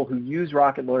of people who use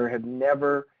Rocket Lawyer have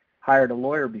never hired a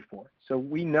lawyer before. So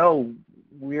we know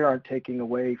we aren't taking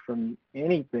away from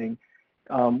anything.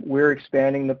 We're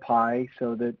expanding the pie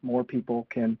so that more people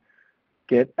can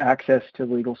get access to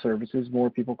legal services, more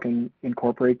people can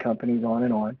incorporate companies on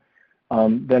and on,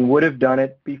 than would have done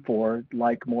it before,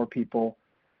 like more people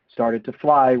started to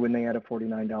fly when they had a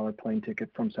 $49 plane ticket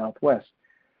from Southwest.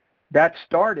 That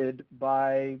started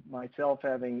by myself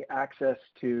having access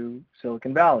to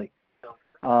Silicon Valley,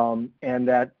 and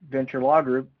that venture law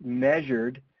group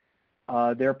measured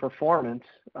their performance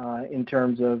in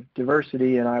terms of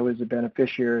diversity, and I was a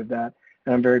beneficiary of that,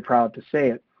 and I'm very proud to say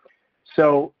it.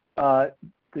 So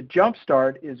the jump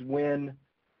start is when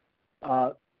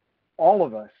all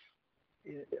of us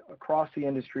across the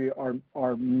industry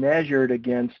are measured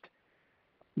against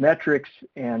metrics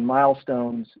and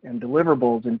milestones and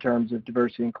deliverables in terms of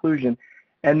diversity inclusion.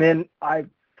 And then I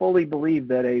fully believe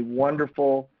that a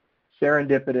wonderful,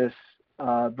 serendipitous,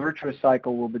 virtuous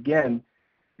cycle will begin,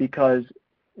 because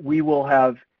we will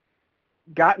have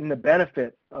gotten the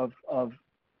benefit of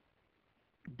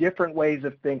different ways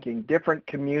of thinking, different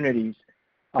communities,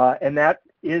 and that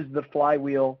is the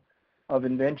flywheel of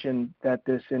invention that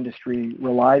this industry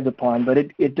relies upon. But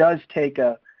it does take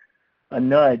a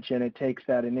nudge, and it takes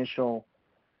that initial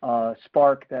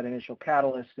spark, that initial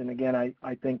catalyst. And again,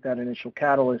 I think that initial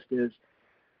catalyst is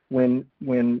when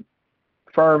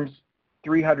firms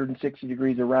 360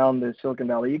 degrees around the Silicon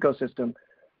Valley ecosystem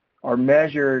are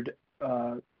measured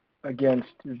against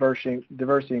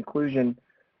diversity inclusion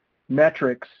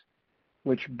metrics,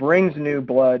 which brings new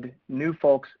blood, new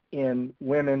folks in,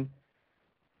 women,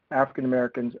 African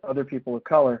Americans, other people of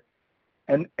color,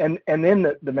 and then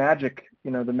the magic,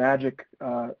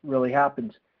 really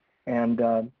happens. And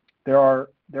there are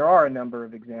a number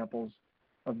of examples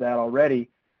of that already,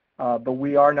 but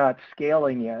we are not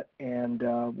scaling yet. And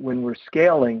when we're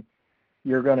scaling,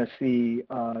 you're going to see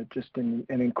just an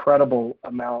incredible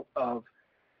amount of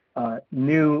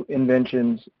new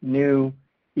inventions, new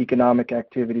economic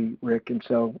activity, Rick. And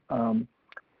so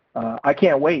I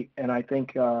can't wait. And I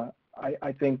think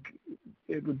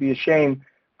it would be a shame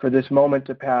for this moment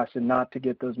to pass and not to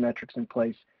get those metrics in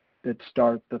place that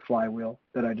start the flywheel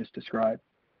that I just described.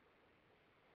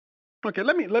 Okay,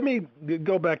 let me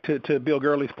go back to Bill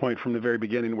Gurley's point from the very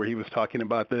beginning, where he was talking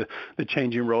about the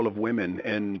changing role of women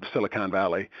in Silicon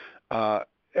Valley. Has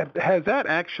that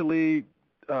actually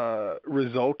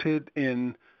resulted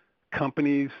in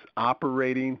companies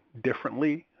operating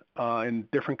differently, and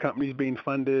different companies being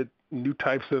funded, new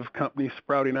types of companies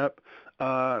sprouting up,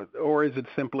 or is it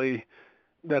simply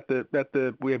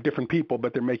that we have different people,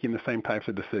 but they're making the same types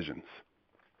of decisions?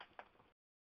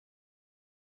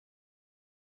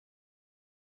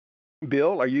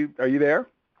 Bill, are you there?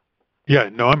 Yeah,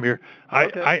 no, I'm here.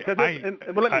 Let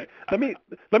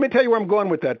me tell you where I'm going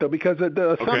with that, though, because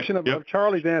the assumption of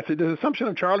Charlie's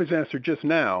answer just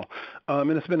now, and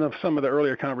it's been of some of the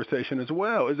earlier conversation as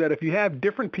well, is that if you have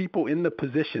different people in the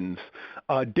positions,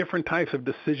 different types of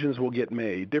decisions will get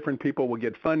made. Different people will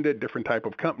get funded. Different type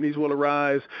of companies will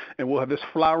arise, and we'll have this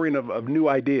flowering of new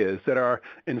ideas that are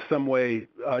in some way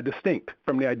distinct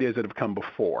from the ideas that have come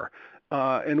before.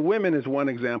 And women is one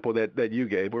example that you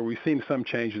gave, where we've seen some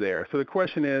change there. So the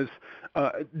question is,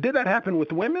 did that happen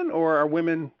with women, or are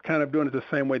women kind of doing it the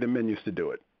same way the men used to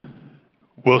do it?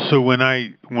 Well, so when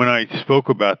I spoke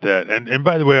about that, and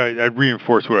by the way, I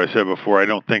reinforce what I said before. I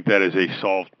don't think that is a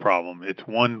solved problem. It's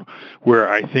one where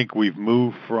I think we've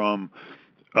moved from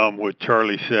what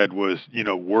Charlie said was,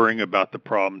 worrying about the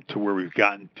problem, to where we've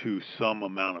gotten to some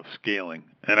amount of scaling.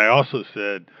 And I also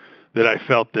said that I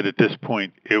felt that at this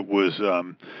point it was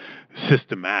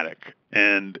systematic.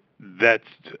 And that's,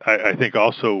 I think,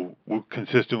 also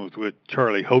consistent with what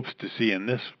Charlie hopes to see in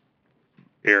this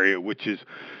area, which is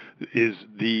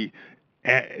the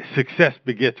success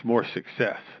begets more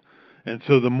success. And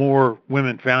so the more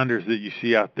women founders that you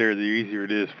see out there, the easier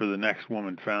it is for the next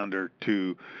woman founder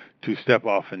to step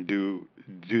off and do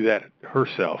that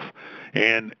herself.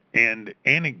 And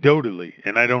anecdotally,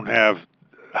 and I don't have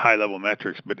high-level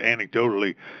metrics, but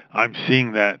anecdotally, I'm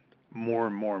seeing that more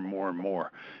and more and more and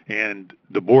more. And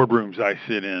the boardrooms I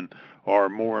sit in are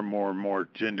more and more and more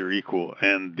gender equal.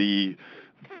 And the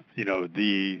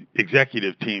the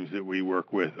executive teams that we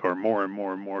work with are more and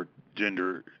more and more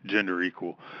gender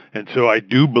equal. And so I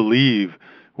do believe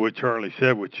what Charlie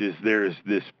said, which is there's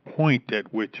this point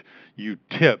at which you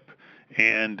tip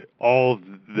and all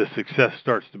the success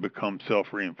starts to become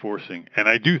self-reinforcing. And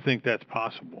I do think that's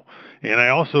possible. And I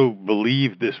also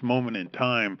believe this moment in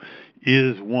time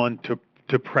is one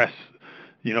to press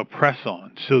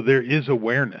on. So there is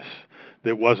awareness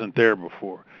that wasn't there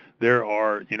before. There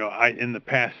are, in the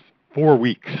past 4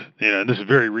 weeks, this is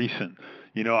very recent,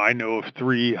 I know of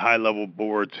 3 high-level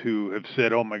boards who have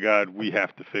said, "Oh my God, we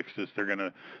have to fix this. They're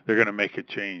gonna make a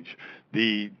change."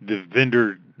 The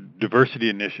vendor diversity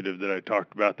initiative that I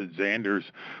talked about that Xander's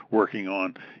working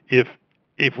on,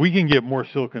 if we can get more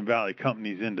Silicon Valley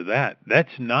companies into that,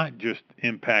 that's not just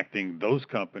impacting those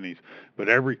companies, but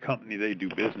every company they do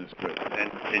business with,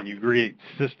 and you create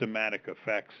systematic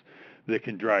effects that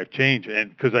can drive change. And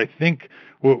because I think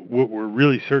what we're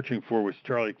really searching for, which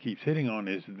Charlie keeps hitting on,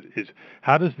 is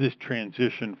how does this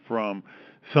transition from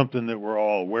something that we're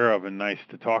all aware of and nice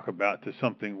to talk about to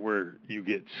something where you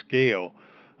get scale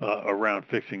around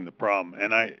fixing the problem.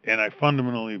 And I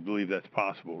fundamentally believe that's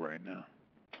possible right now.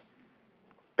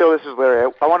 Bill, this is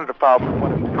Larry. I wanted to follow up on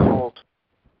one of Nicole's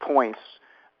points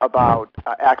about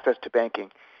access to banking.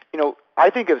 I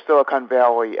think of Silicon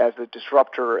Valley as a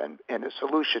disruptor and a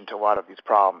solution to a lot of these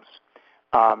problems.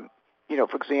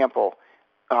 For example,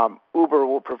 Uber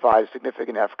will provide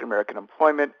significant African-American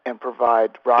employment and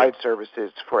provide ride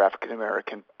services for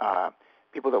African-American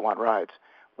people that want rides.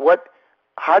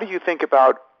 How do you think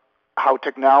about how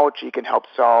technology can help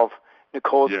solve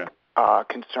Nicole's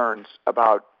concerns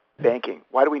about banking?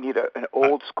 Why do we need an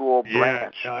old school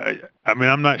branch?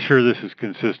 I'm not sure this is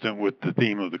consistent with the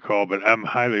theme of the call, but I'm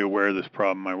highly aware of this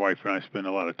problem. My wife and I spend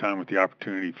a lot of time with the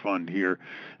Opportunity Fund here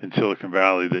in Silicon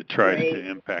Valley that tries to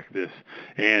impact this.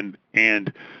 And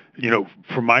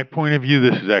from my point of view,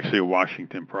 this is actually a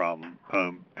Washington problem.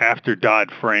 After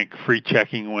Dodd-Frank, free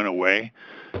checking went away.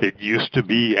 It used to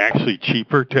be actually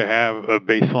cheaper to have a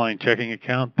baseline checking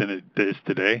account than it is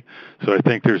today. So I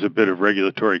think there's a bit of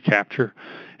regulatory capture.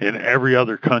 In every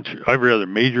other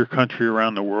major country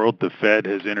around the world, the Fed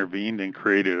has intervened and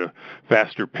created a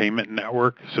faster payment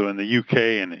network. So in the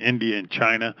UK and India and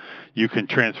China, you can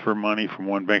transfer money from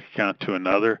one bank account to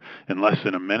another in less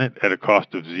than a minute at a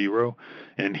cost of $0.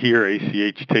 And here,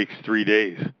 ACH takes 3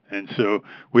 days. And so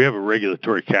we have a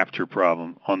regulatory capture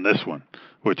problem on this one,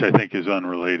 which I think is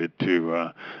unrelated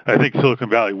to, I think Silicon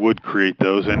Valley would create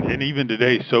those. And even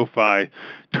today, SoFi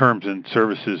terms and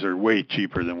services are way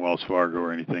cheaper than Wells Fargo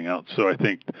or anything else. So I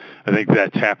think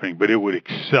that's happening, but it would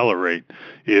accelerate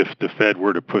if the Fed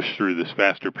were to push through this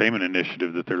faster payment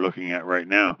initiative that they're looking at right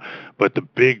now. But the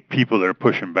big people that are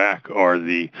pushing back are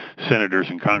the senators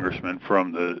and congressmen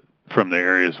from the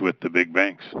areas with the big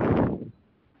banks.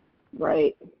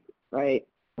 Right.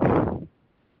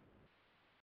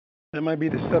 That might be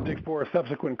the subject for a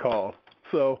subsequent call.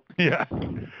 So yeah,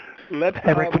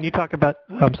 Rick, when you talk about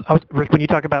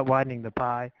widening the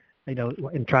pie,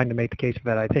 and trying to make the case for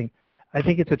that, I think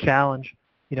it's a challenge.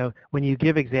 When you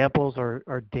give examples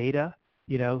or data,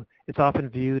 it's often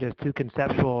viewed as too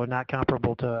conceptual or not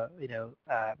comparable to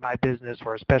my business,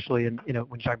 or especially in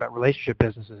when you talk about relationship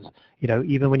businesses.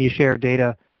 Even when you share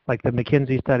data like the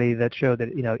McKinsey study that showed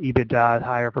that EBITDA is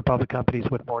higher for public companies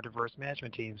with more diverse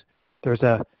management teams. There's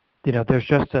a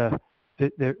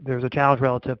challenge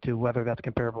relative to whether that's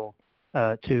comparable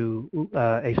to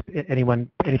any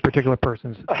particular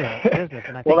person's business.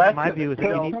 And I think my view is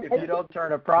that if you don't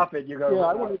turn a profit, you go. Yeah,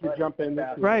 I wanted to jump in.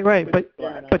 Right. But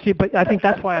I think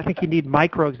that's why I think you need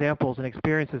micro examples and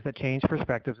experiences that change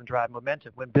perspectives and drive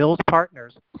momentum. When Bill's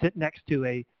partners sit next to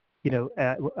an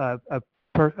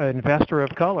investor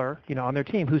of color, on their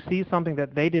team who sees something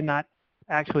that they did not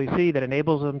actually see that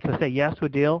enables them to say yes to a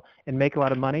deal and make a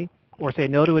lot of money, or say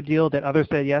no to a deal that others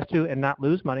say yes to and not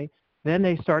lose money, then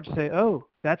they start to say, oh,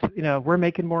 that's, we're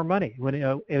making more money.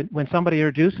 When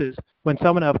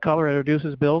someone of color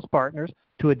introduces Bill's partners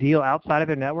to a deal outside of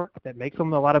their network that makes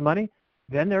them a lot of money,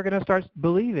 then they're going to start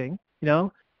believing,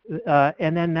 and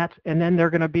then they're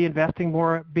going to be investing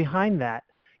more behind that.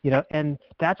 And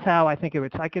that's how I think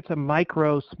it's a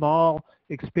micro, small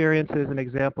experiences and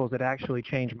examples that actually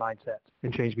change mindsets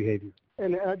and change behavior.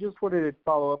 And I just wanted to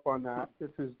follow up on that.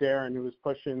 This is Darren, who was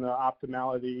pushing the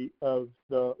optimality of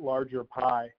the larger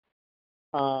pie.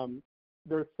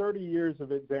 There are 30 years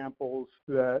of examples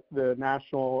that the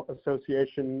National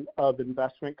Association of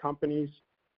Investment Companies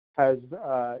has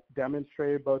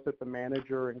demonstrated both at the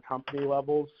manager and company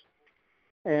levels,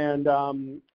 and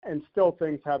still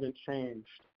things haven't changed.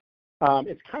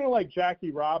 It's kind of like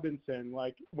Jackie Robinson,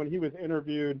 like when he was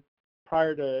interviewed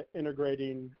prior to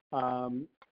integrating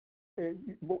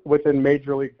within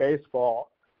Major League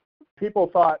Baseball, people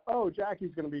thought, oh,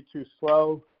 Jackie's going to be too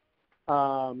slow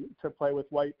to play with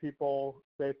white people.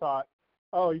 They thought,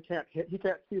 oh, he can't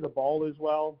see the ball as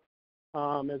well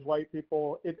as white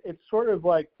people. It's sort of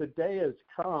like the day has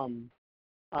come,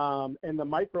 and the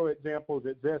micro examples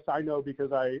exist. I know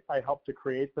because I help to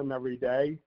create them every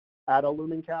day at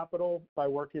Illumin Capital by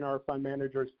working our fund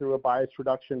managers through a bias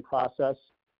reduction process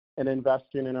and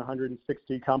investing in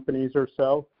 160 companies or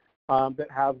so that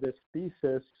have this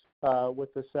thesis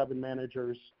with the 7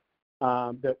 managers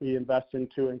that we invest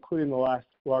into, including the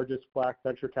largest black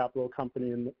venture capital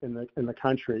company in the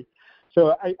country.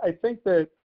 So I think that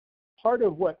part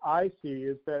of what I see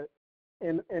is that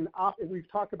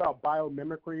we've talked about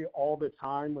biomimicry all the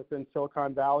time within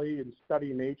Silicon Valley and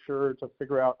study nature to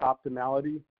figure out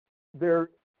optimality.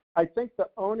 I think the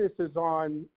onus is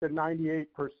on the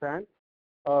 98%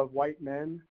 of white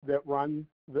men that run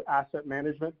the asset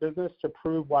management business to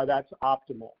prove why that's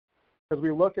optimal. Because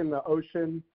we look in the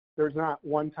ocean, there's not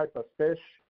one type of fish.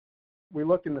 We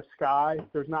look in the sky,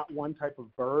 there's not one type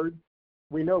of bird.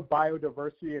 We know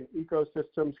biodiversity and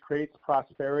ecosystems creates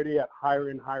prosperity at higher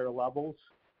and higher levels.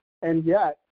 And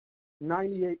yet,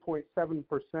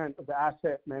 98.7% of the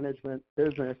asset management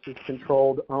business is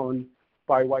controlled, owned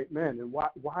by white men. And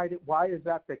why is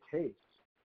that the case?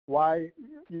 Why,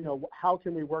 how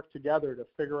can we work together to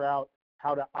figure out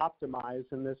how to optimize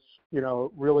in this,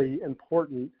 really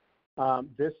important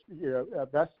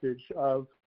vestige of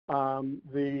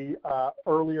the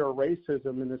earlier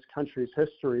racism in this country's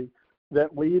history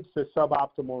that leads to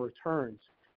suboptimal returns.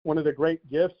 One of the great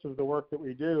gifts of the work that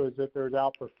we do is that there's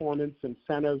outperformance,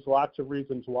 incentives, lots of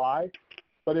reasons why.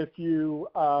 But if you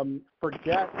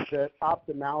forget that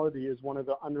optimality is one of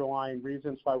the underlying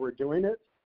reasons why we're doing it,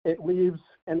 it leaves,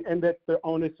 and that the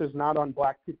onus is not on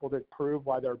black people to prove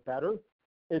why they're better.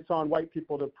 It's on white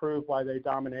people to prove why they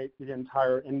dominate the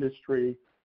entire industry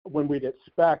when we'd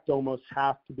expect almost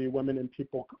half to be women and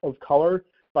people of color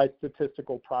by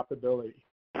statistical probability.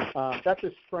 That's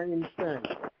a strange thing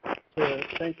to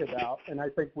think about, and I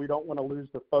think we don't want to lose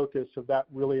the focus of that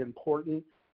really important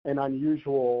and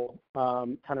unusual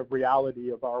kind of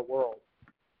reality of our world.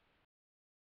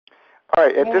 All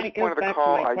right, at this point of the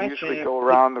call, I usually go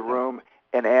around the room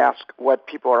and ask what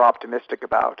people are optimistic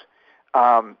about.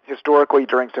 Historically,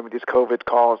 during some of these COVID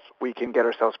calls, we can get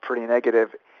ourselves pretty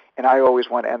negative, and I always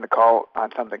want to end the call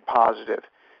on something positive.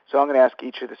 So I'm going to ask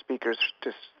each of the speakers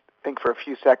to think for a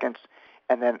few seconds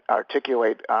and then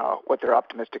articulate what they're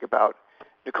optimistic about.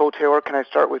 Nicole Taylor, can I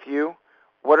start with you?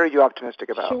 What are you optimistic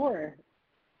about? Sure.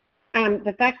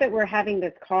 The fact that we're having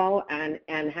this call and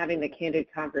having the candid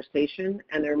conversation,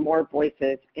 and there are more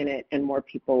voices in it and more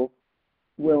people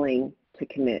willing to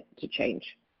commit to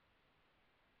change.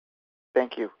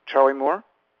 Thank you. Charlie Moore?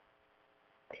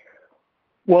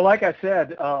 Well, like I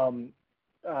said,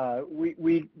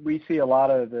 we see a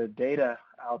lot of the data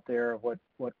out there of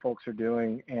what folks are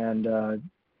doing, and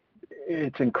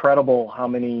it's incredible how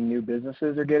many new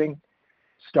businesses are getting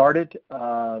started,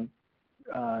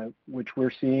 which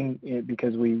we're seeing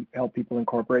because we help people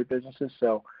incorporate businesses.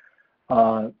 So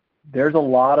there's a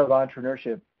lot of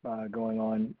entrepreneurship going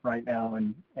on right now,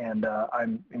 and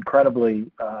I'm incredibly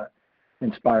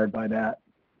inspired by that.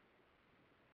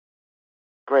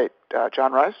 Great.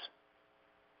 John Rice?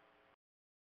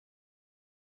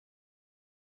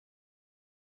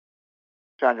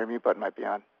 John, your mute button might be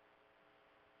on.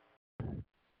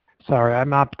 Sorry,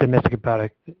 I'm optimistic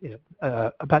about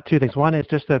about two things. One is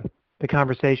just the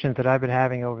conversations that I've been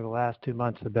having over the last 2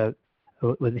 months about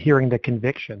with hearing the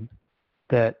conviction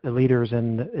that the leaders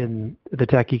in the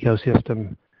tech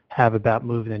ecosystem have about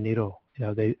moving the needle.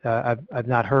 I've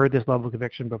not heard this level of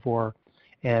conviction before,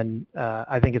 and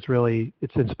I think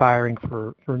it's inspiring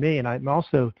for me. And I'm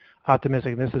also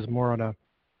optimistic, and this is more on a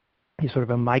sort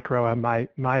of a micro on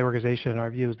my organization and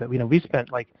our views that we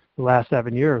spent like the last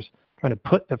 7 years trying to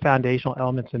put the foundational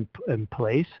elements in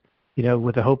place,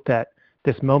 with the hope that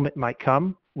this moment might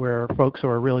come where folks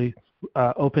are really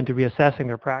open to reassessing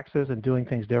their practices and doing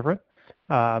things different,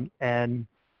 and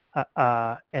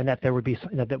that there would be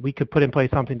that we could put in place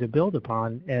something to build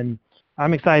upon. And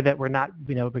I'm excited that we're not,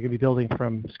 we're going to be building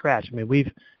from scratch. I mean,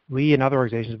 we and other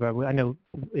organizations, but I know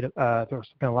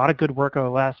there's been a lot of good work over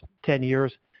the last 10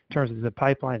 years in terms of the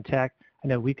pipeline tech. I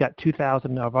know we've got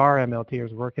 2,000 of our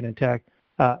MLTers working in tech,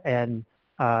 and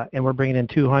we're bringing in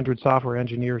 200 software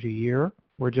engineers a year.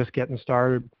 We're just getting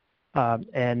started,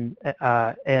 and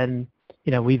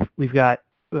we've got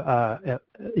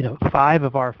 5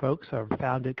 of our folks are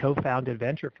co-founded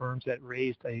venture firms that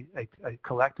raised a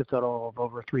collective total of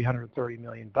over $330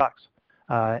 million.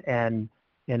 and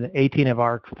 18 of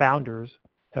our founders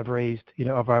have raised,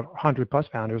 of our 100 plus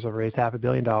founders have raised $500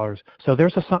 million. So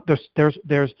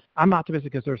I'm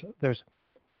optimistic because there's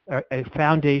a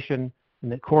foundation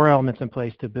and the core elements in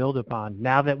place to build upon.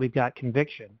 Now that we've got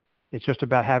conviction, it's just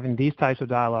about having these types of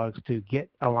dialogues to get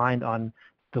aligned on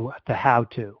the how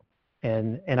to.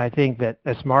 And I think that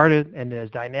as smart and as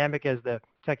dynamic as the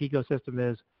tech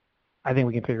ecosystem is, I think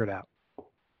we can figure it out.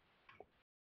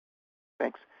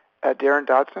 Thanks. Darren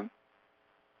Dodson?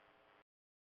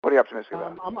 What are you optimistic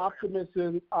about? I'm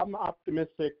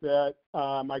optimistic that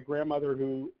my grandmother,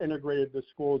 who integrated the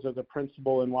schools as a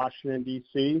principal in Washington,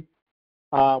 D.C.,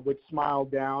 would smile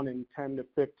down in 10 to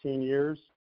 15 years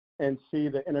and see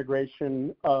the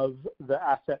integration of the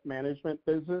asset management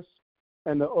business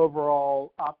and the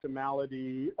overall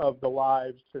optimality of the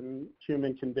lives and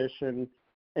human condition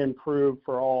improve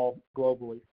for all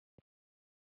globally.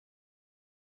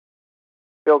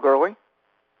 Bill Gurley?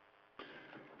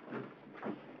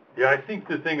 Yeah, I think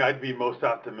the thing I'd be most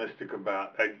optimistic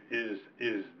about is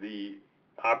the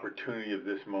opportunity of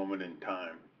this moment in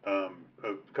time.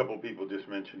 A couple of people just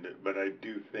mentioned it, but I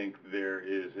do think there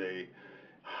is a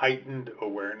heightened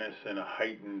awareness and a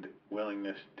heightened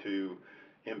willingness to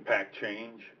impact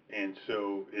change, and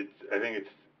so I think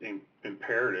it's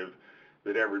imperative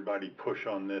that everybody push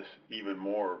on this even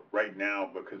more right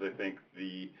now, because I think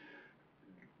the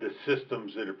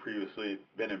systems that have previously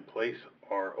been in place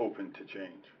are open to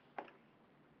change.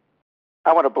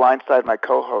 I want to blindside my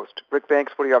co-host. Rick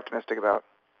Banks, what are you optimistic about?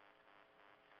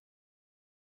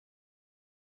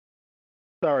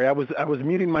 Sorry, I was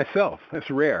muting myself.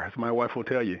 It's rare, as my wife will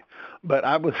tell you. But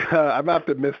I'm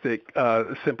optimistic,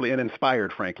 simply and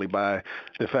inspired, frankly, by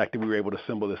the fact that we were able to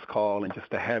assemble this call and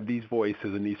just to have these voices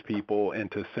and these people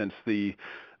and to sense the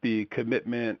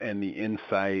commitment and the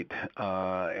insight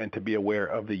and to be aware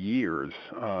of the years,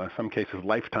 in some cases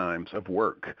lifetimes of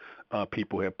work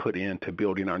people have put into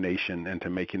building our nation and to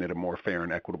making it a more fair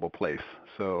and equitable place.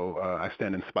 So I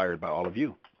stand inspired by all of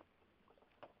you.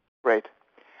 Great.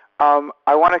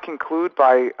 I want to conclude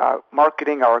by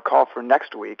marketing our call for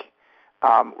next week.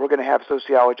 We're going to have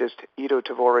sociologist Ido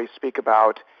Tavori speak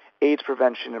about AIDS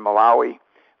prevention in Malawi.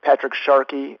 Patrick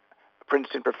Sharkey,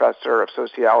 Princeton professor of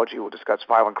sociology, will discuss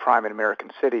violent crime in American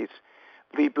cities.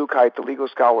 Lee Buchheit, the legal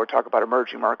scholar, will talk about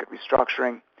emerging market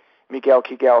restructuring. Miguel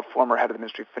Kigel, former head of the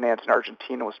Ministry of Finance in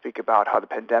Argentina, will speak about how the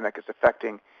pandemic is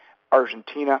affecting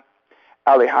Argentina.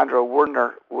 Alejandro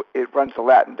Werner runs the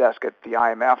Latin desk at the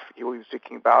IMF. He will be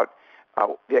speaking about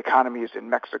the economies in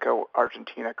Mexico,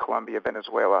 Argentina, Colombia,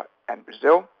 Venezuela, and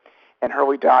Brazil. And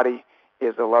Hurley Dottie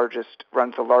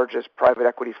runs the largest private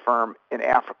equity firm in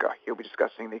Africa. He'll be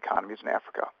discussing the economies in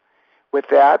Africa. With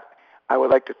that, I would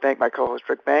like to thank my co-host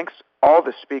Rick Banks, all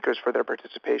the speakers for their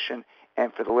participation,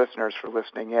 and for the listeners for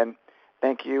listening in.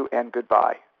 Thank you and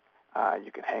goodbye.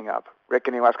 You can hang up. Rick,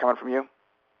 any last comment from you?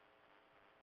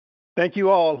 Thank you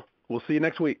all. We'll see you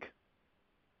next week.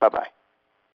 Bye-bye.